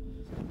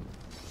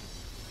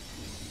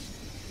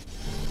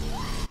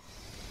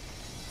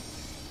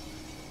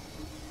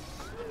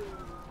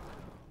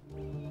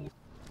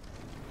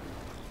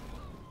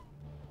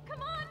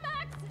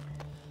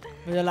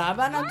 Vagy a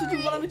lábánál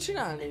tudjuk valamit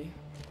csinálni?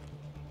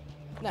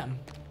 Nem.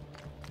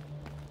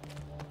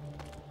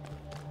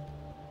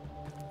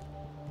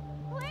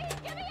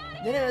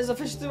 De nem, ez a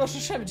festővasra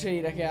semmit se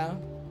érek el.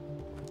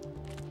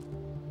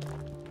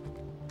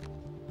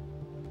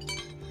 I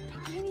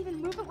can't even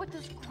move it with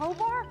this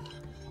crowbar?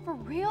 For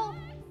real?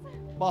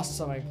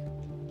 Bassza meg.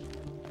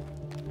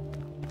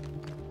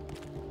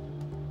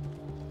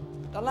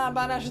 De a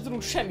lábánál se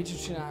tudunk semmit sem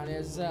csinálni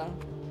ezzel.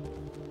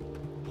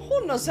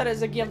 Honnan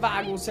szerezzek ilyen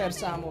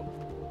vágószerszámot?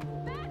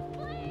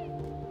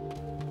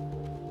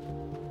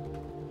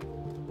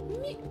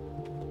 Mi?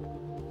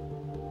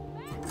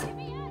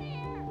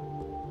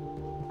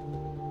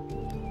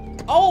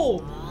 Ó!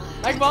 Oh,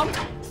 megvan!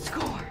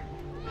 Score!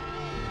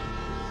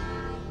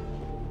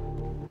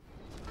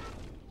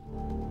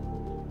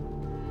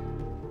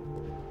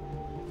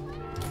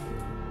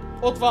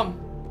 Ott van!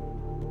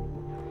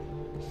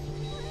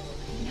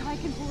 Now I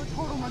can pull a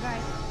total, my guy.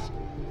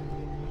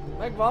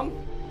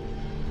 Megvan!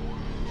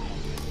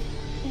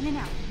 In and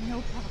out, no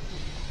problem.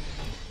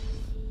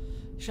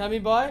 Semmi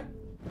baj.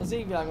 Az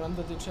égvilágon nem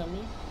történt semmi.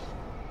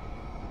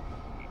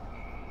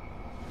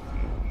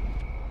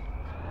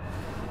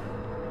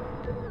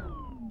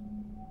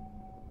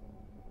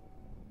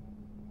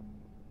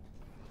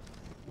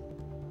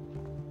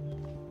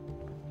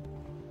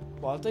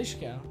 Balta is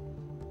kell?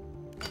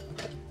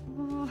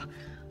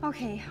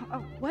 Okay,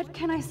 what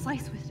can I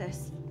slice with this?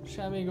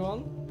 Semmi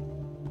gond.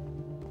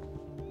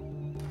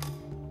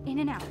 In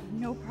and out,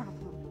 no problem.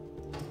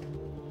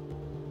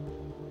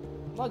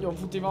 Nagyon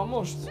futi van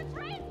most.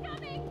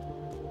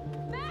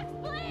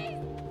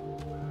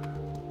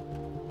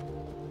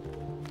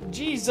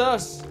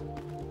 Jesus!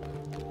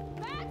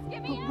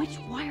 But which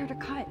wire to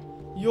cut?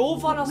 Jó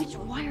van az... Which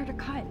wire to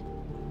cut?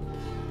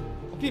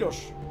 A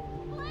piros.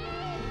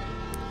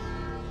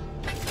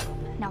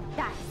 Now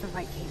that's the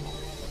right cable.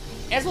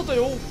 Ez volt a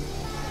jó.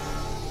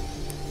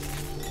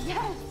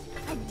 Yes,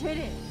 I did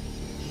it.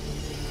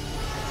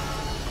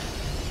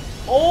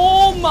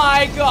 Oh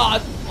my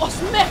god!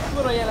 Az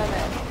mekkora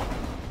jelenet!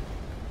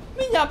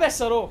 Mindjárt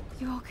beszarok!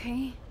 You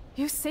okay?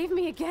 You saved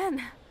me again.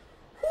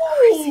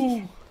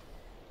 Crazy!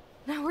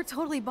 Now we're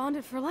totally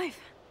bonded for life.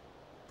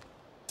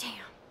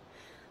 Damn,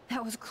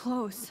 that was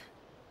close.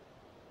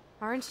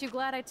 Aren't you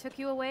glad I took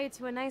you away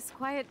to a nice,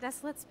 quiet,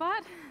 desolate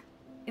spot?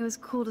 It was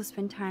cool to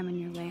spend time in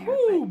your lair,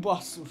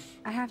 but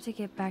I have to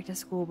get back to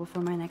school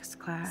before my next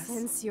class.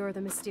 Since you're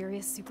the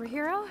mysterious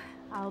superhero,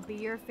 I'll be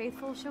your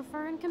faithful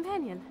chauffeur and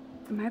companion.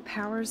 My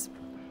powers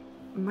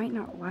might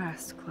not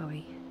last,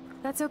 Chloe.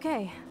 That's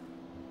okay.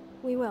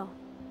 We will.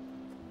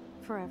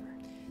 Forever.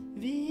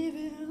 We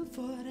will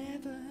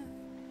forever.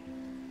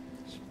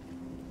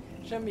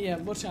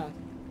 Semmilyen, bocsánat.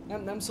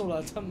 Nem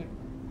szólaltam meg.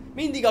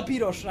 Mindig a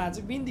piros,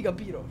 srácok, mindig a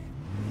piros.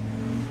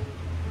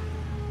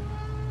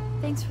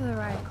 Thanks for the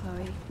ride,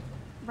 Chloe.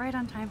 Right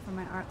on time for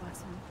my art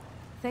lesson.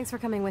 Thanks for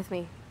coming with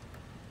me.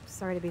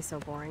 Sorry to be so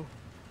boring.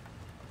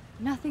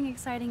 Nothing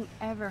exciting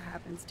ever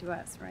happens to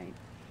us, right?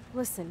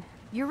 Listen,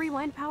 your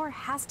rewind power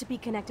has to be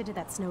connected to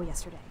that snow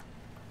yesterday.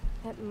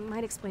 That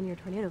might explain your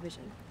tornado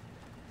vision.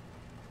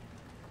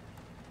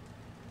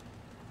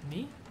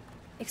 Me?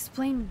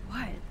 Explain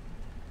what?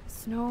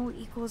 Snow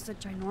equals a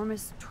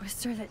ginormous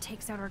twister that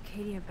takes out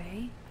Arcadia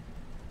Bay?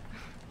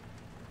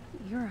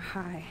 You're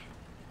high.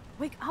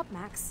 Wake up,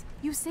 Max.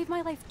 You saved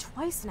my life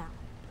twice now.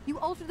 You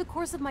altered the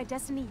course of my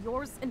destiny,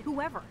 yours, and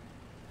whoever.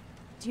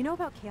 Do you know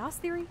about chaos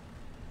theory?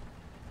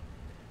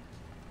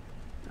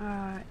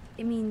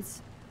 It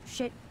means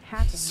shit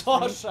happens.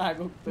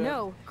 Right?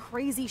 No,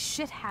 crazy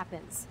shit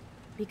happens.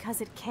 Because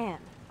it can.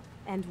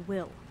 And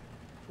will.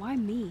 Why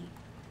me?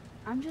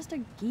 I'm just a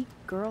geek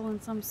girl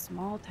in some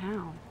small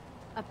town.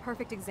 A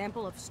perfect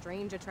example of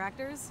strange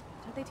attractors?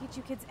 Don't they teach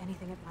you kids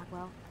anything at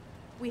Blackwell?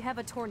 We have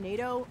a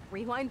tornado,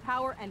 rewind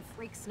power, and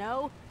freak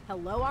snow.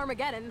 Hello,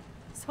 Armageddon.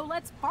 So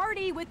let's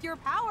party with your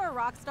power,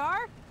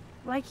 Rockstar!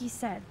 Like you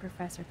said,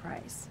 Professor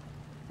Price,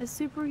 a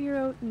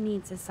superhero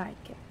needs a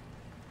sidekick.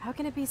 How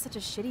can it be such a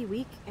shitty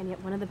week and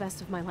yet one of the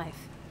best of my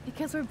life?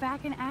 Because we're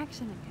back in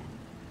action again.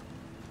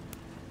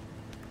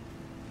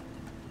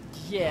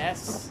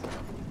 Yes.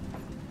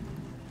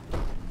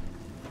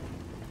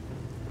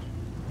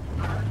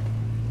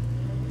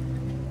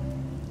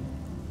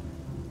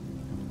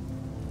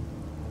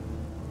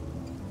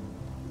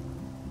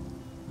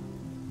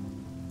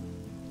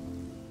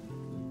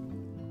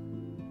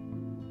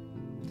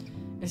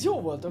 Ez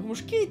jó volt, akkor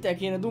most kéttel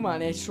kéne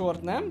dumálni egy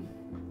sort, nem?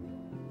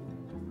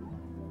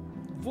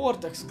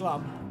 Vortex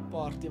Club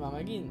party már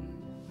megint.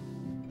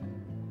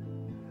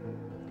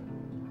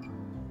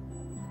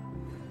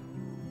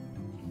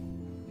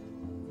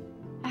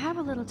 I have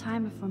a little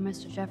time before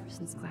Mr.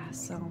 Jefferson's class,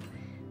 so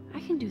I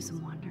can do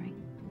some wandering.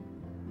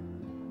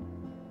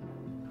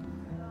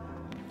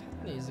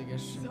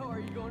 So are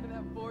you going to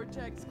that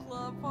Vortex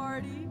Club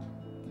party?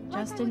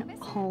 Justin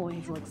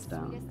always looks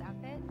stoned.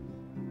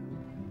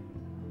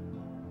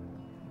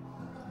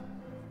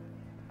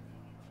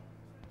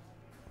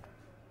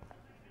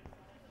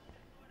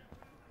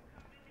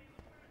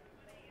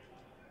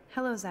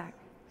 Hello, Zach.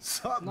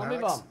 Sup, No,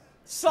 Max?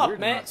 Sup, Weird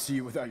man? to not see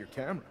you without your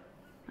camera.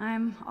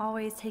 I'm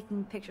always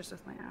taking pictures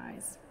with my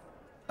eyes.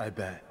 I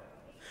bet.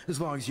 As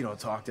long as you don't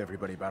talk to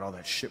everybody about all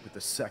that shit with the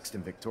sext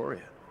in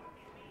Victoria.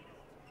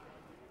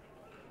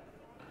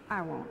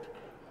 I won't.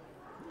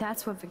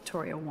 That's what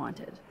Victoria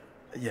wanted.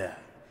 Yeah.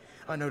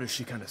 I noticed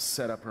she kind of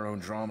set up her own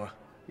drama,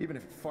 even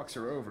if it fucks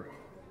her over.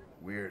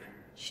 Weird.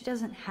 She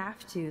doesn't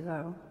have to,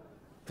 though.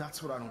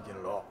 That's what I don't get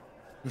at all.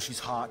 When she's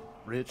hot,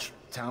 rich,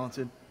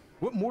 talented,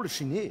 what more does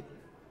she need?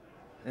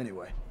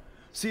 Anyway,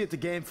 see you at the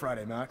game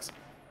Friday, Max.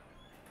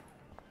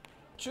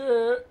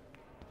 Sure.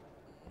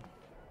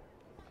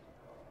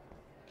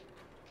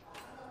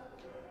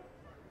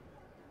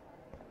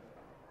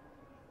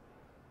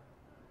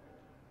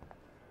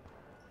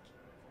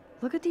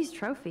 Look at these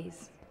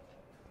trophies.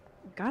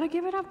 Gotta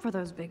give it up for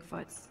those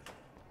Bigfoots.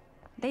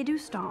 They do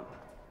stomp.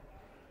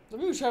 De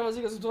mi újság az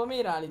igazgató,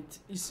 miért áll itt?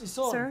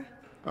 Iszol? Sir?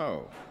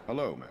 Oh,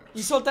 hello, Max.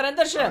 Iszol te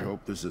rendesen? I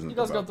hope this isn't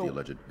Igazgató. about the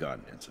alleged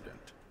gun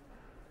incident.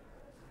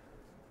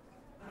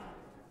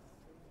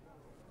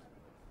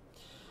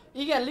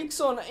 Igen,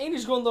 Lixon, én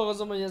is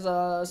gondolkozom, hogy ez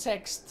a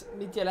sext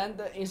mit jelent,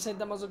 de én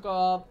szerintem azok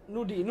a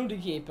nudi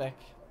képek.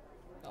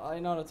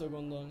 Én arra tudok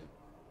gondolni.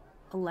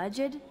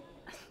 Alleged?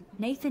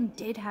 Nathan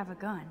did have a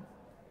gun.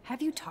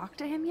 Have you talked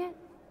to him yet?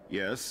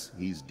 Yes,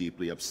 he's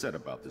deeply upset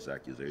about this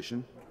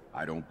accusation.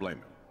 I don't blame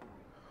him.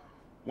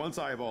 Once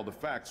I have all the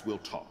facts,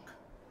 we'll talk.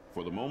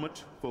 For the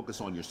moment,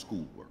 focus on your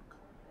schoolwork.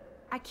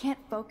 I can't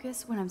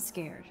focus when I'm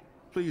scared.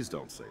 Please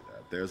don't say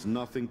that. There's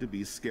nothing to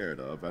be scared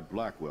of at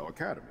Blackwell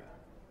Academy.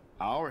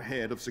 Our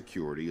head of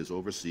security is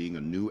overseeing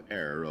a new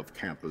era of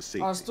campus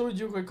safety. Azt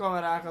tudjuk, hogy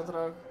kamerákat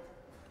rak.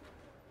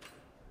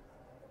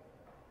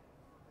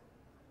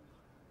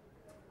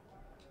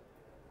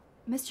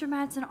 Mr.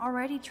 Madsen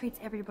already treats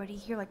everybody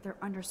here like they're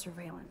under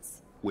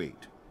surveillance.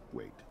 Wait.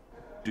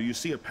 Do you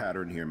see a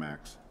pattern here,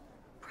 Max?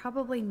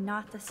 Probably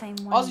not the same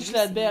one. Az is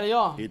lehet Bél,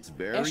 ja. It's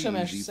very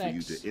SMS easy for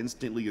you sex. to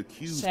instantly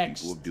accuse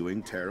Sext. people of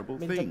doing terrible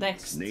Mint a things.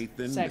 text.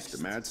 Nathan, Sext.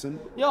 Mr. Madsen.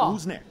 Ja,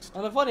 Who's next?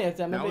 annak van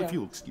értelme, Now, Bél. if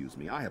you'll excuse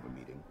me, I have a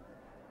meeting.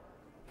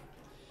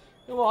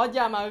 Jó,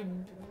 hagyjál már,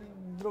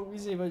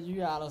 drogvizé vagy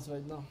hülyeállat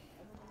vagy, na.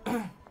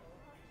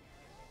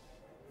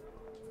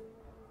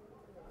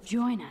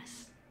 Join us,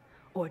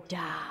 or die.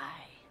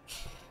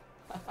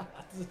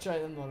 Hát ez a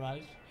csaj nem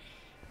normális.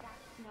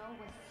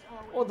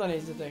 Oda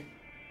nézzetek.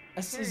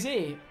 Ez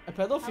izé, a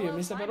pedofil,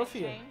 Mr.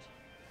 Pedofil.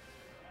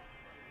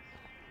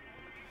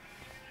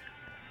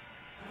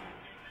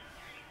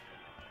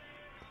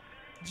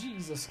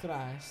 Jesus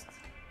Christ.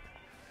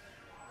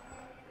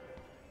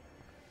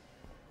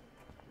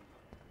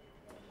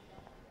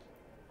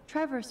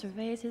 Trevor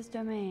surveys his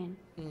domain.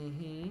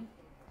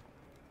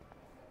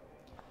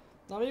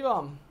 Na mi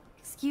van?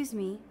 Excuse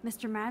me,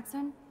 Mr.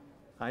 Madsen?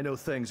 I know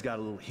things got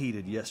a little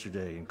heated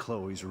yesterday in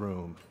Chloe's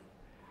room.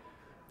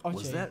 Okay.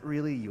 Was that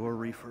really your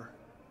reefer?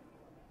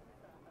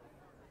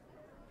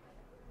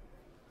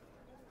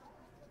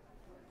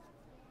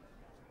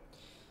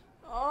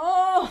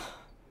 Oh!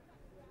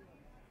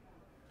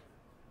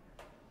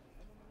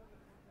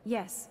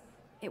 Yes,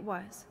 it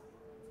was.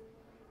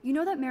 You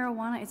know that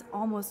marijuana is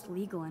almost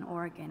legal in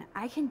Oregon.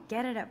 I can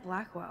get it at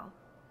Blackwell.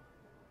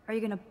 Are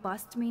you gonna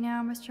bust me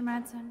now, Mr.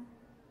 Madsen?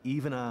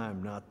 Even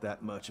I'm not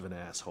that much of an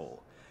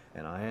asshole.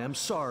 And I am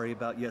sorry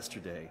about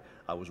yesterday.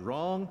 I was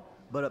wrong,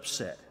 but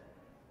upset.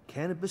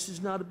 Cannabis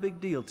is not a big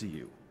deal to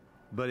you,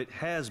 but it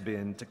has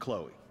been to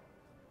Chloe.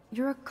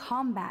 You're a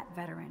combat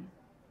veteran.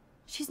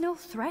 She's no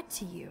threat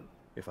to you.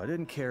 If I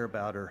didn't care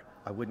about her,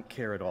 I wouldn't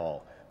care at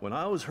all. When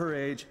I was her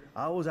age,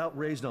 I was out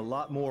raising a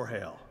lot more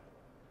hell.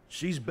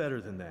 She's better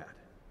than that.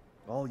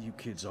 All you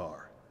kids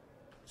are.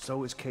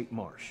 So is Kate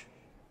Marsh.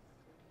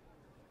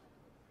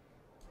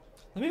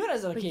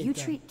 But you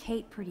treat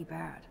Kate pretty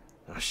bad.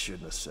 I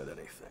shouldn't have said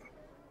anything.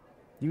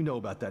 You know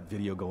about that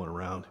video going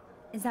around.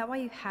 Is that why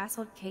you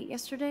hassled Kate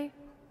yesterday?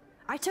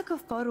 I took a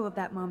photo of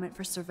that moment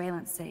for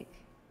surveillance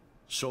sake.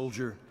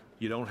 Soldier,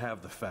 you don't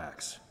have the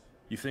facts.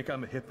 You think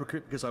I'm a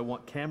hypocrite because I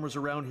want cameras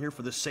around here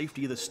for the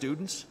safety of the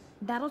students?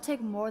 That'll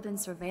take more than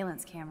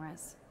surveillance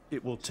cameras.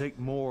 It will take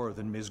more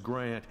than Ms.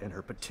 Grant and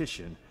her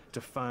petition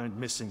to find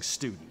missing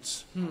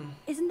students.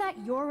 Isn't that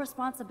your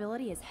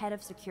responsibility as head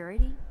of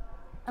security?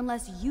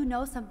 Unless you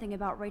know something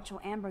about Rachel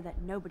Amber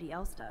that nobody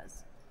else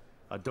does.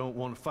 I don't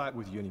want to fight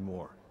with you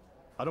anymore.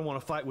 I don't want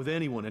to fight with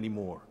anyone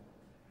anymore.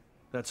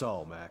 That's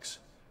all, Max.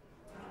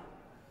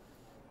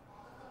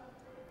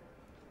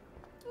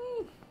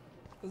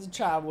 Ez a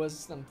csávó,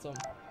 ez nem tudom.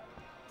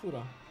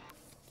 Fura.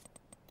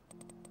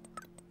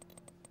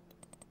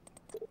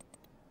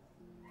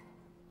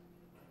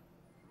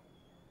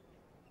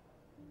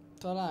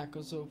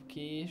 Találkozók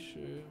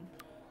később.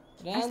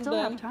 I still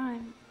have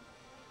time.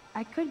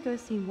 I could go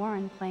see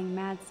Warren playing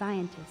mad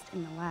scientist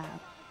in the lab.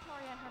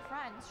 Victoria and her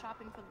friends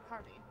shopping for the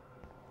party.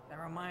 That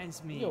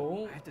reminds me,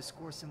 Yo. I have to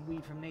score some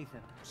weed from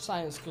Nathan.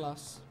 Science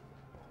class.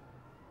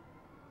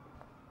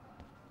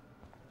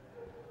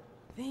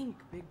 Think,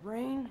 big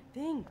brain,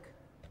 think.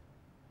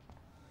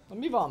 Na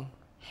mi van?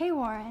 Hey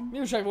Warren. Mi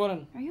újság,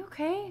 Warren? Are you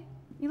okay?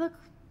 You look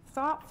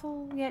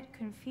thoughtful yet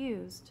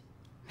confused.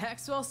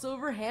 Maxwell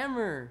Silver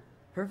Hammer.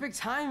 Perfect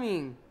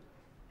timing.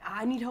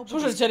 I need help.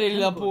 Sose cseréli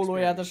le a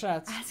pólóját a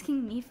srác.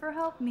 Asking me for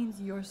help means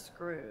you're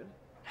screwed.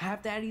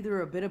 Have to add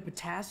either a bit of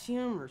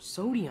potassium or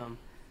sodium.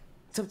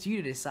 It's up to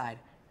you to decide,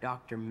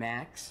 Dr.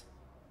 Max.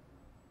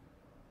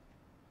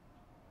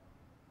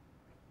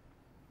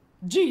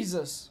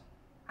 Jesus.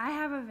 I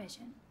have a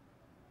vision.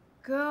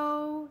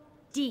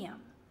 Go-dium.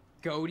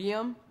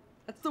 Godium?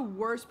 That's the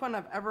worst pun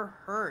I've ever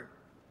heard.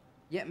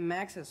 Yet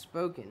Max has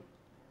spoken.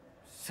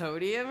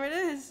 Sodium it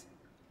is.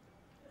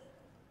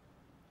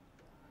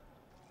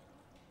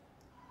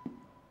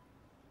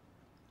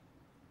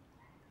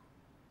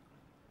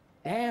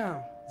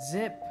 Damn,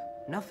 zip,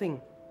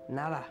 nothing,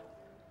 nada.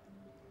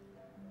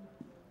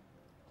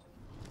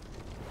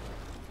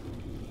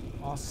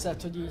 Azt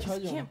szed, hogy így This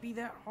hagyom. can't be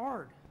that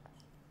hard.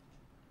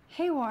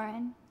 Hey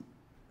Warren.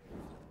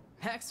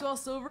 Maxwell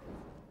Silver.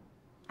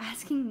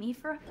 Asking me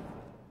for...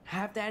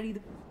 Have to add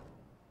either...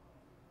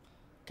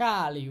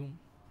 Kálium.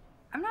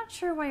 I'm not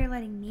sure why you're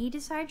letting me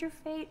decide your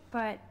fate,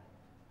 but...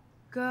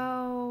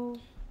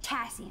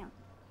 Go-tassium.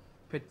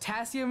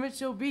 Potassium it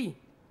shall be.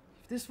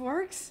 If this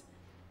works,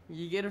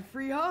 you get a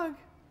free hug.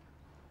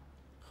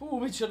 Hú,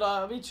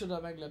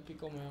 micsoda meglepi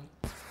komolyan.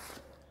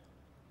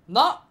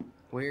 Na!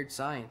 Weird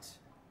science.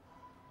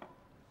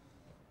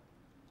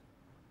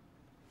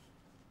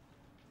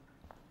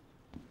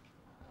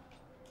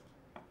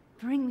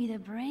 Bring me the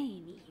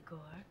brain,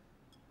 Igor.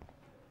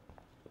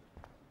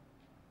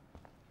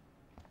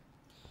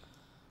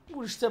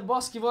 Úristen,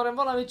 baszki, Warren,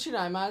 valamit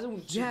csinálj már, ez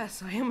úgy.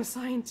 Yes, I am a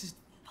scientist.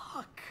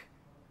 Fuck.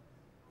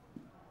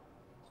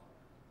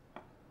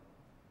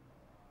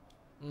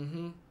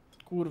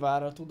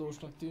 Kurvára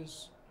tudósnak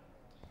tűnsz.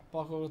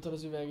 Pakolgatod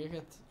az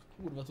üvegeket.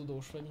 Kurva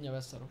tudós vagy, mindjárt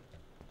beszarok.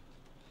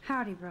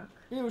 Howdy,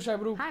 Brooke. Mi újság,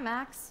 Brooke? Hi,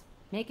 Max.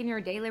 Making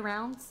your daily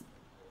rounds?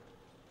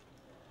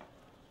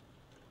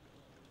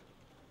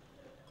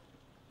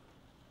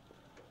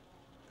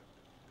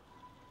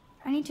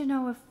 I need to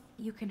know if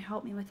you can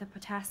help me with the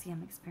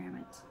potassium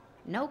experiment.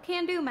 No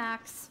can do,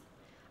 Max.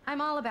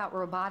 I'm all about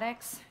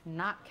robotics,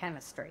 not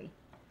chemistry.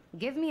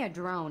 Give me a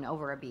drone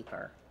over a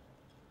beeper.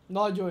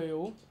 Nagyon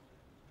jó.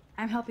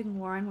 I'm helping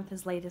Warren with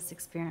his latest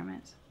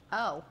experiment.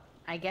 Oh,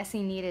 I guess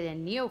he needed a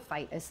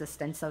neophyte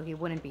assistant so he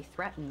wouldn't be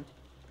threatened.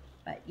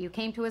 But you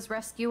came to his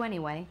rescue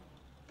anyway.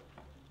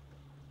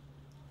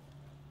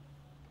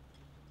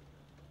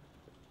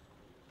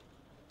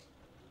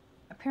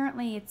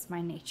 Apparently, it's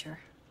my nature.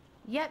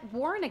 Yet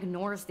Warren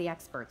ignores the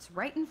experts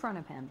right in front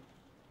of him.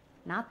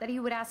 Not that he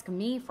would ask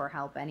me for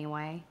help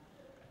anyway.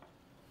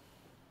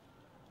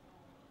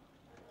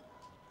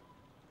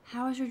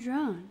 How is your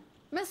drone?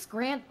 Miss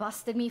Grant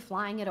busted me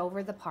flying it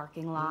over the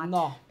parking lot.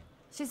 No.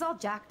 She's all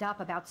jacked up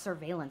about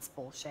surveillance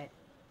bullshit.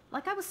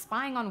 Like I was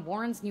spying on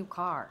Warren's new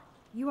car.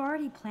 You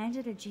already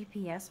planted a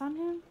GPS on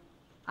him?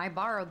 I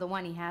borrowed the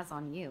one he has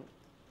on you.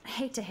 I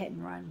hate to hit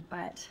and run,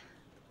 but...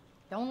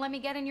 Don't let me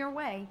get in your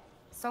way.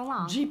 So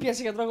long.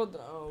 GPS-eket rakod...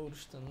 Ó,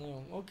 úristen,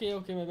 jó.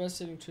 Oké, majd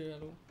beszélünk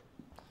csináló.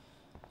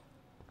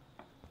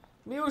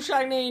 Mi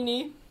újság,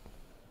 néni?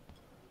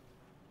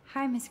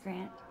 Hi, Miss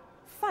Grant.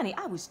 Funny,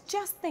 I was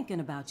just thinking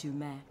about you,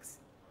 Max.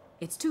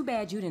 It's too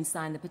bad you didn't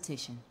sign the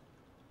petition.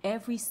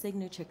 Every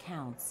signature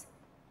counts.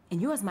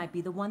 And yours might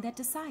be the one that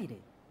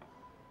decided.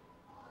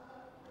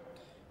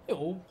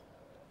 Jó.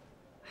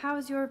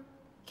 How's your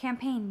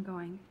campaign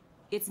going?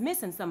 It's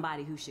missing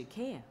somebody who should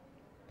care.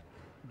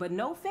 But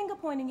no finger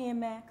pointing here,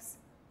 Max.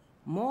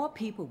 More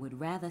people would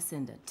rather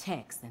send a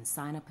text than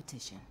sign a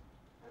petition.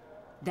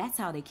 That's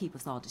how they keep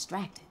us all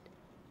distracted.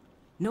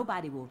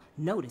 Nobody will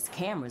notice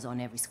cameras on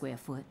every square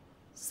foot.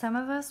 Some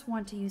of us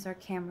want to use our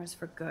cameras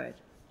for good.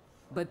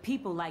 But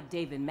people like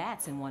David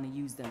Madsen want to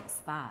use them to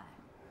spy.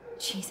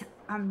 Jeez,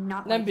 I'm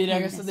not Nem like bírják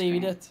him, ezt a Miss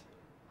Davidet.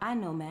 I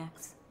know,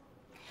 Max.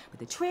 But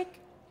the trick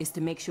is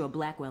to make sure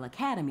Blackwell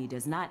Academy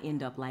does not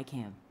end up like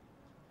him.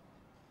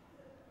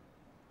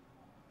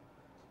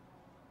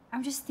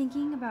 I'm just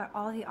thinking about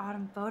all the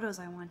autumn photos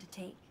I want to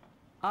take.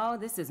 Oh,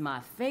 this is my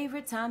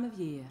favorite time of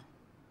year.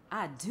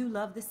 I do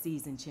love the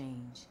season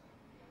change.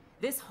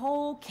 This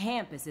whole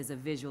campus is a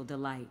visual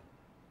delight.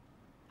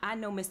 I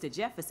know Mr.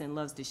 Jefferson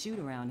loves to shoot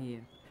around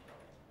here.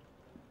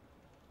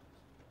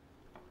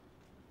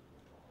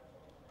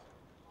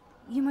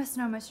 You must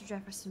know Mr.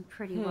 Jefferson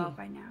pretty well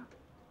by now.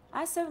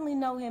 I certainly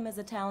know him as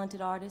a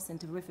talented artist and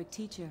terrific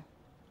teacher.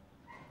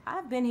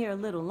 I've been here a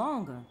little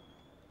longer,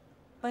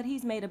 but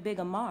he's made a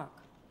bigger mark.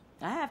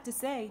 I have to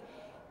say,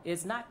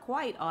 it's not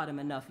quite autumn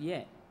enough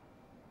yet.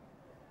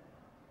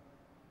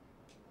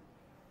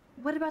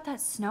 What about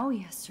that snow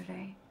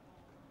yesterday?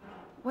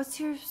 What's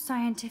your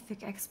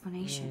scientific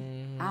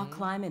explanation? Our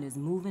climate is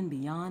moving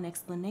beyond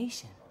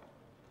explanation.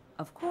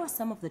 Of course,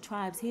 some of the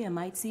tribes here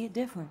might see it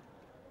different.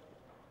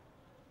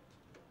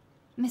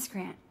 Miss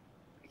Grant,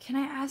 can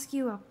I ask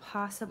you a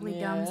possibly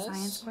dumb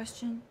science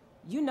question?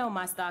 You know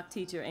my stock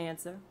teacher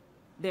answer.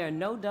 There are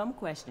no dumb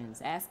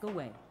questions. Ask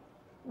away.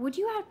 Would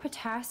you add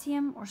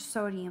potassium or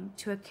sodium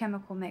to a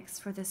chemical mix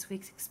for this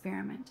week's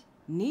experiment?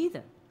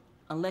 Neither.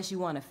 Unless you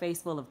want a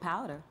face full of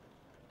powder.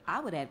 I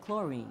would add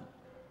chlorine.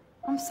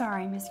 I'm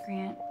sorry, Miss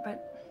Grant,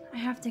 but I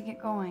have to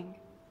get going.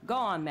 Go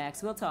on,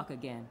 Max. We'll talk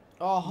again.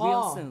 Aha.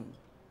 Real soon.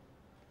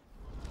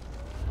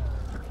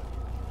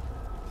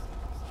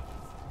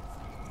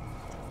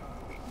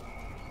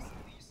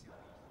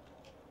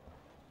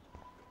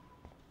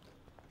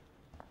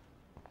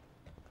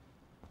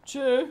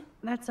 True.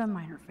 That's a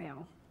minor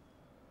fail.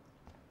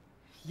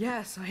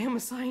 Yes, I am a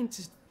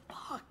scientist.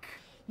 Fuck.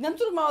 Nem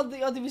tudom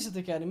már addig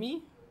visszatekerni,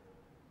 mi?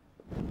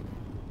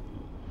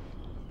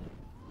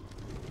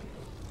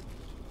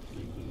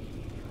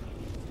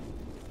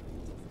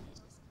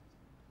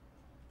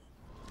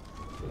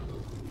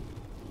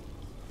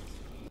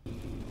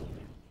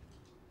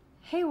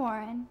 Hey,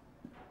 Warren.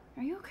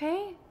 Are you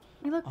okay?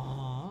 You look...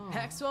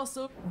 Maxwell,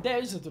 so... De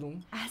vissza tudom.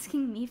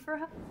 Asking me for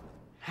help?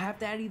 Have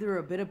to add either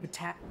a bit of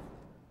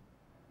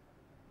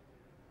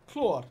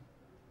Chlor.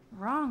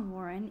 Wrong,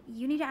 Warren.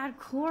 You need to add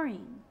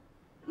chlorine.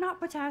 Not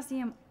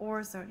potassium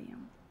or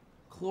sodium.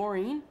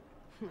 Chlorine?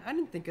 I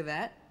didn't think of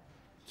that.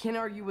 Can't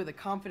argue with a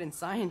confident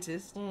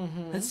scientist.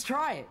 Let's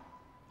try it.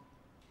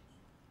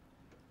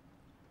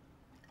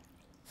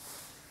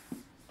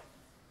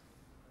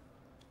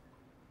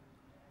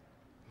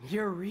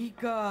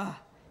 Eureka!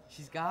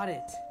 She's got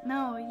it.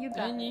 No, you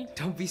got it.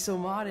 Don't be so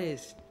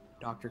modest,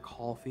 Dr.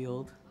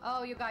 Caulfield.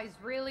 Oh, you guys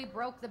really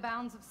broke the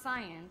bounds of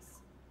science.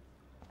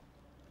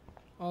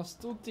 Azt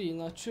tuti,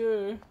 na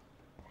cső.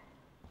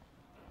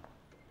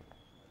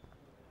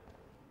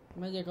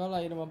 Megyek,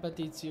 aláírom a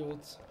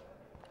petíciót.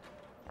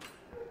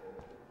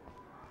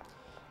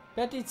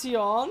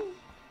 Petíción!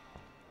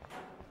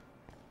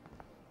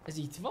 Ez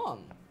itt van?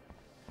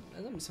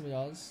 Ez nem hiszem, hogy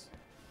az.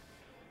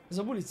 Ez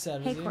a bulit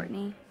szervezi. Hey,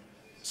 Courtney.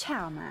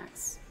 Ciao,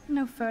 Max.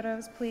 No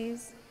photos,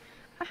 please.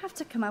 I have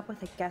to come up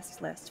with a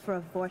guest list for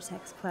a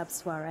Vortex Club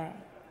soiree.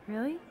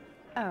 Really?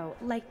 Oh,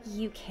 like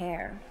you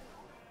care.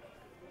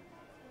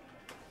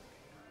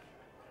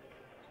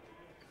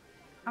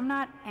 I'm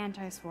not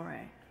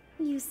anti-soiree.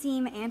 You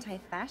seem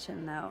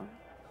anti-fashion, though.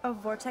 A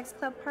Vortex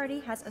Club party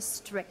has a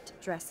strict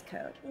dress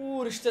code.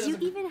 Úristen, Do you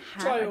even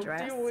have a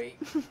dress?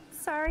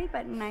 Sorry,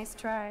 but nice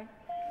try.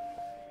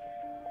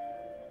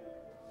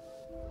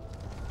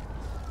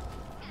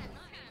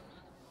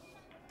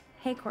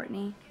 Hey,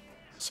 Courtney.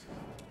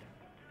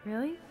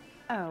 Really?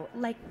 Oh,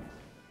 like...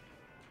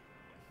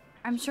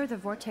 I'm sure the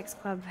Vortex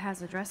Club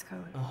has a dress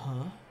code.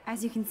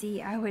 As you can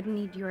see, I would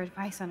need your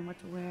advice on what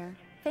to wear.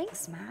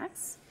 Thanks,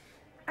 Max.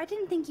 I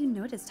didn't think you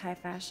noticed high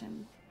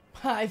fashion.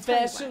 High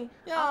fashion?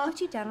 Yeah. I'll put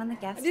you down on the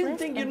guest list. I didn't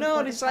think you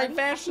noticed high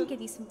fashion. I can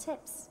give you some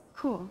tips.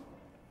 Cool.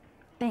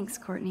 Thanks,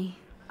 Courtney.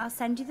 I'll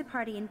send you the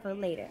party info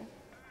later.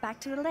 Back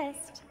to the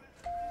list.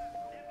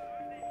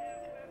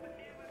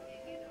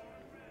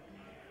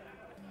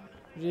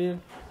 Real.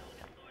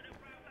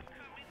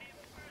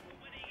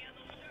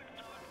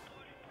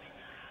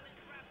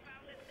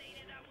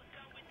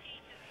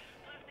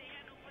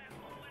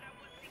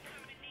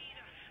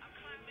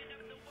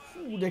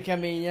 Fú, de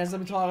kemény ez,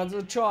 amit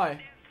hallgatod a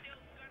csaj.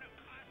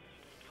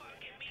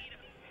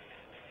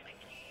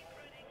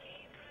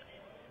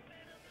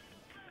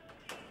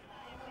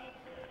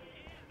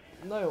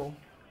 Na jó.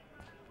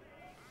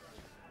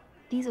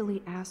 These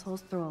elite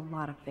assholes throw a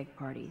lot of big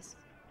parties.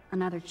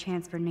 Another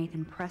chance for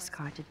Nathan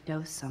Prescott to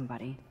dose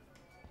somebody.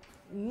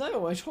 Na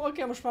jó, és hol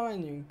kell most már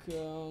menjünk?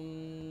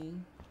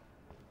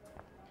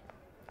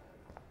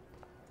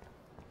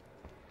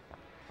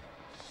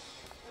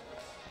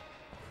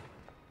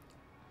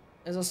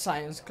 Ez a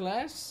science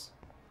class.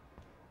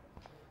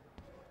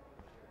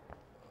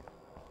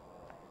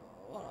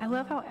 I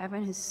love how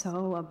Evan is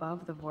so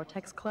above the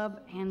Vortex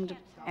Club and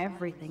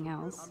everything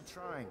else. I'm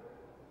trying,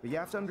 but you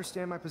have to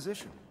understand my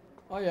position.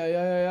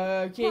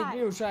 Kate,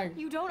 mi újság?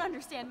 You don't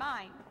understand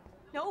mine.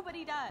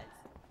 Nobody does.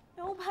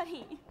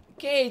 Nobody.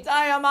 Kate,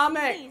 állja már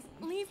meg! Please,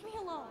 leave me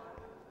alone.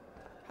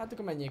 Hát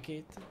akkor menjél,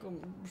 Kate. Akkor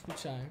most mit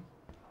csináljunk?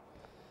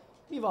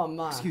 Mi van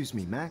már? Excuse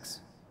me,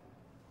 Max.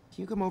 Can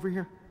you come over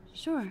here?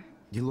 Sure.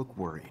 You look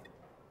worried.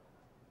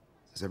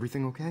 Is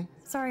everything okay?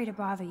 Sorry to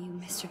bother you,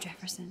 Mr.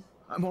 Jefferson.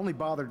 I'm only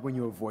bothered when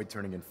you avoid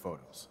turning in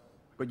photos.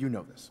 But you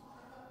know this.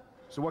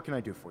 So what can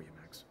I do for you,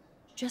 Max?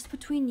 Just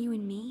between you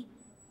and me,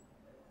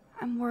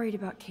 I'm worried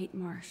about Kate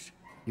Marsh.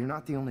 You're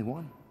not the only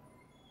one.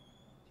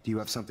 Do you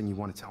have something you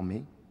want to tell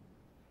me?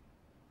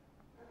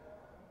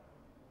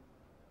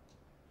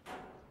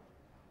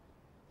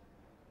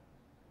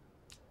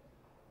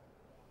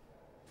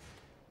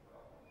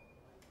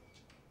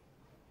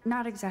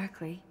 Not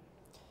exactly.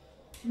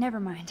 Never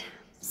mind.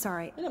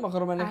 Sorry. Én nem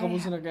akarom ennek a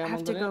buzinak I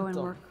have to elmondani, go nem and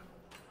tudom. work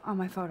on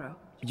my photo.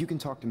 You can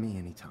talk to me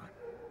anytime.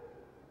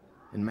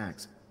 And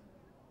Max,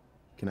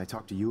 can I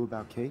talk to you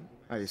about Kate?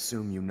 I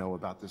assume you know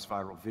about this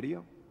viral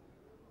video?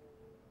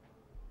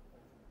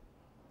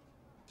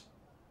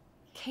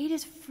 Kate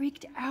is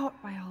freaked out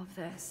by all of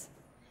this.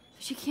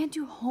 She can't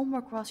do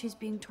homework while she's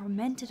being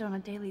tormented on a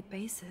daily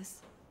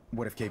basis.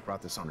 What if Kate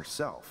brought this on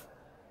herself?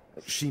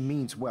 She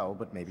means well,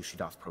 but maybe she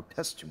doth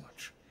protest too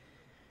much.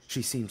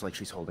 She seems like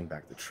she's holding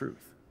back the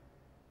truth.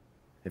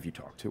 Have you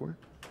talked to her?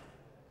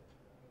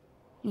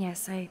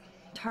 Yes, I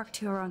talked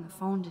to her on the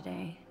phone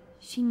today.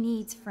 She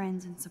needs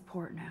friends and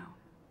support now.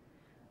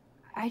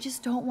 I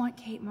just don't want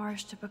Kate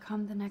Marsh to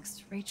become the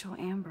next Rachel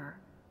Amber.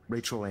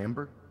 Rachel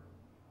Amber?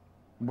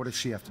 What does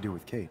she have to do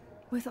with Kate?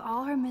 With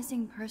all her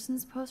missing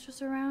persons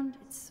posters around,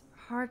 it's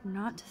hard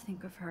not to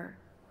think of her.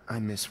 I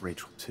miss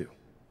Rachel too.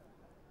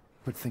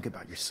 But think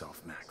about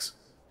yourself, Max.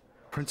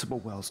 Principal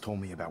Wells told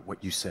me about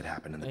what you said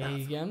happened in the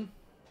bathroom.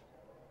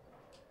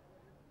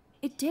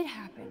 It did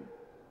happen.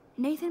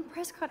 Nathan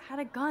Prescott had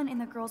a gun in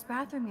the girls'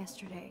 bathroom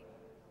yesterday.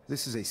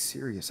 This is a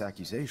serious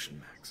accusation,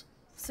 Max.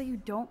 So you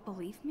don't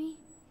believe me?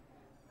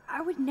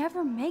 I would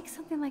never make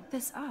something like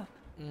this up.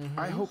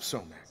 I hope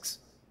so, Max.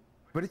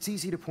 But it's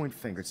easy to point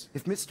fingers.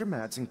 If Mr.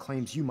 Madsen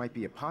claims you might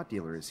be a pot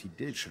dealer as he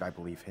did, should I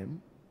believe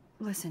him?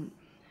 Listen,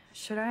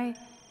 should I...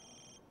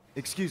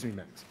 Excuse me,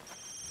 Max.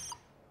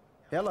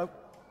 Hello?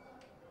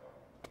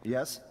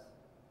 Yes?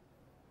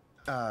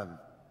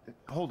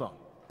 Hold on.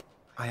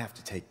 I have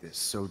to take this,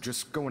 so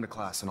just go into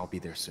class and I'll be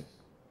there soon.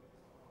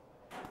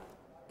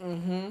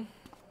 Mhm.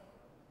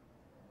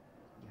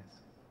 Yes.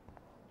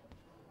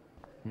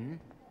 Hmm?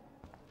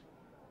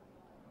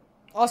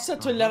 Azt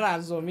hiszed, hogy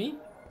lerázol, mi?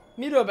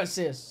 Miről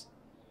beszélsz?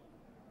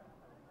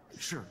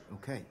 Sure,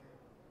 okay.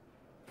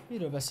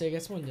 Miről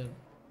beszélgetsz, mondjad?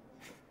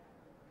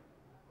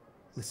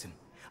 Listen,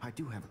 I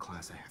do have a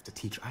class I have to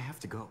teach. I have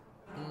to go.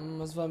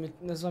 Ez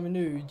valami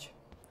nőügy.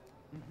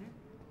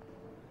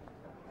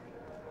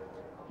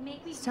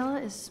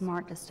 Stella is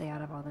smart to stay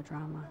out of all the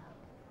drama.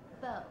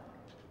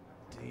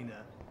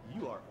 Dana,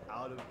 you are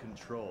out of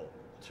control.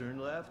 Turn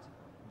left,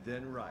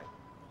 then right.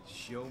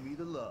 Show me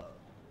the love.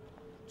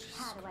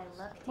 How do I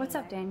look, What's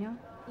up, Daniel?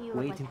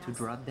 Waiting to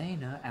draw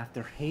Dana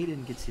after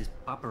Hayden gets his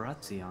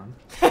paparazzi on.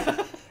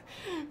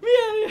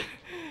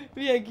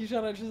 Milyen kis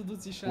aranyos ez a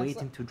duci srác.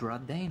 Waiting to draw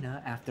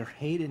Dana after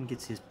Hayden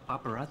gets his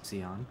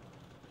paparazzi on.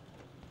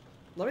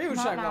 Na mi Not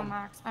újság now, van?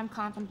 Max. I'm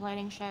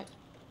contemplating shit.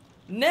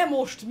 Ne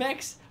most,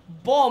 Max!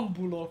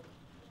 Bambulok!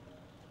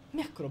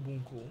 Mekkora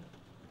bunkó?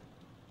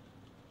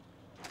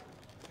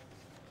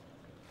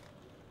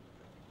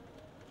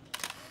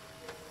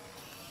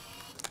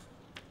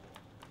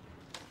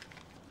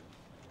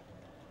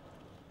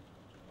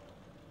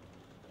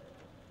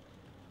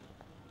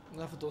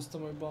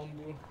 Lefotóztam, hogy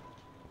bambul.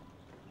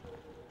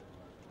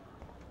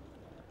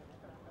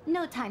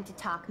 No time to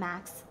talk,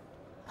 Max.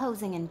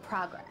 Posing in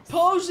progress.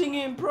 Posing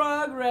in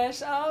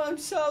progress. Oh, I'm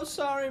so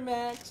sorry,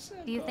 Max.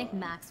 Do you think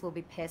Max will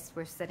be pissed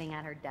we're sitting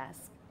at her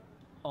desk?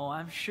 Oh,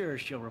 I'm sure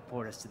she'll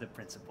report us to the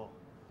principal.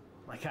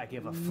 Like I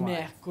give a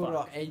flying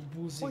Mekkora fuck. egy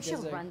buzik Or she'll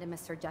ezek. run to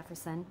Mr.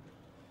 Jefferson.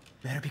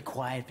 Better be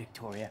quiet,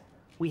 Victoria.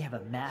 We have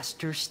a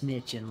master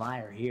snitch and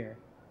liar here.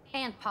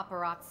 And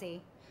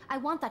paparazzi. I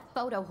want that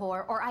photo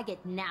whore or I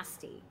get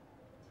nasty.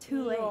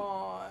 Too late.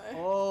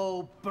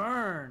 Oh,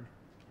 burn!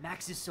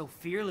 Max is so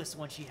fearless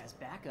when she has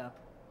backup.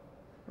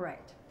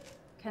 Right.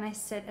 Can I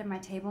sit at my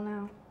table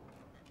now?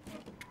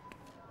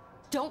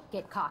 Don't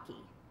get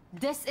cocky.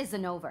 This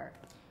isn't over.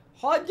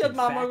 Hagyjad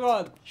már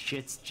magad!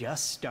 Shit's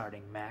just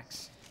starting,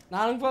 Max.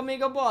 Nálunk van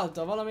még a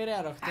balta, valamire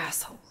elraktam.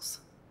 Assholes.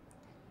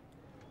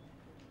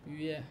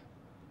 Hülye.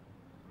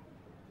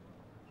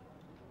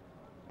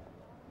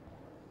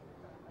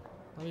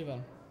 Na mi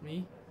van?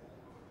 Mi?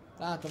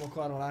 Látom a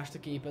karvalást a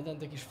képeden,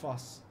 te kis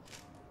fasz.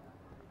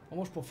 Ha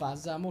most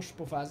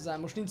pofázzál,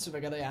 most nincs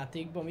szöveged a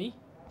játékban, mi?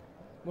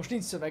 Most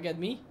nincs szöveged,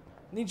 mi?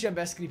 Nincsen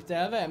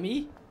beszkriptelve,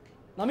 mi?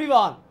 Na mi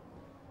van?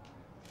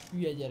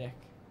 Hülye gyerek.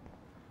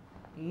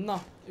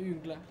 Na,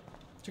 üljünk le.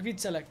 Csak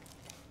viccelek.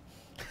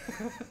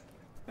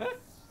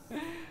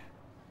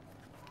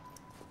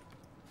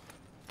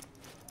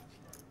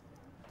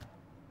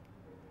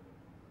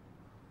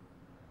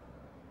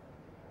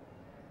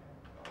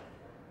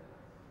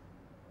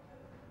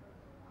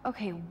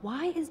 Okay,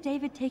 why is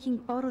David taking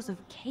photos of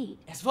Kate?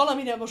 Ez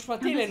valamire most már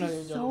tényleg Now, nagyon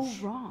this is gyanús.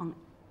 so wrong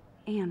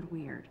and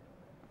weird.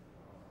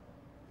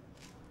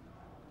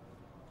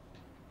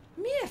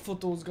 Miért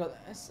fotózgat?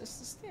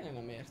 Ezt tényleg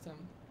nem értem.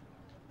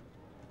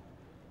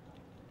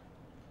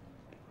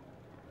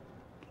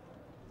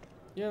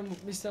 Jön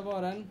Mr.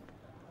 Warren.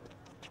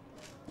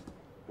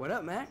 What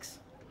up, Max?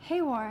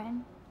 Hey,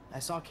 Warren. I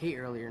saw Kate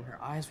earlier and her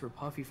eyes were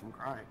puffy from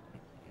crying.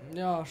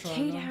 Ja,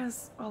 Kate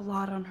has a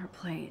lot on her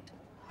plate.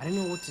 I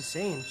didn't know what to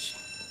say and she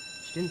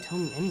didn't tell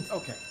me anything.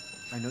 Okay,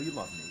 I know you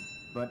love me,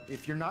 but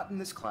if you're not in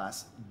this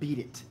class, beat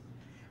it.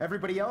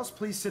 Everybody else,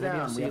 please sit Maybe I'll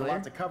down. see We you have a lot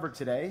later. to cover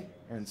today,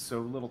 and so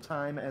little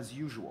time as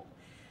usual.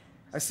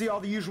 I see all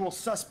the usual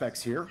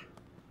suspects here.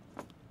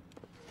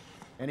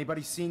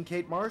 Anybody seen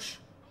Kate Marsh?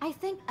 I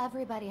think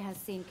everybody has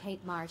seen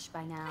Kate Marsh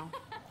by now.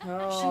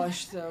 Oh,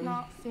 She's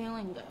not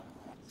feeling good.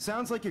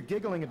 Sounds like you're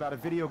giggling about a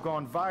video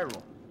gone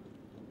viral.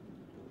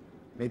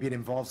 Maybe it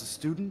involves a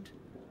student?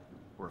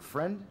 Or a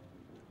friend?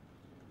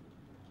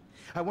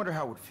 I wonder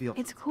how it would feel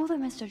It's cool that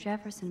Mr.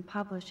 Jefferson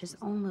published his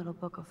own little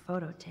book of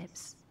photo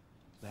tips.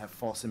 to have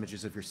false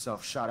images of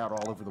yourself shot out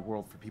all over the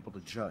world for people to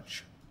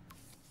judge.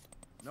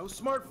 No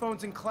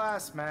smartphones in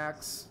class,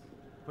 Max.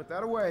 Put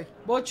that away.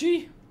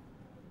 Bocsi?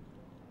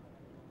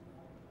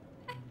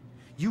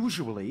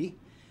 Usually,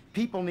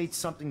 people need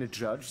something to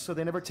judge, so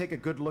they never take a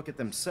good look at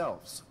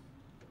themselves.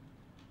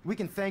 We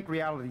can thank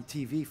reality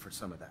TV for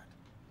some of that.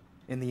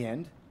 In the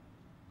end,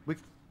 we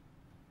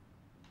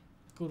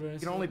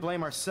can only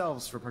blame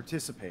ourselves for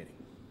participating.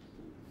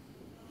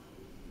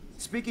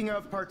 Speaking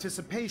of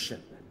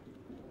participation,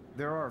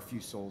 there are a few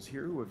souls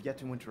here who have yet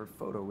to enter a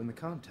photo in the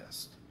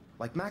contest.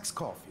 Like Max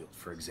Caulfield,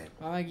 for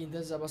example. Megint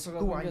ezzel baszogat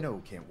Who I minket.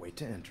 know can't wait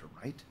to enter,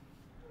 right?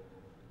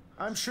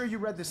 I'm sure you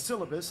read the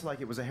syllabus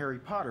like it was a Harry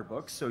Potter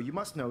book, so you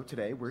must know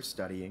today we're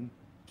studying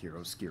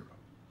chiaroscuro.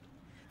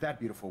 That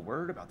beautiful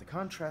word about the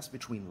contrast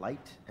between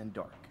light and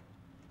dark.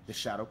 The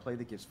shadow play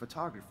that gives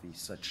photography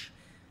such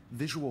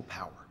visual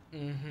power.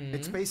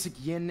 It's basic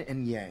yin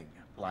and yang.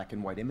 Black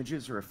and white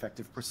images are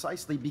effective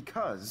precisely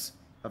because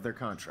of their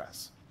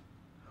contrasts.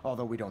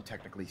 Although we don't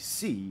technically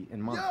see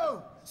in mono.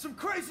 Yo! Some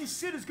crazy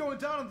shit is going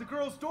down in the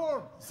girls'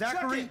 dorm!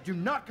 Zachary, do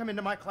not come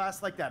into my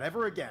class like that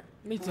ever again.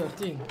 Mi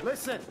történt?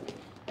 Listen,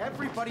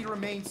 everybody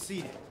remain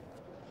seated.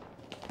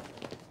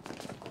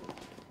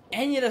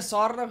 Ennyire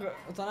szarnak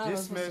a tanár?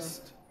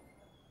 Dismissed.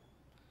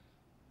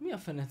 Mi a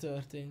fene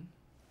történt?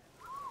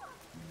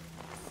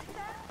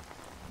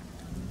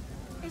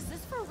 Is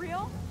this for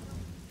real?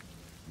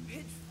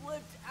 It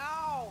flipped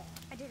out.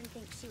 I didn't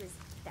think she was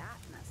that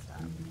messed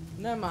up.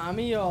 Nem ám,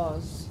 mi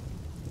az?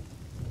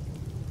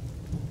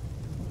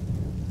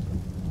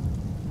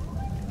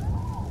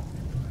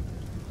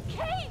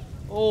 Kate!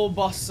 Ó,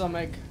 bassza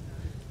meg!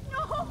 No!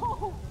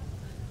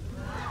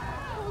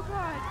 Oh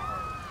God!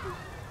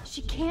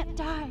 She can't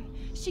die.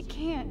 She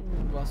can't.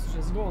 Basszus,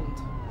 ez gond.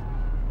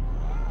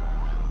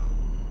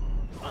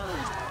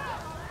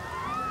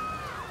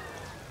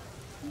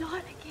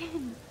 Not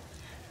again.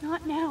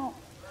 Not now.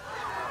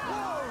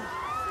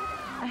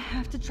 I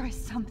have to try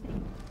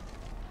something.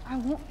 I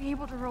won't be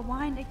able to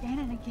rewind again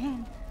and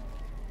again.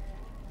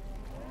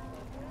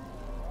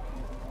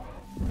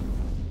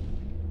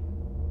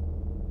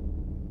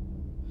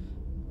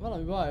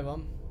 Valami baj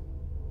van.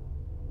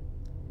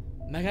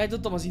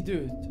 Megállítottam az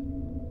időt.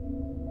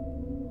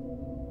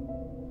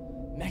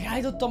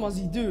 Megállítottam az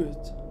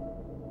időt.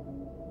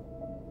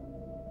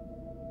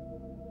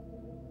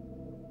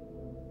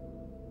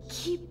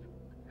 Keep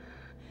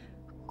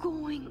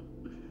going,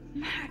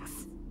 Max.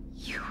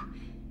 You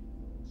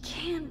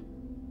can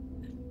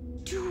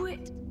do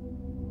it.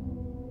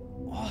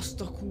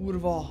 Azt a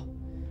kurva.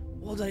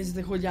 Oda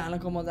nézzetek, hogy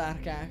állnak a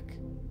madárkák.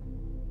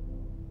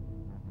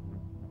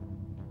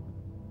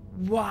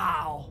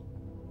 Wow!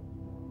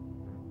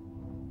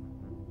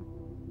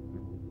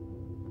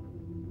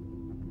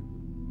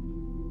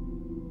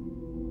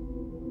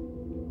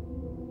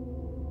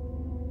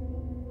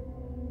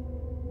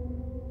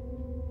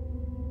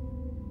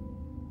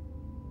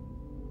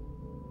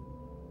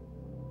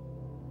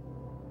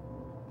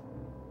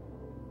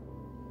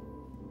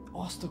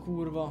 Azt a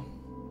kurva.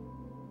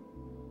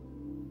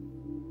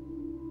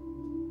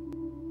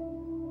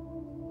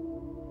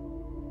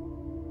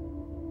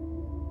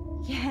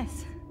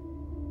 Yes.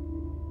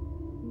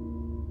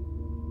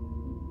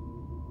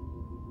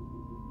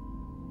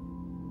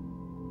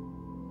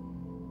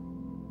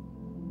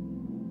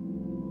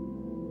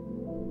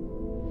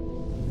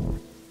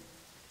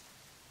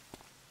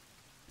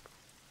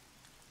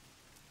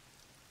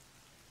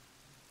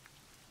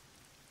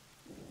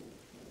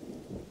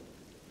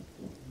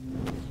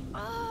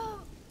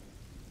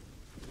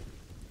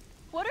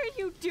 What are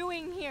you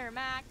doing here,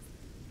 Max?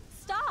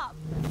 Stop!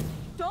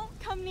 Don't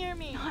come near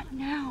me! Not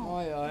now.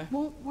 Ajaj.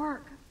 Won't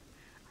work.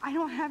 I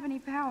don't have any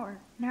power.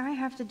 Now I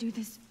have to do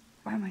this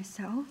By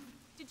myself?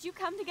 Did you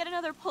come to get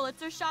another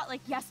Pulitzer shot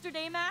like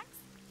yesterday, Max?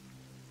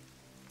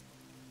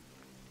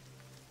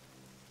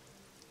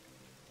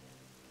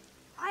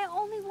 I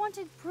only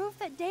wanted proof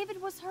that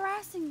David was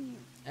harassing you.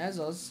 Ez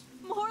az.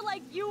 More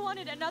like you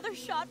wanted another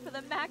shot for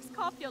the Max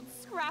Caulfield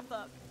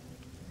scrapbook.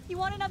 You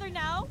want another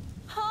now?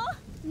 Huh?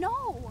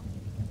 No!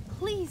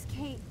 Please,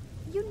 Kate.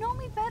 You know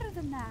me better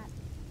than that.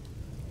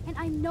 And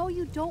I know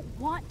you don't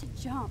want to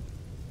jump.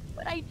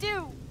 But I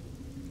do.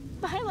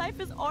 My life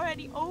is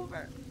already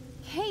over.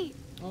 Kate,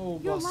 Oh,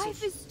 your basszus.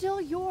 life is still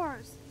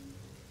yours.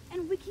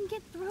 And we can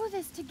get through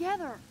this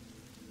together.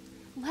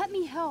 Let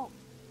me help.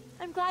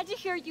 I'm glad to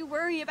hear you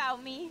worry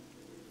about me.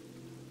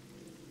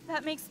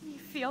 That makes me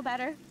feel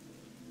better.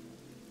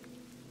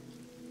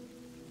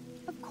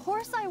 Of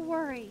course I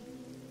worry.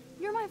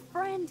 You're my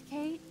friend,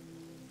 Kate.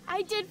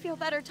 I did feel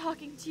better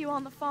talking to you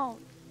on the phone.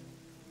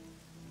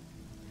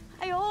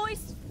 I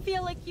always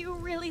feel like you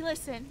really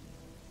listen.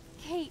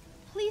 Kate,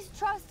 please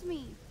trust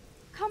me.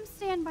 Come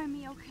stand by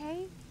me,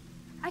 okay?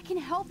 I can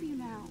help you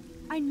now.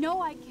 I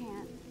know I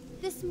can.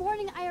 This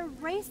morning I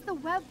erased the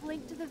web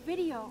link to the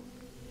video.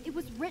 It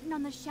was written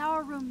on the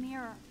shower room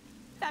mirror.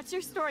 That's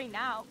your story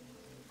now.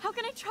 How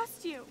can I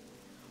trust you?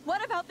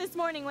 What about this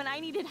morning when I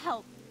needed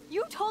help?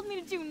 You told me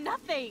to do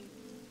nothing.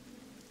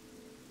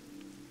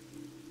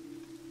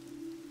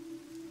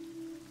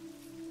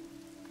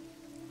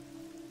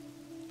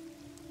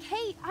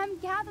 Kate, I'm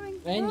gathering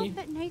Ennyi. proof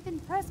that Nathan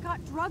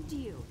Prescott drugged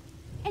you.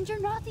 And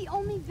you're not the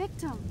only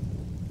victim.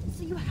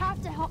 So you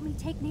have to help me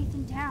take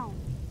Nathan down.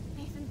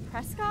 Nathan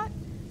Prescott?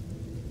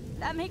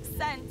 That makes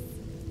sense.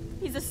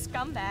 He's a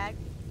scumbag.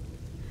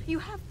 You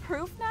have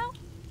proof now?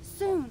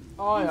 Soon.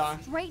 Oh, and yeah.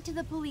 straight to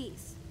the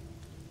police.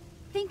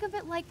 Think of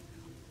it like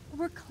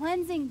we're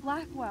cleansing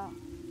Blackwell.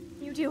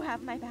 You do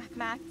have my back,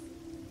 Max.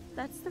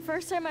 That's the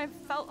first time I've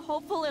felt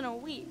hopeful in a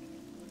week.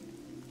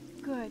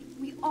 Good.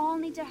 We all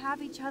need to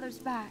have each other's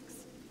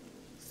backs.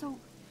 So,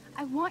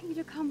 I want you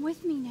to come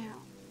with me now.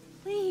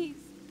 Please.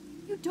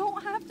 You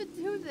don't have to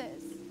do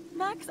this.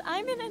 Max,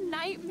 I'm in a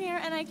nightmare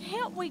and I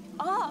can't wake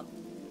up.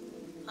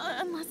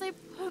 Unless I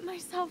put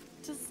myself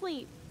to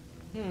sleep.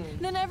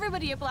 Then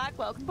everybody at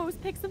Blackwell can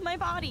post pics of my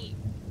body.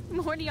 I'm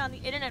already on the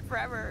internet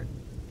forever.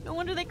 No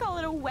wonder they call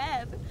it a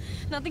web.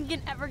 Nothing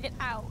can ever get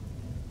out.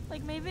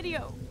 Like my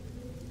video.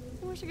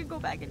 I wish I could go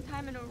back in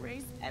time and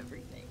erase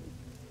everything.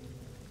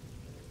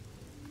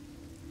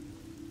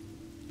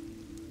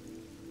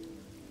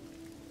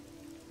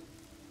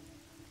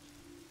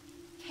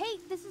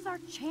 Kate, this is our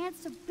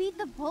chance to beat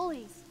the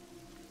bullies.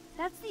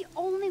 That's the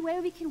only way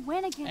we can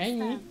win against Ennyi.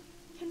 them.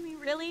 Can we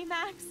really,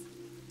 Max?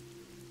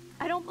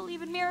 I don't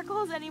believe in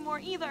miracles anymore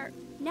either.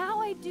 Now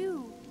I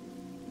do.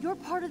 You're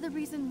part of the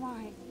reason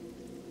why.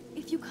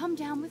 If you come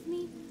down with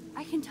me,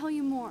 I can tell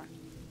you more.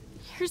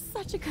 You're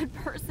such a good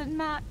person,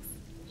 Max.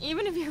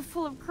 Even if you're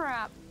full of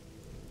crap.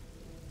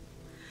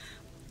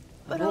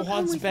 But I'll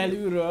come Rohadsz with you.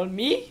 belülről.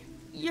 Mi?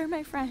 You're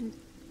my friend.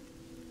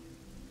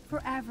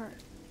 Forever.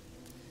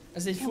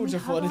 Ez egy Can furcsa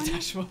we hug on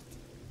fordítás volt.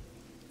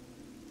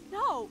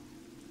 No!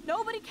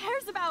 Nobody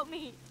cares about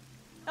me!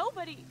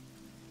 Nobody!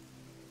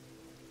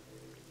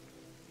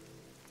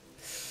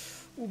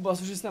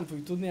 Basszus, ezt nem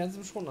fogjuk tudni, ez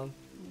most honnan?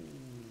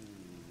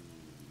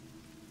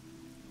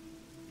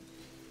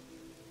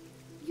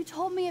 You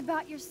told me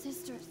about your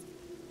sisters,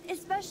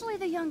 especially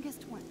the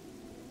youngest one.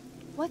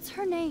 What's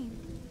her name?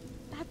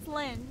 That's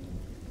Lynn.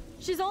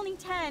 She's only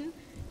 10.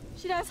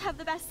 She does have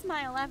the best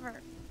smile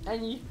ever.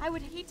 Ennyi. I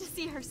would hate to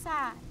see her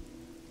sad.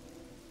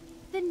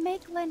 Then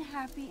make Lynn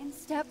happy and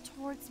step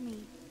towards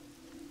me.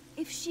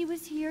 If she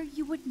was here,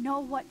 you would know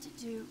what to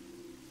do.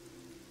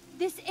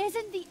 This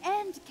isn't the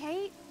end,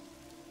 Kate.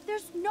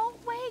 There's no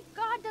way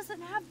God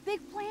doesn't have big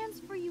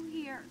plans for you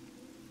here.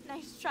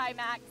 Nice try,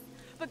 Max.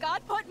 But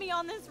God put me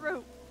on this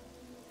route.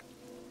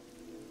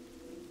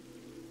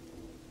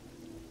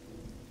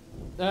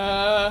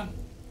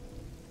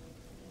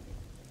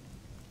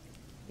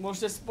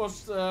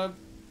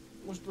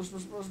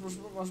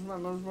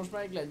 Most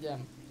meglegyen.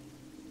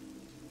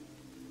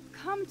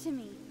 Come to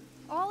me,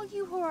 all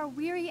you who are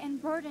weary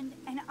and burdened,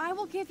 and I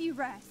will give you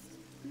rest.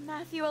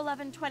 Matthew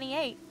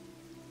 11:28.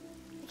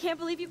 I can't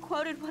believe you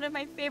quoted one of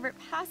my favorite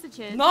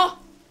passages. Na!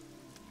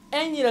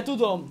 Ennyire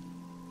tudom!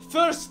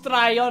 First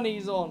try Jani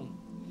is on.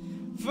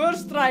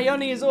 First try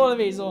Jani is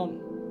always on.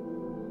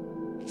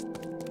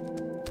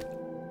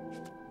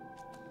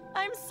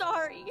 I'm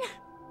sorry.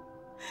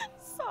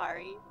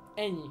 Sorry.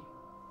 Ennyi.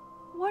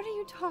 What are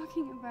you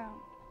talking about?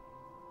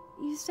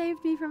 You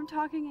saved me from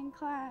talking in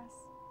class.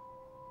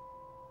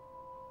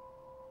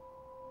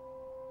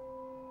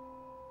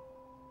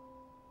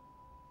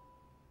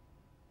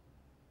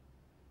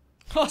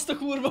 Azt a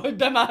kurva, hogy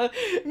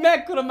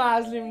mekkora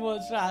mázlim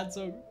volt,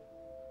 srácok.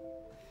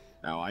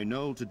 Now, I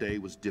know today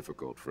was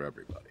difficult for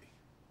everybody,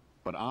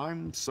 but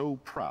I'm so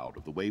proud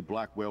of the way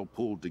Blackwell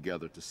pulled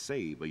together to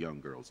save a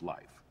young girl's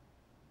life.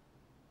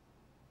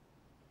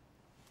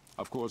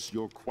 Of course,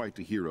 you're quite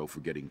a hero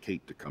for getting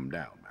Kate to come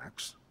down,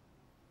 Max.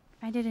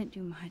 I didn't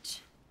do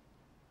much.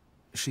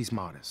 She's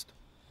modest.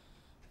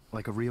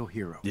 Like a real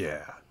hero.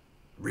 Yeah,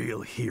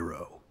 Real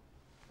hero.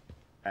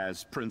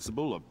 As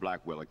principal of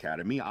Blackwell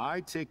Academy,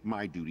 I take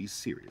my duties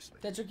seriously.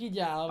 Te csak így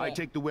áll, I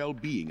take the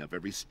well-being of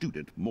every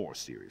student more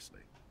seriously.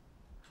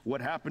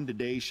 What happened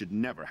today should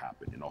never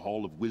happen in a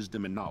hall of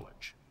wisdom and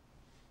knowledge.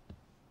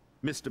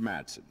 Mr.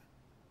 Madsen,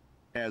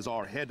 as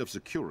our head of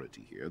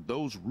security here,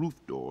 those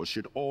roof doors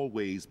should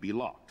always be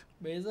locked.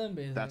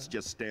 That's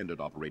just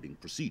standard operating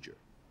procedure.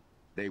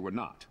 They were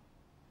not,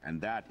 and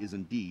that is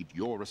indeed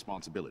your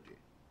responsibility.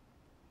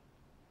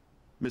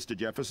 Mr.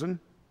 Jefferson,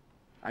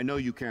 I know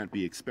you can't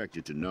be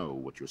expected to know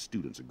what your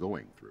students are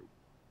going through,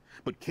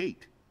 but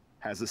Kate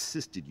has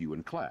assisted you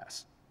in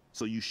class,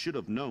 so you should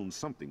have known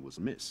something was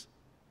amiss.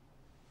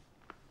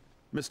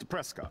 Mr.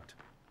 Prescott,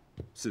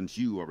 since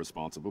you are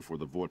responsible for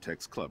the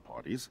Vortex Club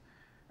parties,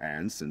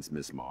 and since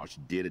Miss Marsh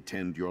did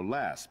attend your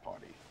last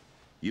party,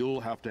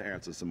 you'll have to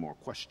answer some more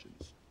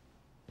questions.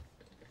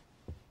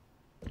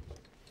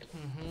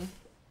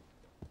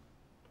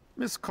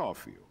 Miss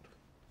Caulfield,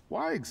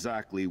 why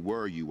exactly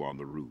were you on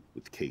the route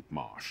with Kate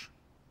Marsh?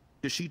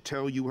 Did she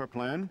tell you her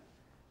plan?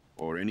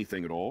 Or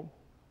anything at all?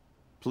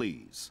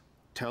 Please,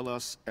 tell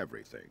us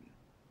everything.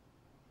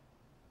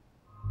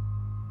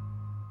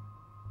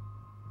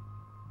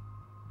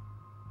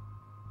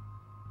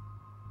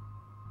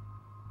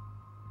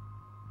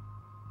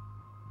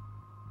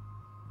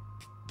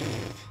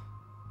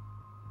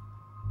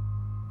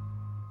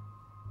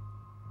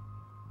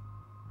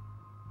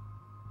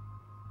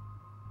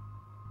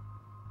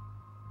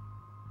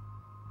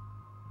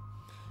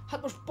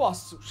 Hát most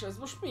basszus, ez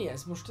most mi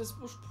ez? Ez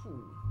most hú.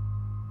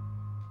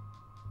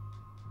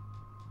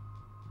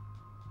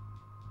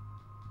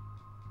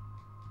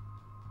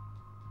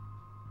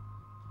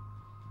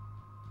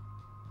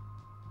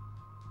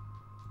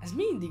 Ez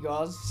mindig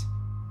az.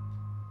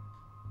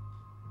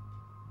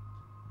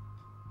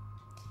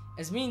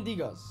 Ez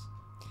mindig az.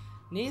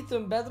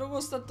 Nathan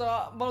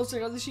bedrogoztatta,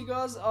 valószínűleg az is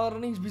igaz, arra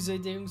nincs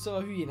bizonyítékunk,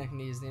 szóval hülyének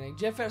néznének.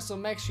 Jefferson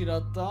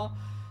megsiratta,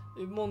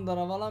 ő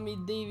mondana valamit,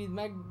 David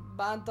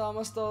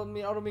megbántalmazta,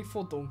 arról még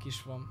fotónk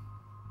is van.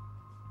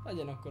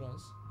 Legyen akkor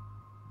az.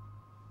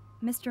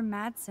 Mr.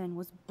 Madsen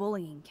was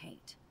bullying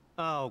Kate.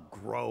 Oh,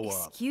 grow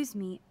up. Excuse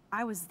me,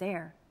 I was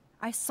there.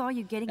 I saw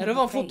you getting in Erről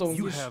van the face. fotónk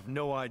You is. have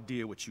no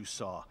idea what you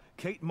saw.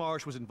 Kate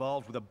Marsh was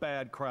involved with a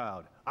bad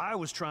crowd. I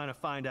was trying to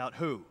find out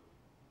who.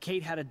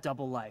 Kate had a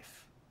double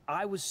life.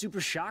 I was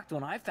super shocked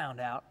when I found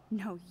out.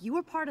 No, you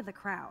were part of the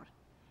crowd.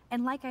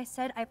 And like I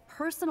said, I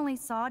personally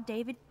saw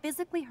David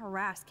physically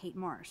harass Kate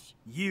Marsh.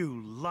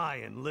 You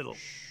lying little...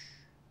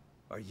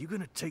 Are you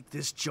gonna take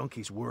this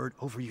junkie's word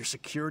over your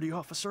security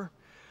officer?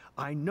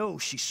 I know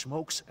she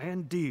smokes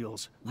and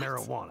deals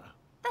marijuana.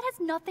 That has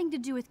nothing to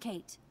do with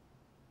Kate.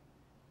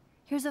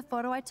 Here's a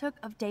photo I took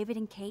of David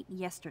and Kate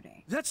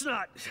yesterday. That's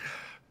not...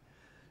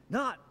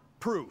 not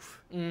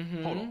proof.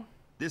 Hold on.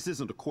 This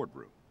isn't a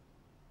courtroom.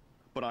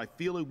 But I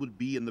feel it would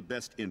be in the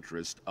best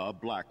interest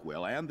of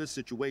Blackwell and this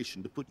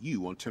situation to put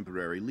you on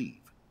temporary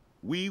leave.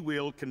 We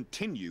will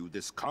continue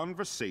this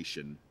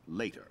conversation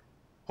later.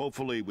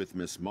 Hopefully with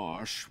Miss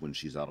Marsh when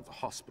she's out of the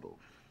hospital.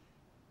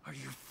 Are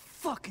you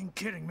fucking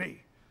kidding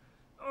me?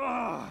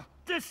 Ugh,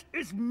 this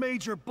is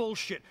major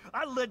bullshit.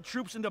 I led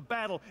troops into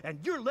battle, and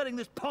you're letting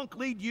this punk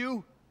lead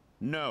you?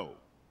 No.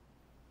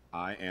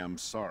 I am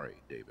sorry,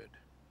 David.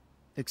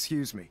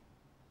 Excuse me.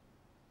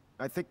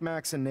 I think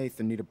Max and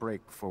Nathan need a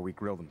break before we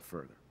grill them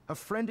further. A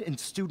friend and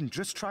student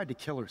just tried to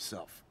kill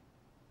herself.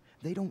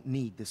 They don't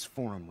need this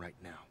forum right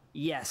now.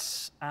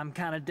 Yes, I'm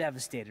kind of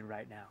devastated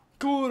right now.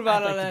 Kurva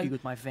I'd like to be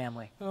with my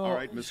family. All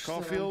right, Miss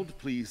Caulfield,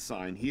 please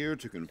sign here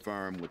to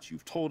confirm what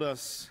you've told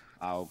us.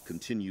 I'll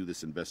continue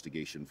this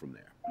investigation from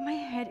there. My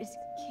head is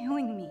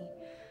killing me,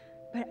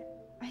 but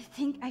I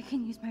think I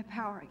can use my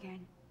power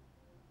again.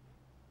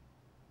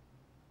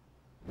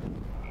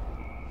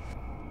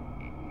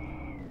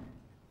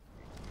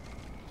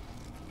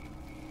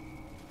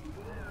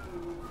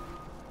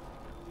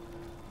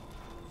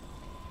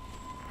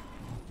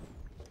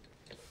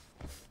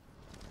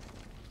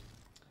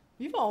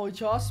 Mi van,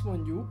 hogyha azt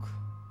mondjuk,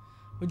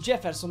 hogy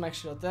Jefferson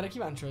megsiratta? Erre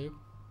kíváncsi vagyok.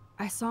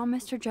 I saw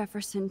Mr.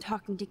 Jefferson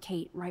talking to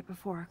Kate right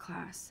before our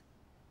class.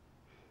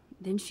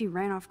 Then she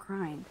ran off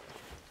crying.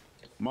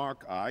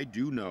 Mark, I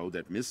do know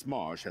that Miss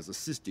Marsh has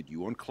assisted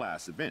you on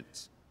class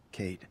events.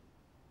 Kate,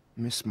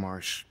 Miss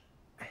Marsh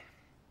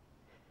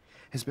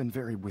has been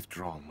very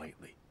withdrawn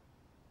lately.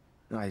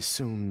 I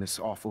assume this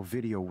awful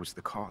video was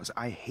the cause.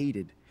 I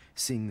hated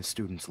seeing the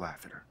students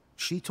laugh at her.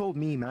 She told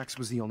me Max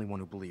was the only one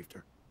who believed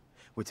her.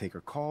 Would take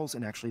her calls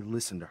and actually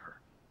listen to her.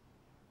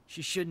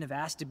 She shouldn't have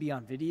asked to be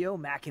on video,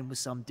 macking with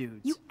some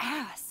dudes. You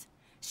ass!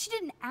 She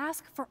didn't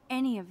ask for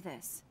any of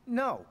this.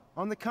 No,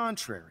 on the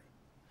contrary.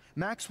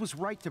 Max was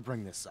right to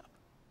bring this up.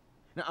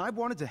 Now, I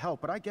wanted to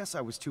help, but I guess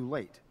I was too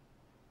late.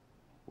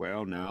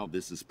 Well, now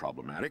this is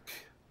problematic.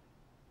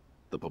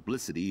 The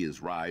publicity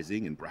is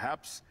rising, and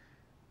perhaps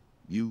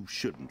you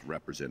shouldn't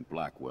represent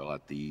Blackwell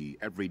at the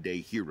Everyday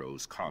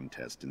Heroes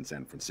contest in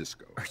San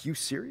Francisco. Are you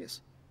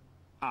serious?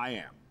 I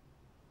am.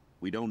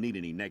 We don't need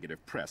any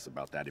negative press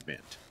about that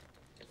event.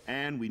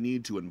 And we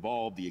need to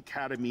involve the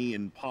Academy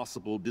in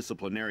possible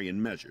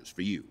disciplinarian measures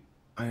for you.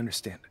 I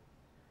understand.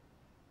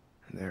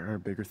 There are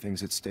bigger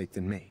things at stake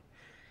than me.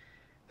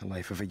 The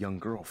life of a young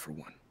girl, for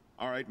one.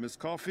 All right, Miss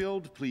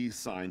Caulfield, please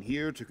sign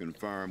here to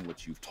confirm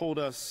what you've told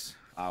us.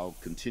 I'll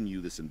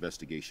continue this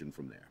investigation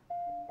from there.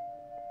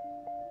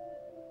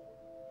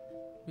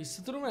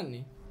 Vissza tudunk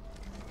menni?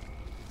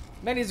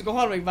 Megnézzük a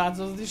harmadik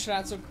változatot is,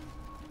 srácok.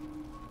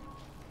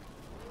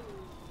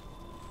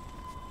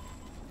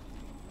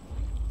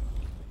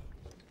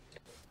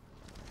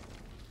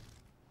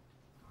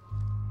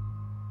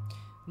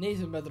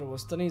 Nathan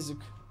bedrogozta,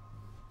 nézzük.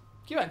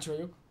 Kíváncsi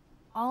vagyok.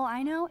 All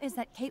I know is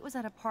that Kate was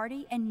at a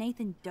party and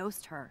Nathan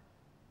dosed her.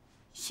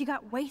 She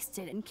got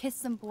wasted and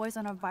kissed some boys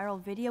on a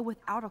viral video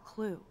without a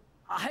clue.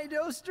 I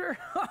dosed her?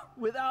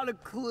 Without a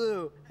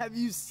clue. Have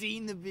you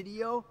seen the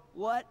video?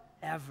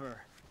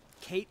 Whatever.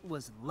 Kate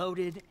was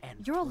loaded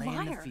and You're a playing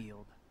liar. the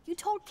field. You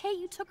told Kate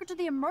you took her to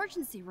the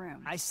emergency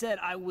room. I said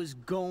I was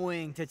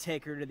going to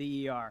take her to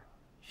the ER.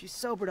 She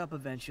sobered up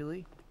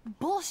eventually.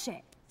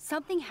 Bullshit.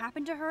 Something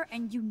happened to her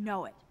and you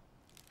know it.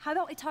 How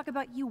about we talk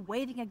about you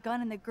waving a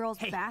gun in the girls'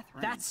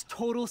 bathroom? That's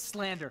total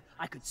slander.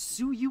 I could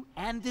sue you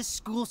and this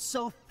school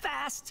so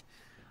fast.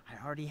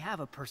 I already have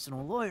a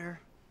personal lawyer.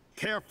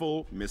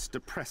 Careful,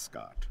 Mr.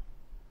 Prescott.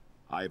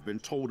 I've been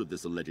told of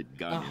this alleged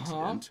gun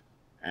incident,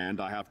 and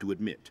I have to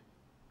admit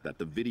that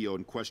the video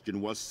in question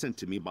was sent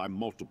to me by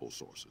multiple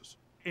sources.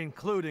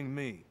 Including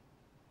me.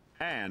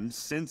 And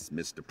since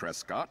Mr.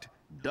 Prescott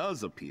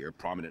does appear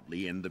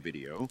prominently in the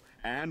video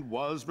and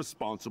was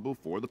responsible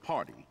for the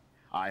party,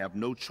 I have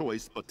no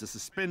choice but to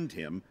suspend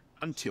him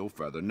until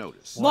further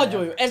notice.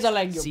 Nagyon jó, ez a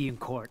legjobb. See you in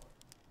court.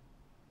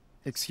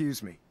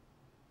 Excuse me.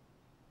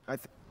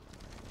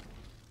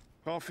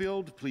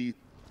 Caulfield, please.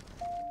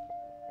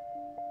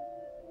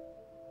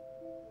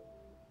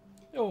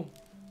 Jó.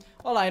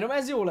 Aláírom,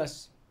 ez jó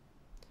lesz.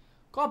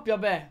 Kapja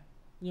be,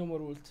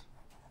 nyomorult.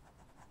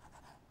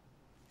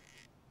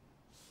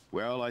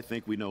 Well, I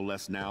think we know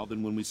less now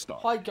than when we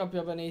started. Hagy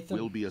kapja be, Nathan.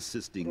 We'll be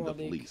assisting the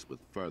police with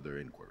further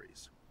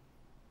inquiries.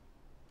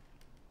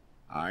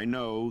 I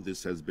know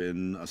this has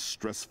been a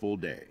stressful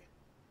day.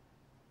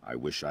 I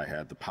wish I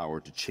had the power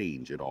to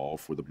change it all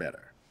for the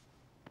better.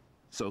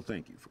 So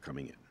thank you for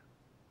coming in.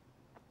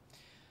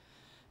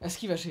 Ezt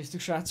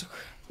kiveséztük, srácok.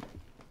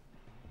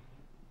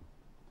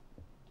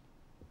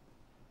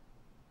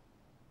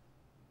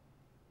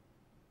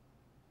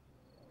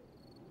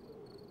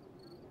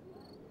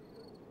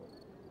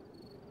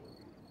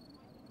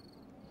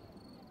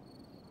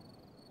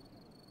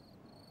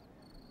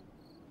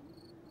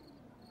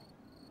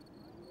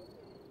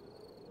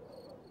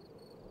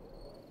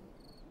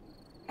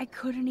 I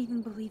couldn't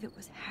even believe it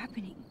was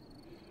happening.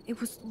 It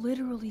was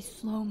literally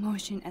slow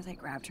motion as I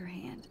grabbed her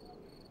hand.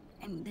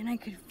 And then I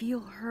could feel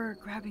her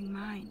grabbing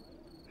mine.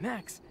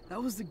 Max,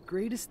 that was the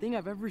greatest thing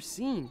I've ever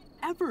seen.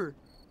 Ever!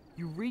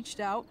 You reached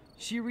out,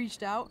 she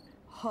reached out,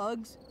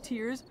 hugs,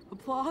 tears,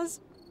 applause.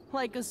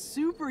 Like a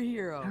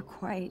superhero. Not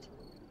quite.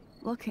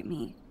 Look at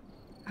me.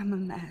 I'm a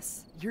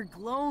mess. You're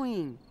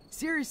glowing.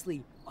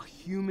 Seriously, a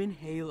human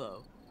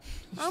halo.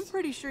 I'm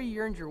pretty sure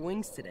you earned your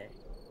wings today.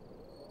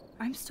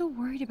 I'm still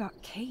worried about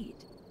Kate.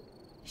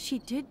 She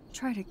did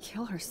try to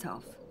kill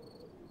herself.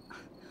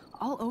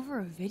 All over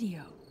a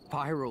video.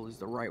 Viral is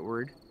the right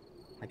word.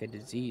 Like a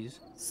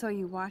disease. So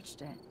you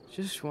watched it?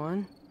 Just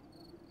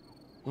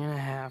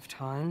 1.5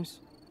 times.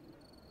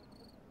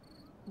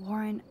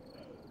 Warren,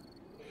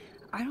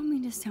 I don't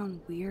mean to sound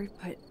weird,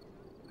 but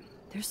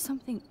there's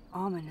something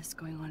ominous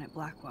going on at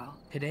Blackwell.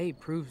 Today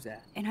proves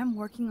that. And I'm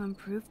working on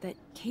proof that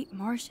Kate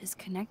Marsh is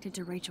connected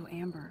to Rachel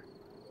Amber.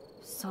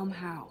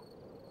 Somehow.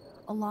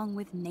 Along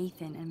with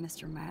Nathan and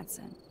Mr.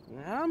 Madsen.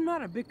 I'm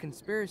not a big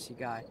conspiracy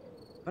guy,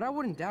 but I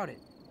wouldn't doubt it.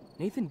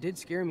 Nathan did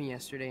scare me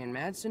yesterday, and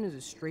Madsen is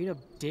a straight-up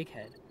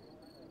dickhead.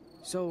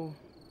 So,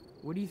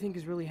 what do you think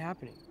is really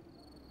happening?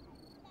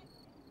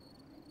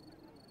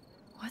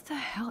 What the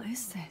hell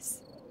is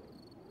this?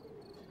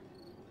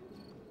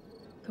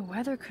 The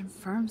weather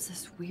confirms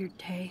this weird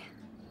day.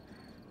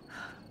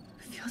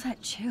 Feel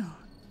that chill.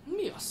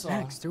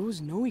 Max, there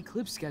was no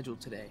eclipse scheduled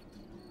today.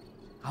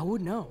 I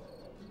would know.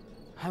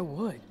 I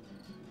would.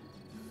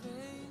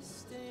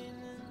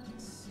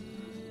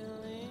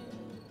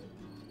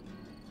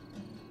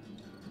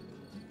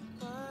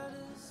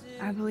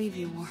 I believe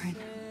you, Warren.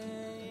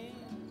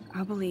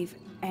 I'll believe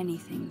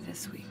anything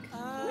this week.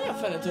 Mi a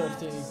fele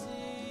történik?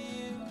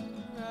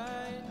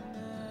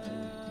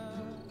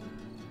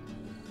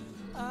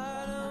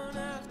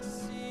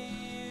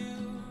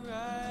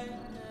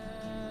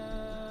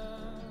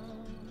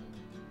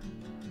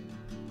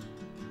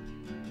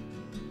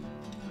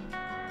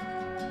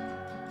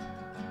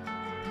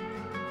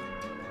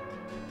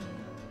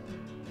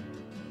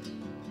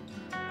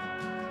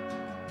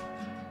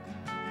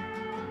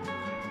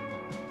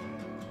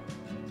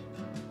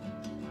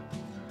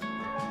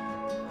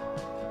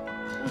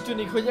 Úgy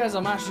tűnik, hogy ez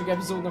a második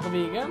epizódnak a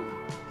vége.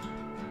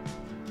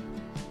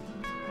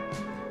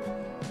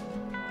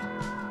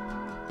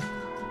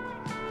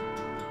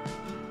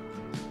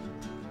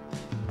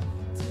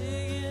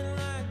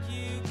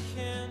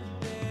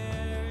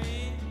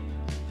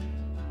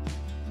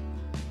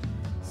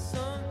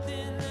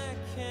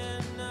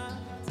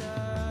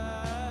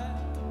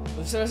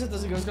 Összeveszett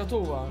az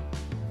igazgatóval?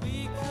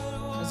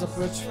 Ez a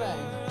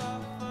pöcsfej?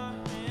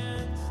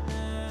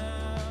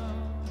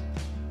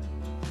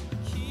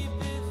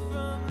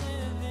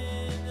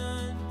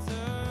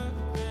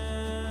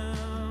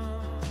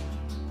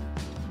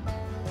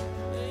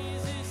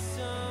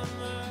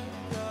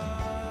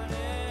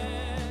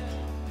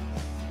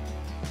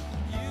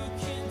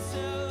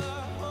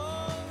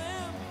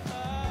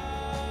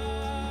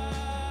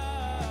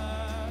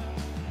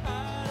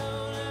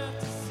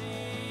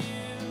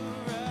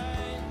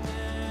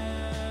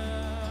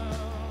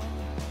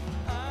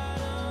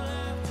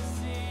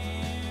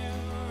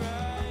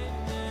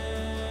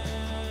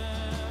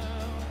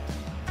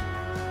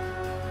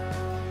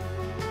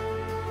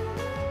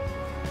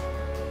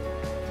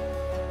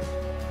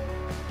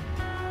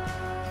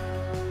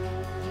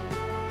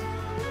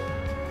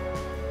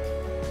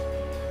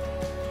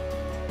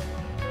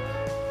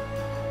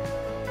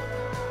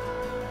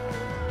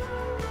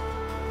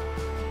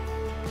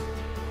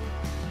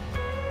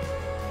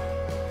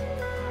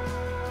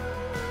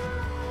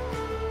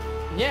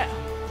 Yeah.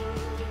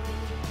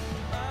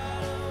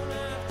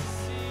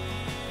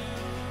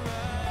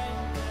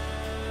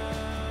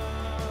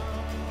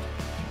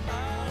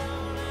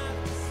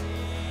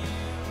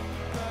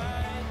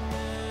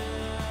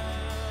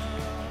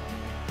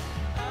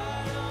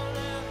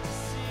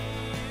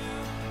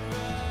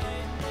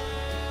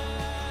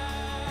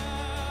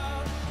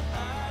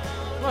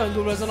 Nagyon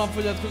durva ez a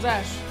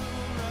napfogyatkozás.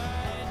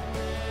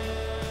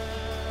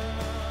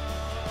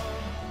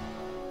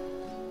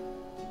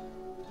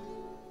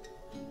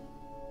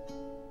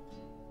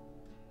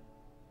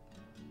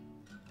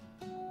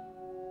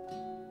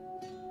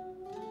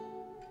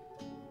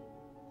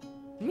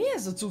 Mi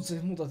ez a cucc,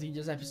 hogy mutat így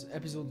az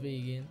epizód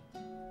végén?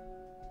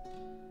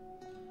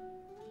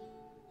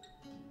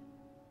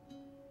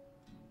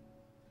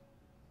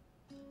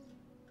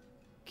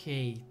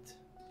 Kate.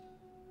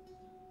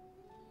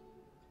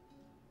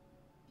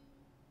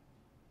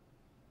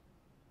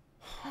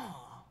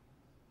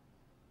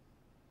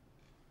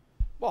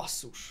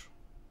 Basszus.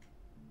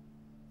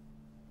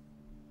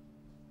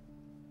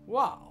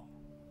 Wow.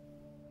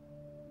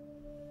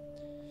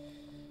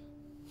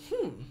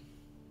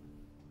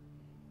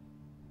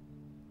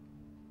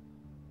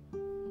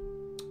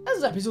 Ez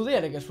az epizód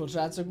érdekes volt,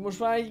 srácok. Most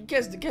már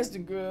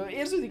kezdünk,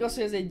 érződik azt,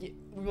 hogy ez egy,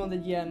 úgymond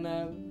egy ilyen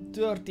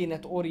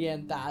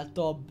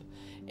történetorientáltabb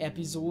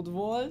epizód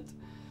volt.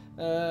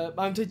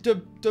 Mármint,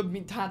 hogy több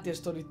mint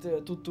háttérsztorit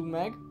tudtunk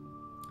meg.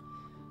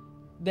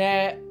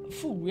 De,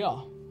 fú,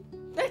 ja.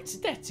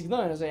 Tetszik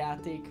nagyon ez a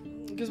játék.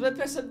 Közben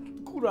persze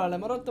kurva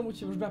lemaradtam,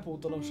 úgyhogy most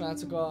bepótolom,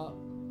 srácok, a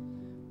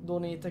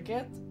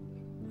donéteket.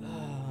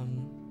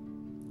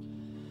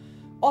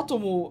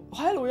 Atomó,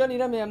 hello Jani,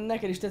 remélem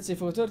neked is tetszeni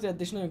fog a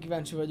történet, és nagyon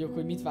kíváncsi vagyok,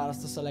 hogy mit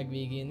választasz a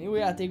legvégén. Jó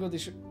játékot,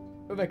 és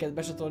öveket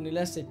besatolni,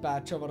 lesz egy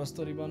pár csavar a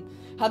sztoriban.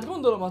 Hát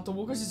gondolom,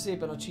 Atomó, köszi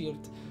szépen a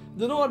cheert.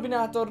 The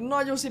Norbinátor,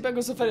 nagyon szépen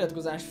kösz a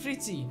feliratkozást.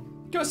 Frici,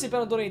 kösz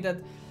szépen a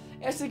donétet.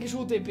 Ezt egy kis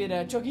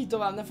UTP-re, csak így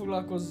tovább, ne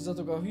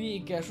foglalkozzatok a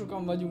hülyékkel,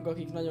 sokan vagyunk,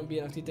 akik nagyon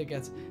bírnak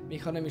titeket,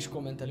 még ha nem is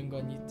kommentelünk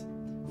annyit.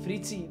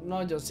 Frici,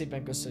 nagyon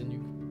szépen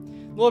köszönjük.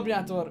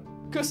 Norbinátor,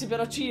 kösz szépen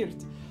a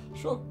cheert.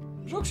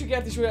 Sok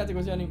sikert és jó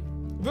játékot, Jani.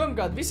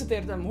 Wormgod,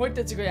 visszatértem, hogy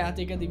tetszik a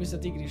játék eddig, Mr.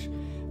 Tigris?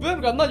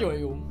 Wormgod nagyon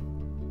jó.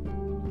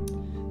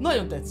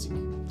 Nagyon tetszik.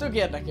 Tök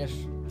érdekes.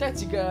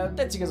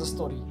 Tetszik ez a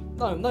sztori.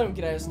 Nagyon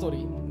király a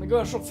sztori. Meg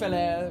olyan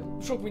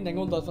sok minden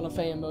gondolat van a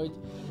fejemben, hogy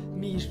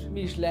mi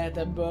is lehet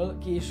ebből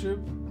később.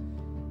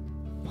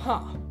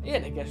 Ha,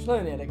 érdekes,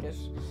 nagyon érdekes.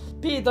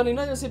 Pétani,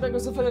 nagyon szépen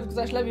köszönöm a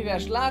feliratkozás,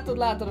 Levivers.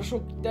 Látod a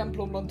sok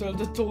templomban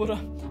töltött óra?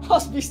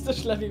 Az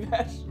biztos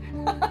Levivers.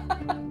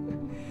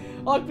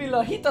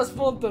 Aquilla, hit az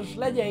fontos,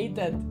 legyen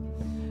hited.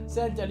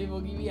 Szentjeli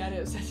Vogi,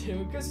 VR,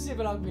 Szentjeli. Köszi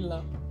szépen,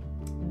 Aquilla.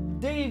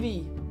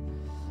 Davy.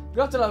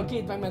 Gratulálok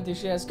két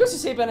megmentéséhez. Köszi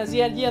szépen, ez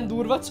ilyen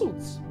durva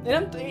cucc.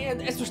 Én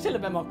ezt most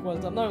tényleg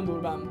bemakkoltam, nagyon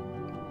durván.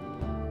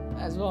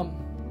 Ez van.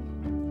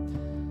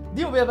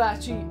 Dióbél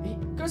bácsi,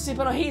 köszi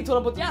szépen a 7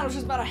 hónapot. János,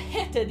 ez már a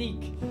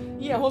 7.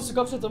 Ilyen hosszú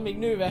kapcsolatom még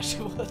nővel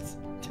se volt.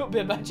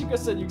 Dióbél bácsi,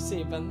 köszönjük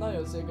szépen,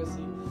 nagyon szép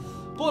köszi.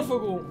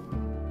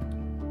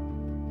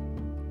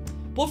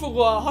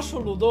 Porfogó a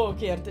hasonló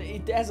dolgokért,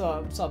 itt ez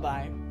a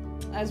szabály.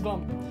 Ez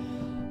van.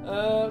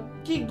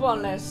 Kickban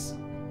lesz.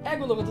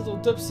 Elgondolkodható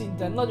több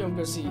szinten, nagyon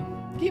köszi.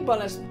 Kickban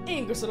lesz.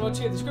 Én köszönöm a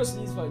cheert és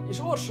köszönjük itt vagy. És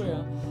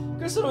Orsolya.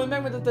 Köszönöm, hogy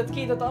megmentetted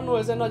Kate-et, annól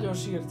ezen nagyon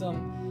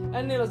sírtam.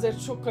 Ennél azért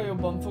sokkal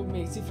jobban fog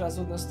még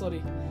cifrázódni a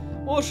sztori.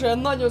 Orsolya,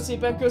 nagyon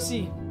szépen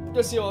köszi.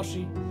 Köszi,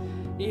 Orsi.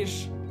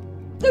 És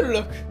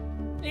örülök.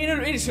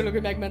 Én is örülök,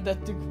 hogy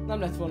megmentettük. Nem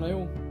lett volna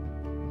jó.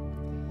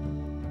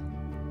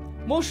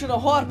 Most jön a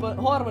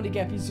harmadik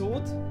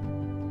epizód.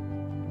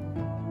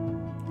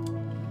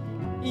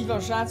 Így van,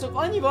 srácok.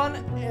 Annyi van,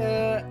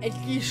 egy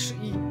kis,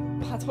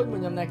 hát hogy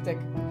mondjam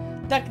nektek,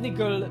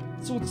 technical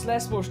cucc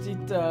lesz most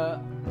itt,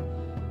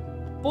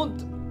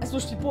 ezt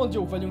most pont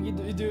jók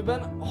vagyunk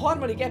időben. A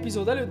harmadik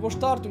epizód előtt most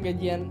tartunk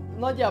egy ilyen,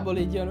 nagyjából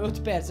egy ilyen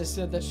 5 perces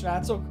szünetet,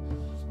 srácok.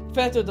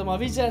 Feltöltöm a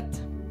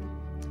vizet,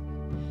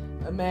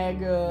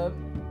 meg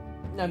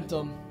nem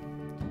tudom.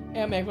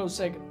 Elmegyek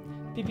valószínűleg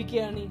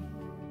pipikélni.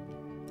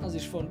 Az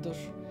is fontos.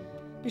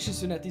 Pisi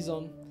szünet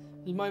izom.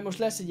 Így majd most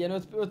lesz egy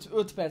ilyen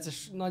 5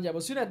 perces nagyjából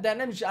szünet, de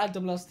nem is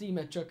álltam le a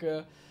streamet, csak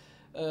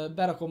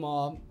berakom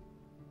a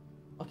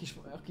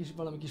kis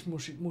valami kis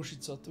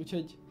musicot,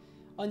 úgyhogy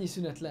annyi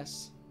szünet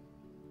lesz.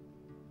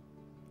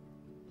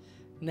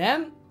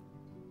 Nem?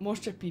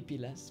 Most csak pipi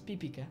lesz.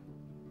 Pipike.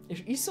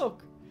 És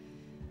iszok,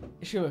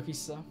 és jövök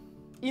vissza.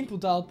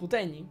 Input-output,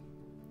 ennyi.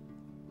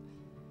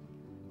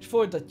 És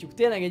folytatjuk.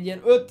 Tényleg egy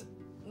ilyen 5,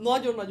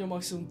 nagyon-nagyon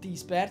maximum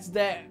 10 perc,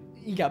 de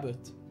inkább 5.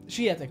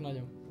 Sietek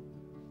nagyon.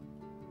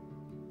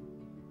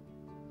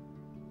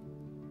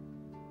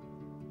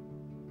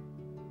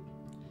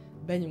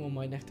 Benyomom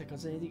majd nektek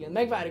az egyet, igen.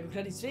 Megvárjuk a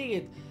credits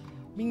végét.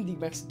 Mindig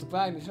meg szoktuk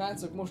vágni,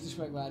 srácok, most is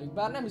megvárjuk.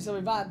 Bár nem hiszem,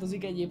 hogy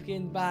változik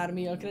egyébként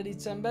bármi a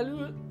creditsen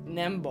belül.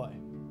 Nem baj.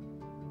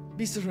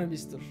 Biztos, hogy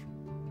biztos.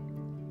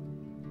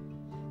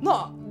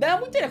 Na, de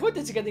amúgy tényleg hogy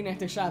tetszik eddig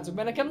nektek, srácok?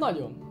 Mert nekem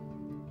nagyon.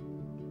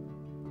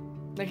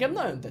 Nekem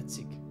nagyon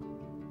tetszik.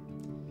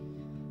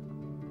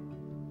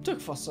 Tök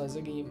fassa ez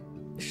a game.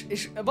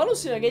 És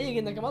valószínűleg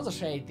egyébként nekem az a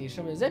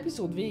sejtésem, hogy az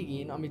epizód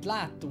végén, amit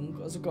láttunk,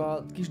 azok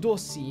a kis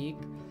dossziék,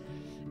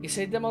 és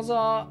szerintem az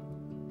a...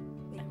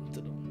 nem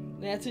tudom.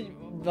 Lehet, hogy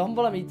van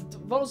valami...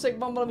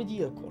 valószínűleg van valami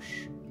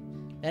gyilkos.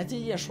 Lehet, hogy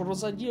egy ilyen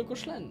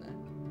sorozatgyilkos lenne?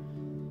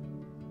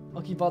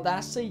 Aki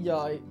vadásza így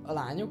a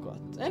lányokat?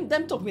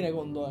 Nem tudok mire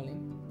gondolni.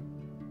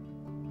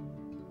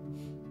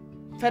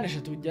 Fene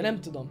se tudja, nem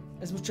tudom.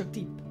 Ez most csak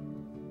tipp.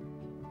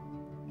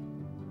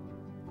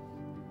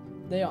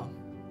 De ja.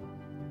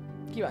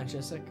 Kíváncsi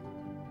leszek.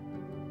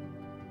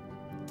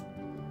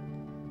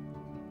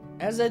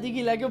 Ez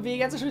eddigi legjobb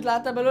végetes, hogy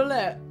láttál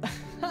belőle?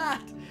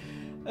 Hát...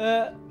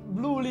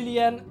 Blue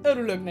Lillian,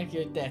 örülök neki,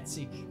 hogy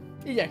tetszik.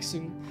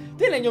 Igyekszünk.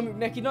 Tényleg nyomjuk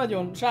neki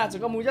nagyon,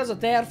 srácok. Amúgy az a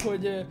terv,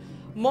 hogy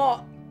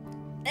ma...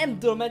 nem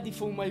tudom, meddig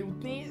fogunk ma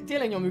jutni.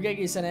 Tényleg nyomjuk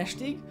egészen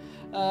estig.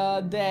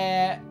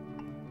 De...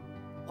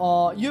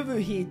 a jövő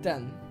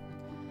héten...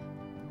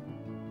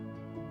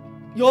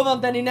 jól van,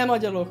 Danny, nem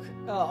agyalok.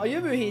 A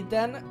jövő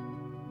héten...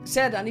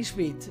 szerdán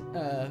ismét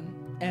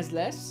ez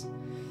lesz.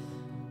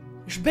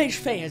 És be is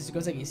fejezzük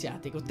az egész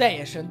játékot.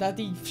 Teljesen, tehát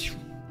így...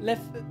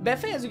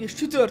 befejezzük, és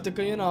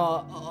csütörtökön jön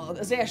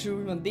az első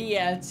úgymond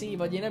DLC,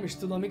 vagy én nem is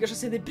tudom, még azt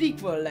szerint egy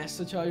prequel lesz,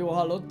 hogyha jól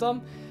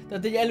hallottam.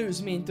 Tehát egy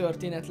előzmény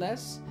történet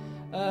lesz.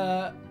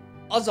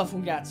 Azzal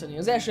fogunk játszani.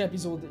 Az első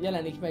epizód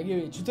jelenik meg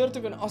jövő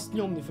csütörtökön, azt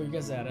nyomni fogjuk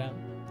ezerrel.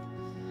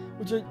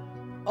 Úgyhogy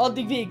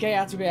addig végig kell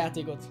játszuk a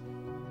játékot.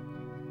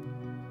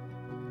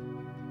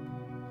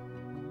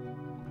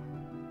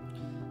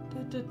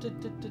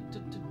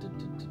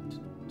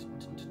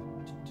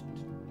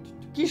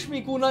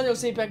 Kismikú, nagyon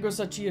szépen kösz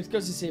a cheert,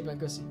 köszi szépen,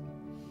 köszi.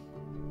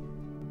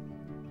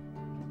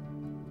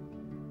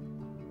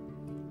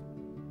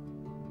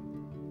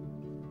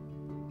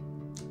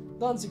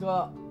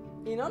 Dancika,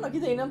 én annak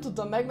idején nem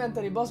tudtam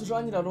megmenteni, basszus,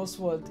 annyira rossz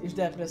volt és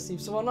depresszív,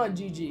 szóval nagy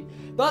GG.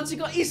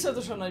 Dancika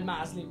iszonyatosan nagy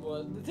mázlim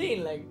volt, de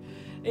tényleg.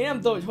 Én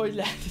nem tudom, hogy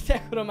lehetett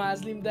ekkora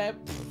mázlim, de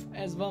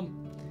ez van.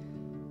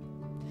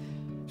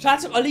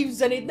 Srácok, a lift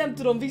zenét nem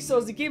tudom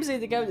visszahozni,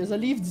 képzeljétek el, hogy ez a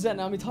lift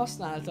zene, amit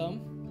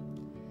használtam,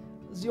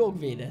 az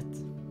jogvédett.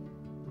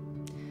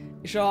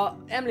 És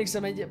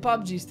emlékszem, egy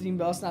PUBG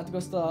streamben használtuk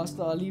azt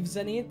a lift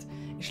zenét,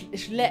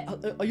 és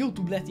a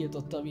YouTube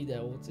letiltotta a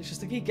videót, és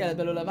ezt ki kellett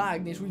belőle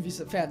vágni, és úgy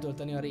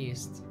feltölteni a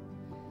részt.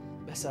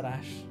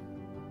 Beszarás.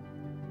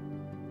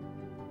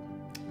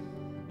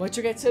 Vagy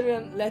csak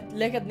egyszerűen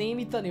le kellett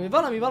némítani,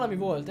 vagy valami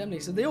volt,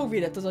 emlékszem, de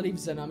jogvédett az a lift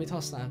zene, amit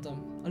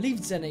használtam. A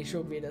lift zene is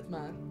jogvédett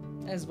már.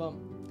 Ez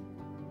van.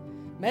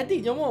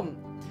 Meddig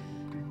nyomom?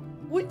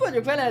 Úgy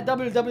vagyok vele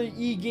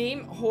WWE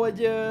game,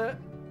 hogy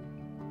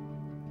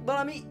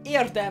valami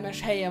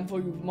értelmes helyen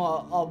fogjuk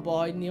ma abba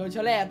hagyni,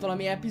 hogyha lehet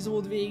valami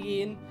epizód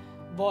végén,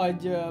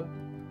 vagy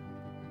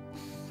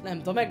nem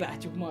tudom,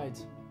 meglátjuk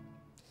majd.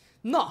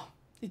 Na,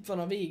 itt van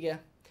a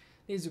vége.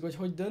 Nézzük,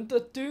 hogy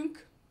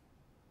döntöttünk.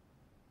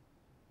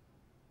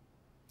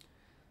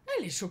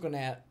 Elég sokan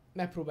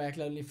megpróbálják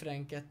lelőni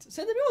Franket.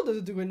 Szerintem jól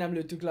döntöttünk, hogy nem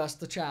lőttük le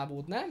azt a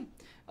csávót, nem?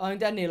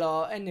 Amint ennél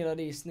a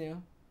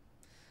résznél.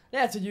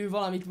 Lehet, hogy ő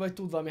valamit, vagy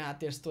tud valami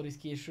háttérsztorit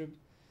később.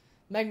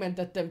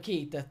 Megmentettem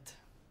Kate-et.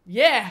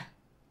 Yeah!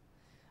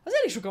 Az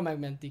elég sokan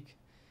megmentik.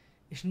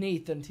 És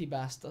Nathan-t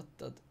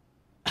hibáztattad.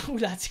 Úgy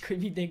látszik, hogy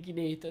mindenki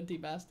Nathan-t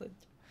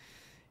hibáztatja.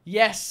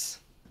 Yes!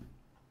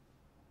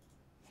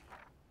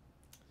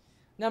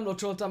 Nem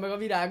locsoltam meg a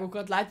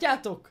virágokat,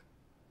 látjátok?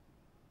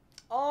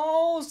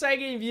 Ó,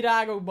 szegény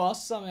virágok,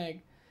 bassza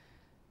meg!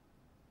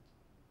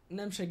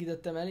 Nem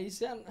segítettem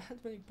Alice-en, hát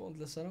mondjuk pont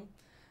leszarom.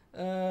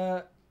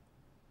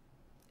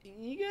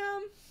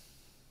 Igen.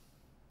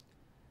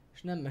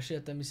 És nem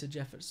meséltem vissza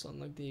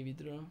Jeffersonnak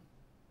Davidről.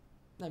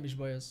 Nem is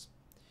baj az.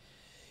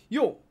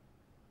 Jó.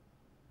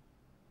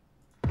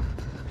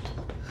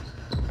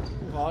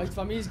 Ha itt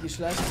valami izgis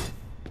lesz.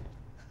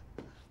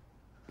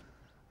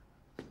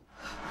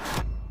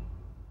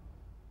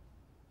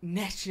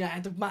 Ne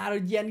csináljátok már,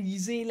 hogy ilyen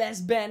izé lesz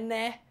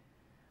benne.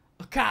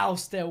 A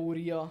káosz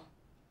teória.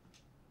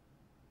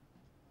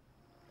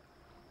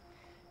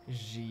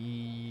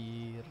 Zsír.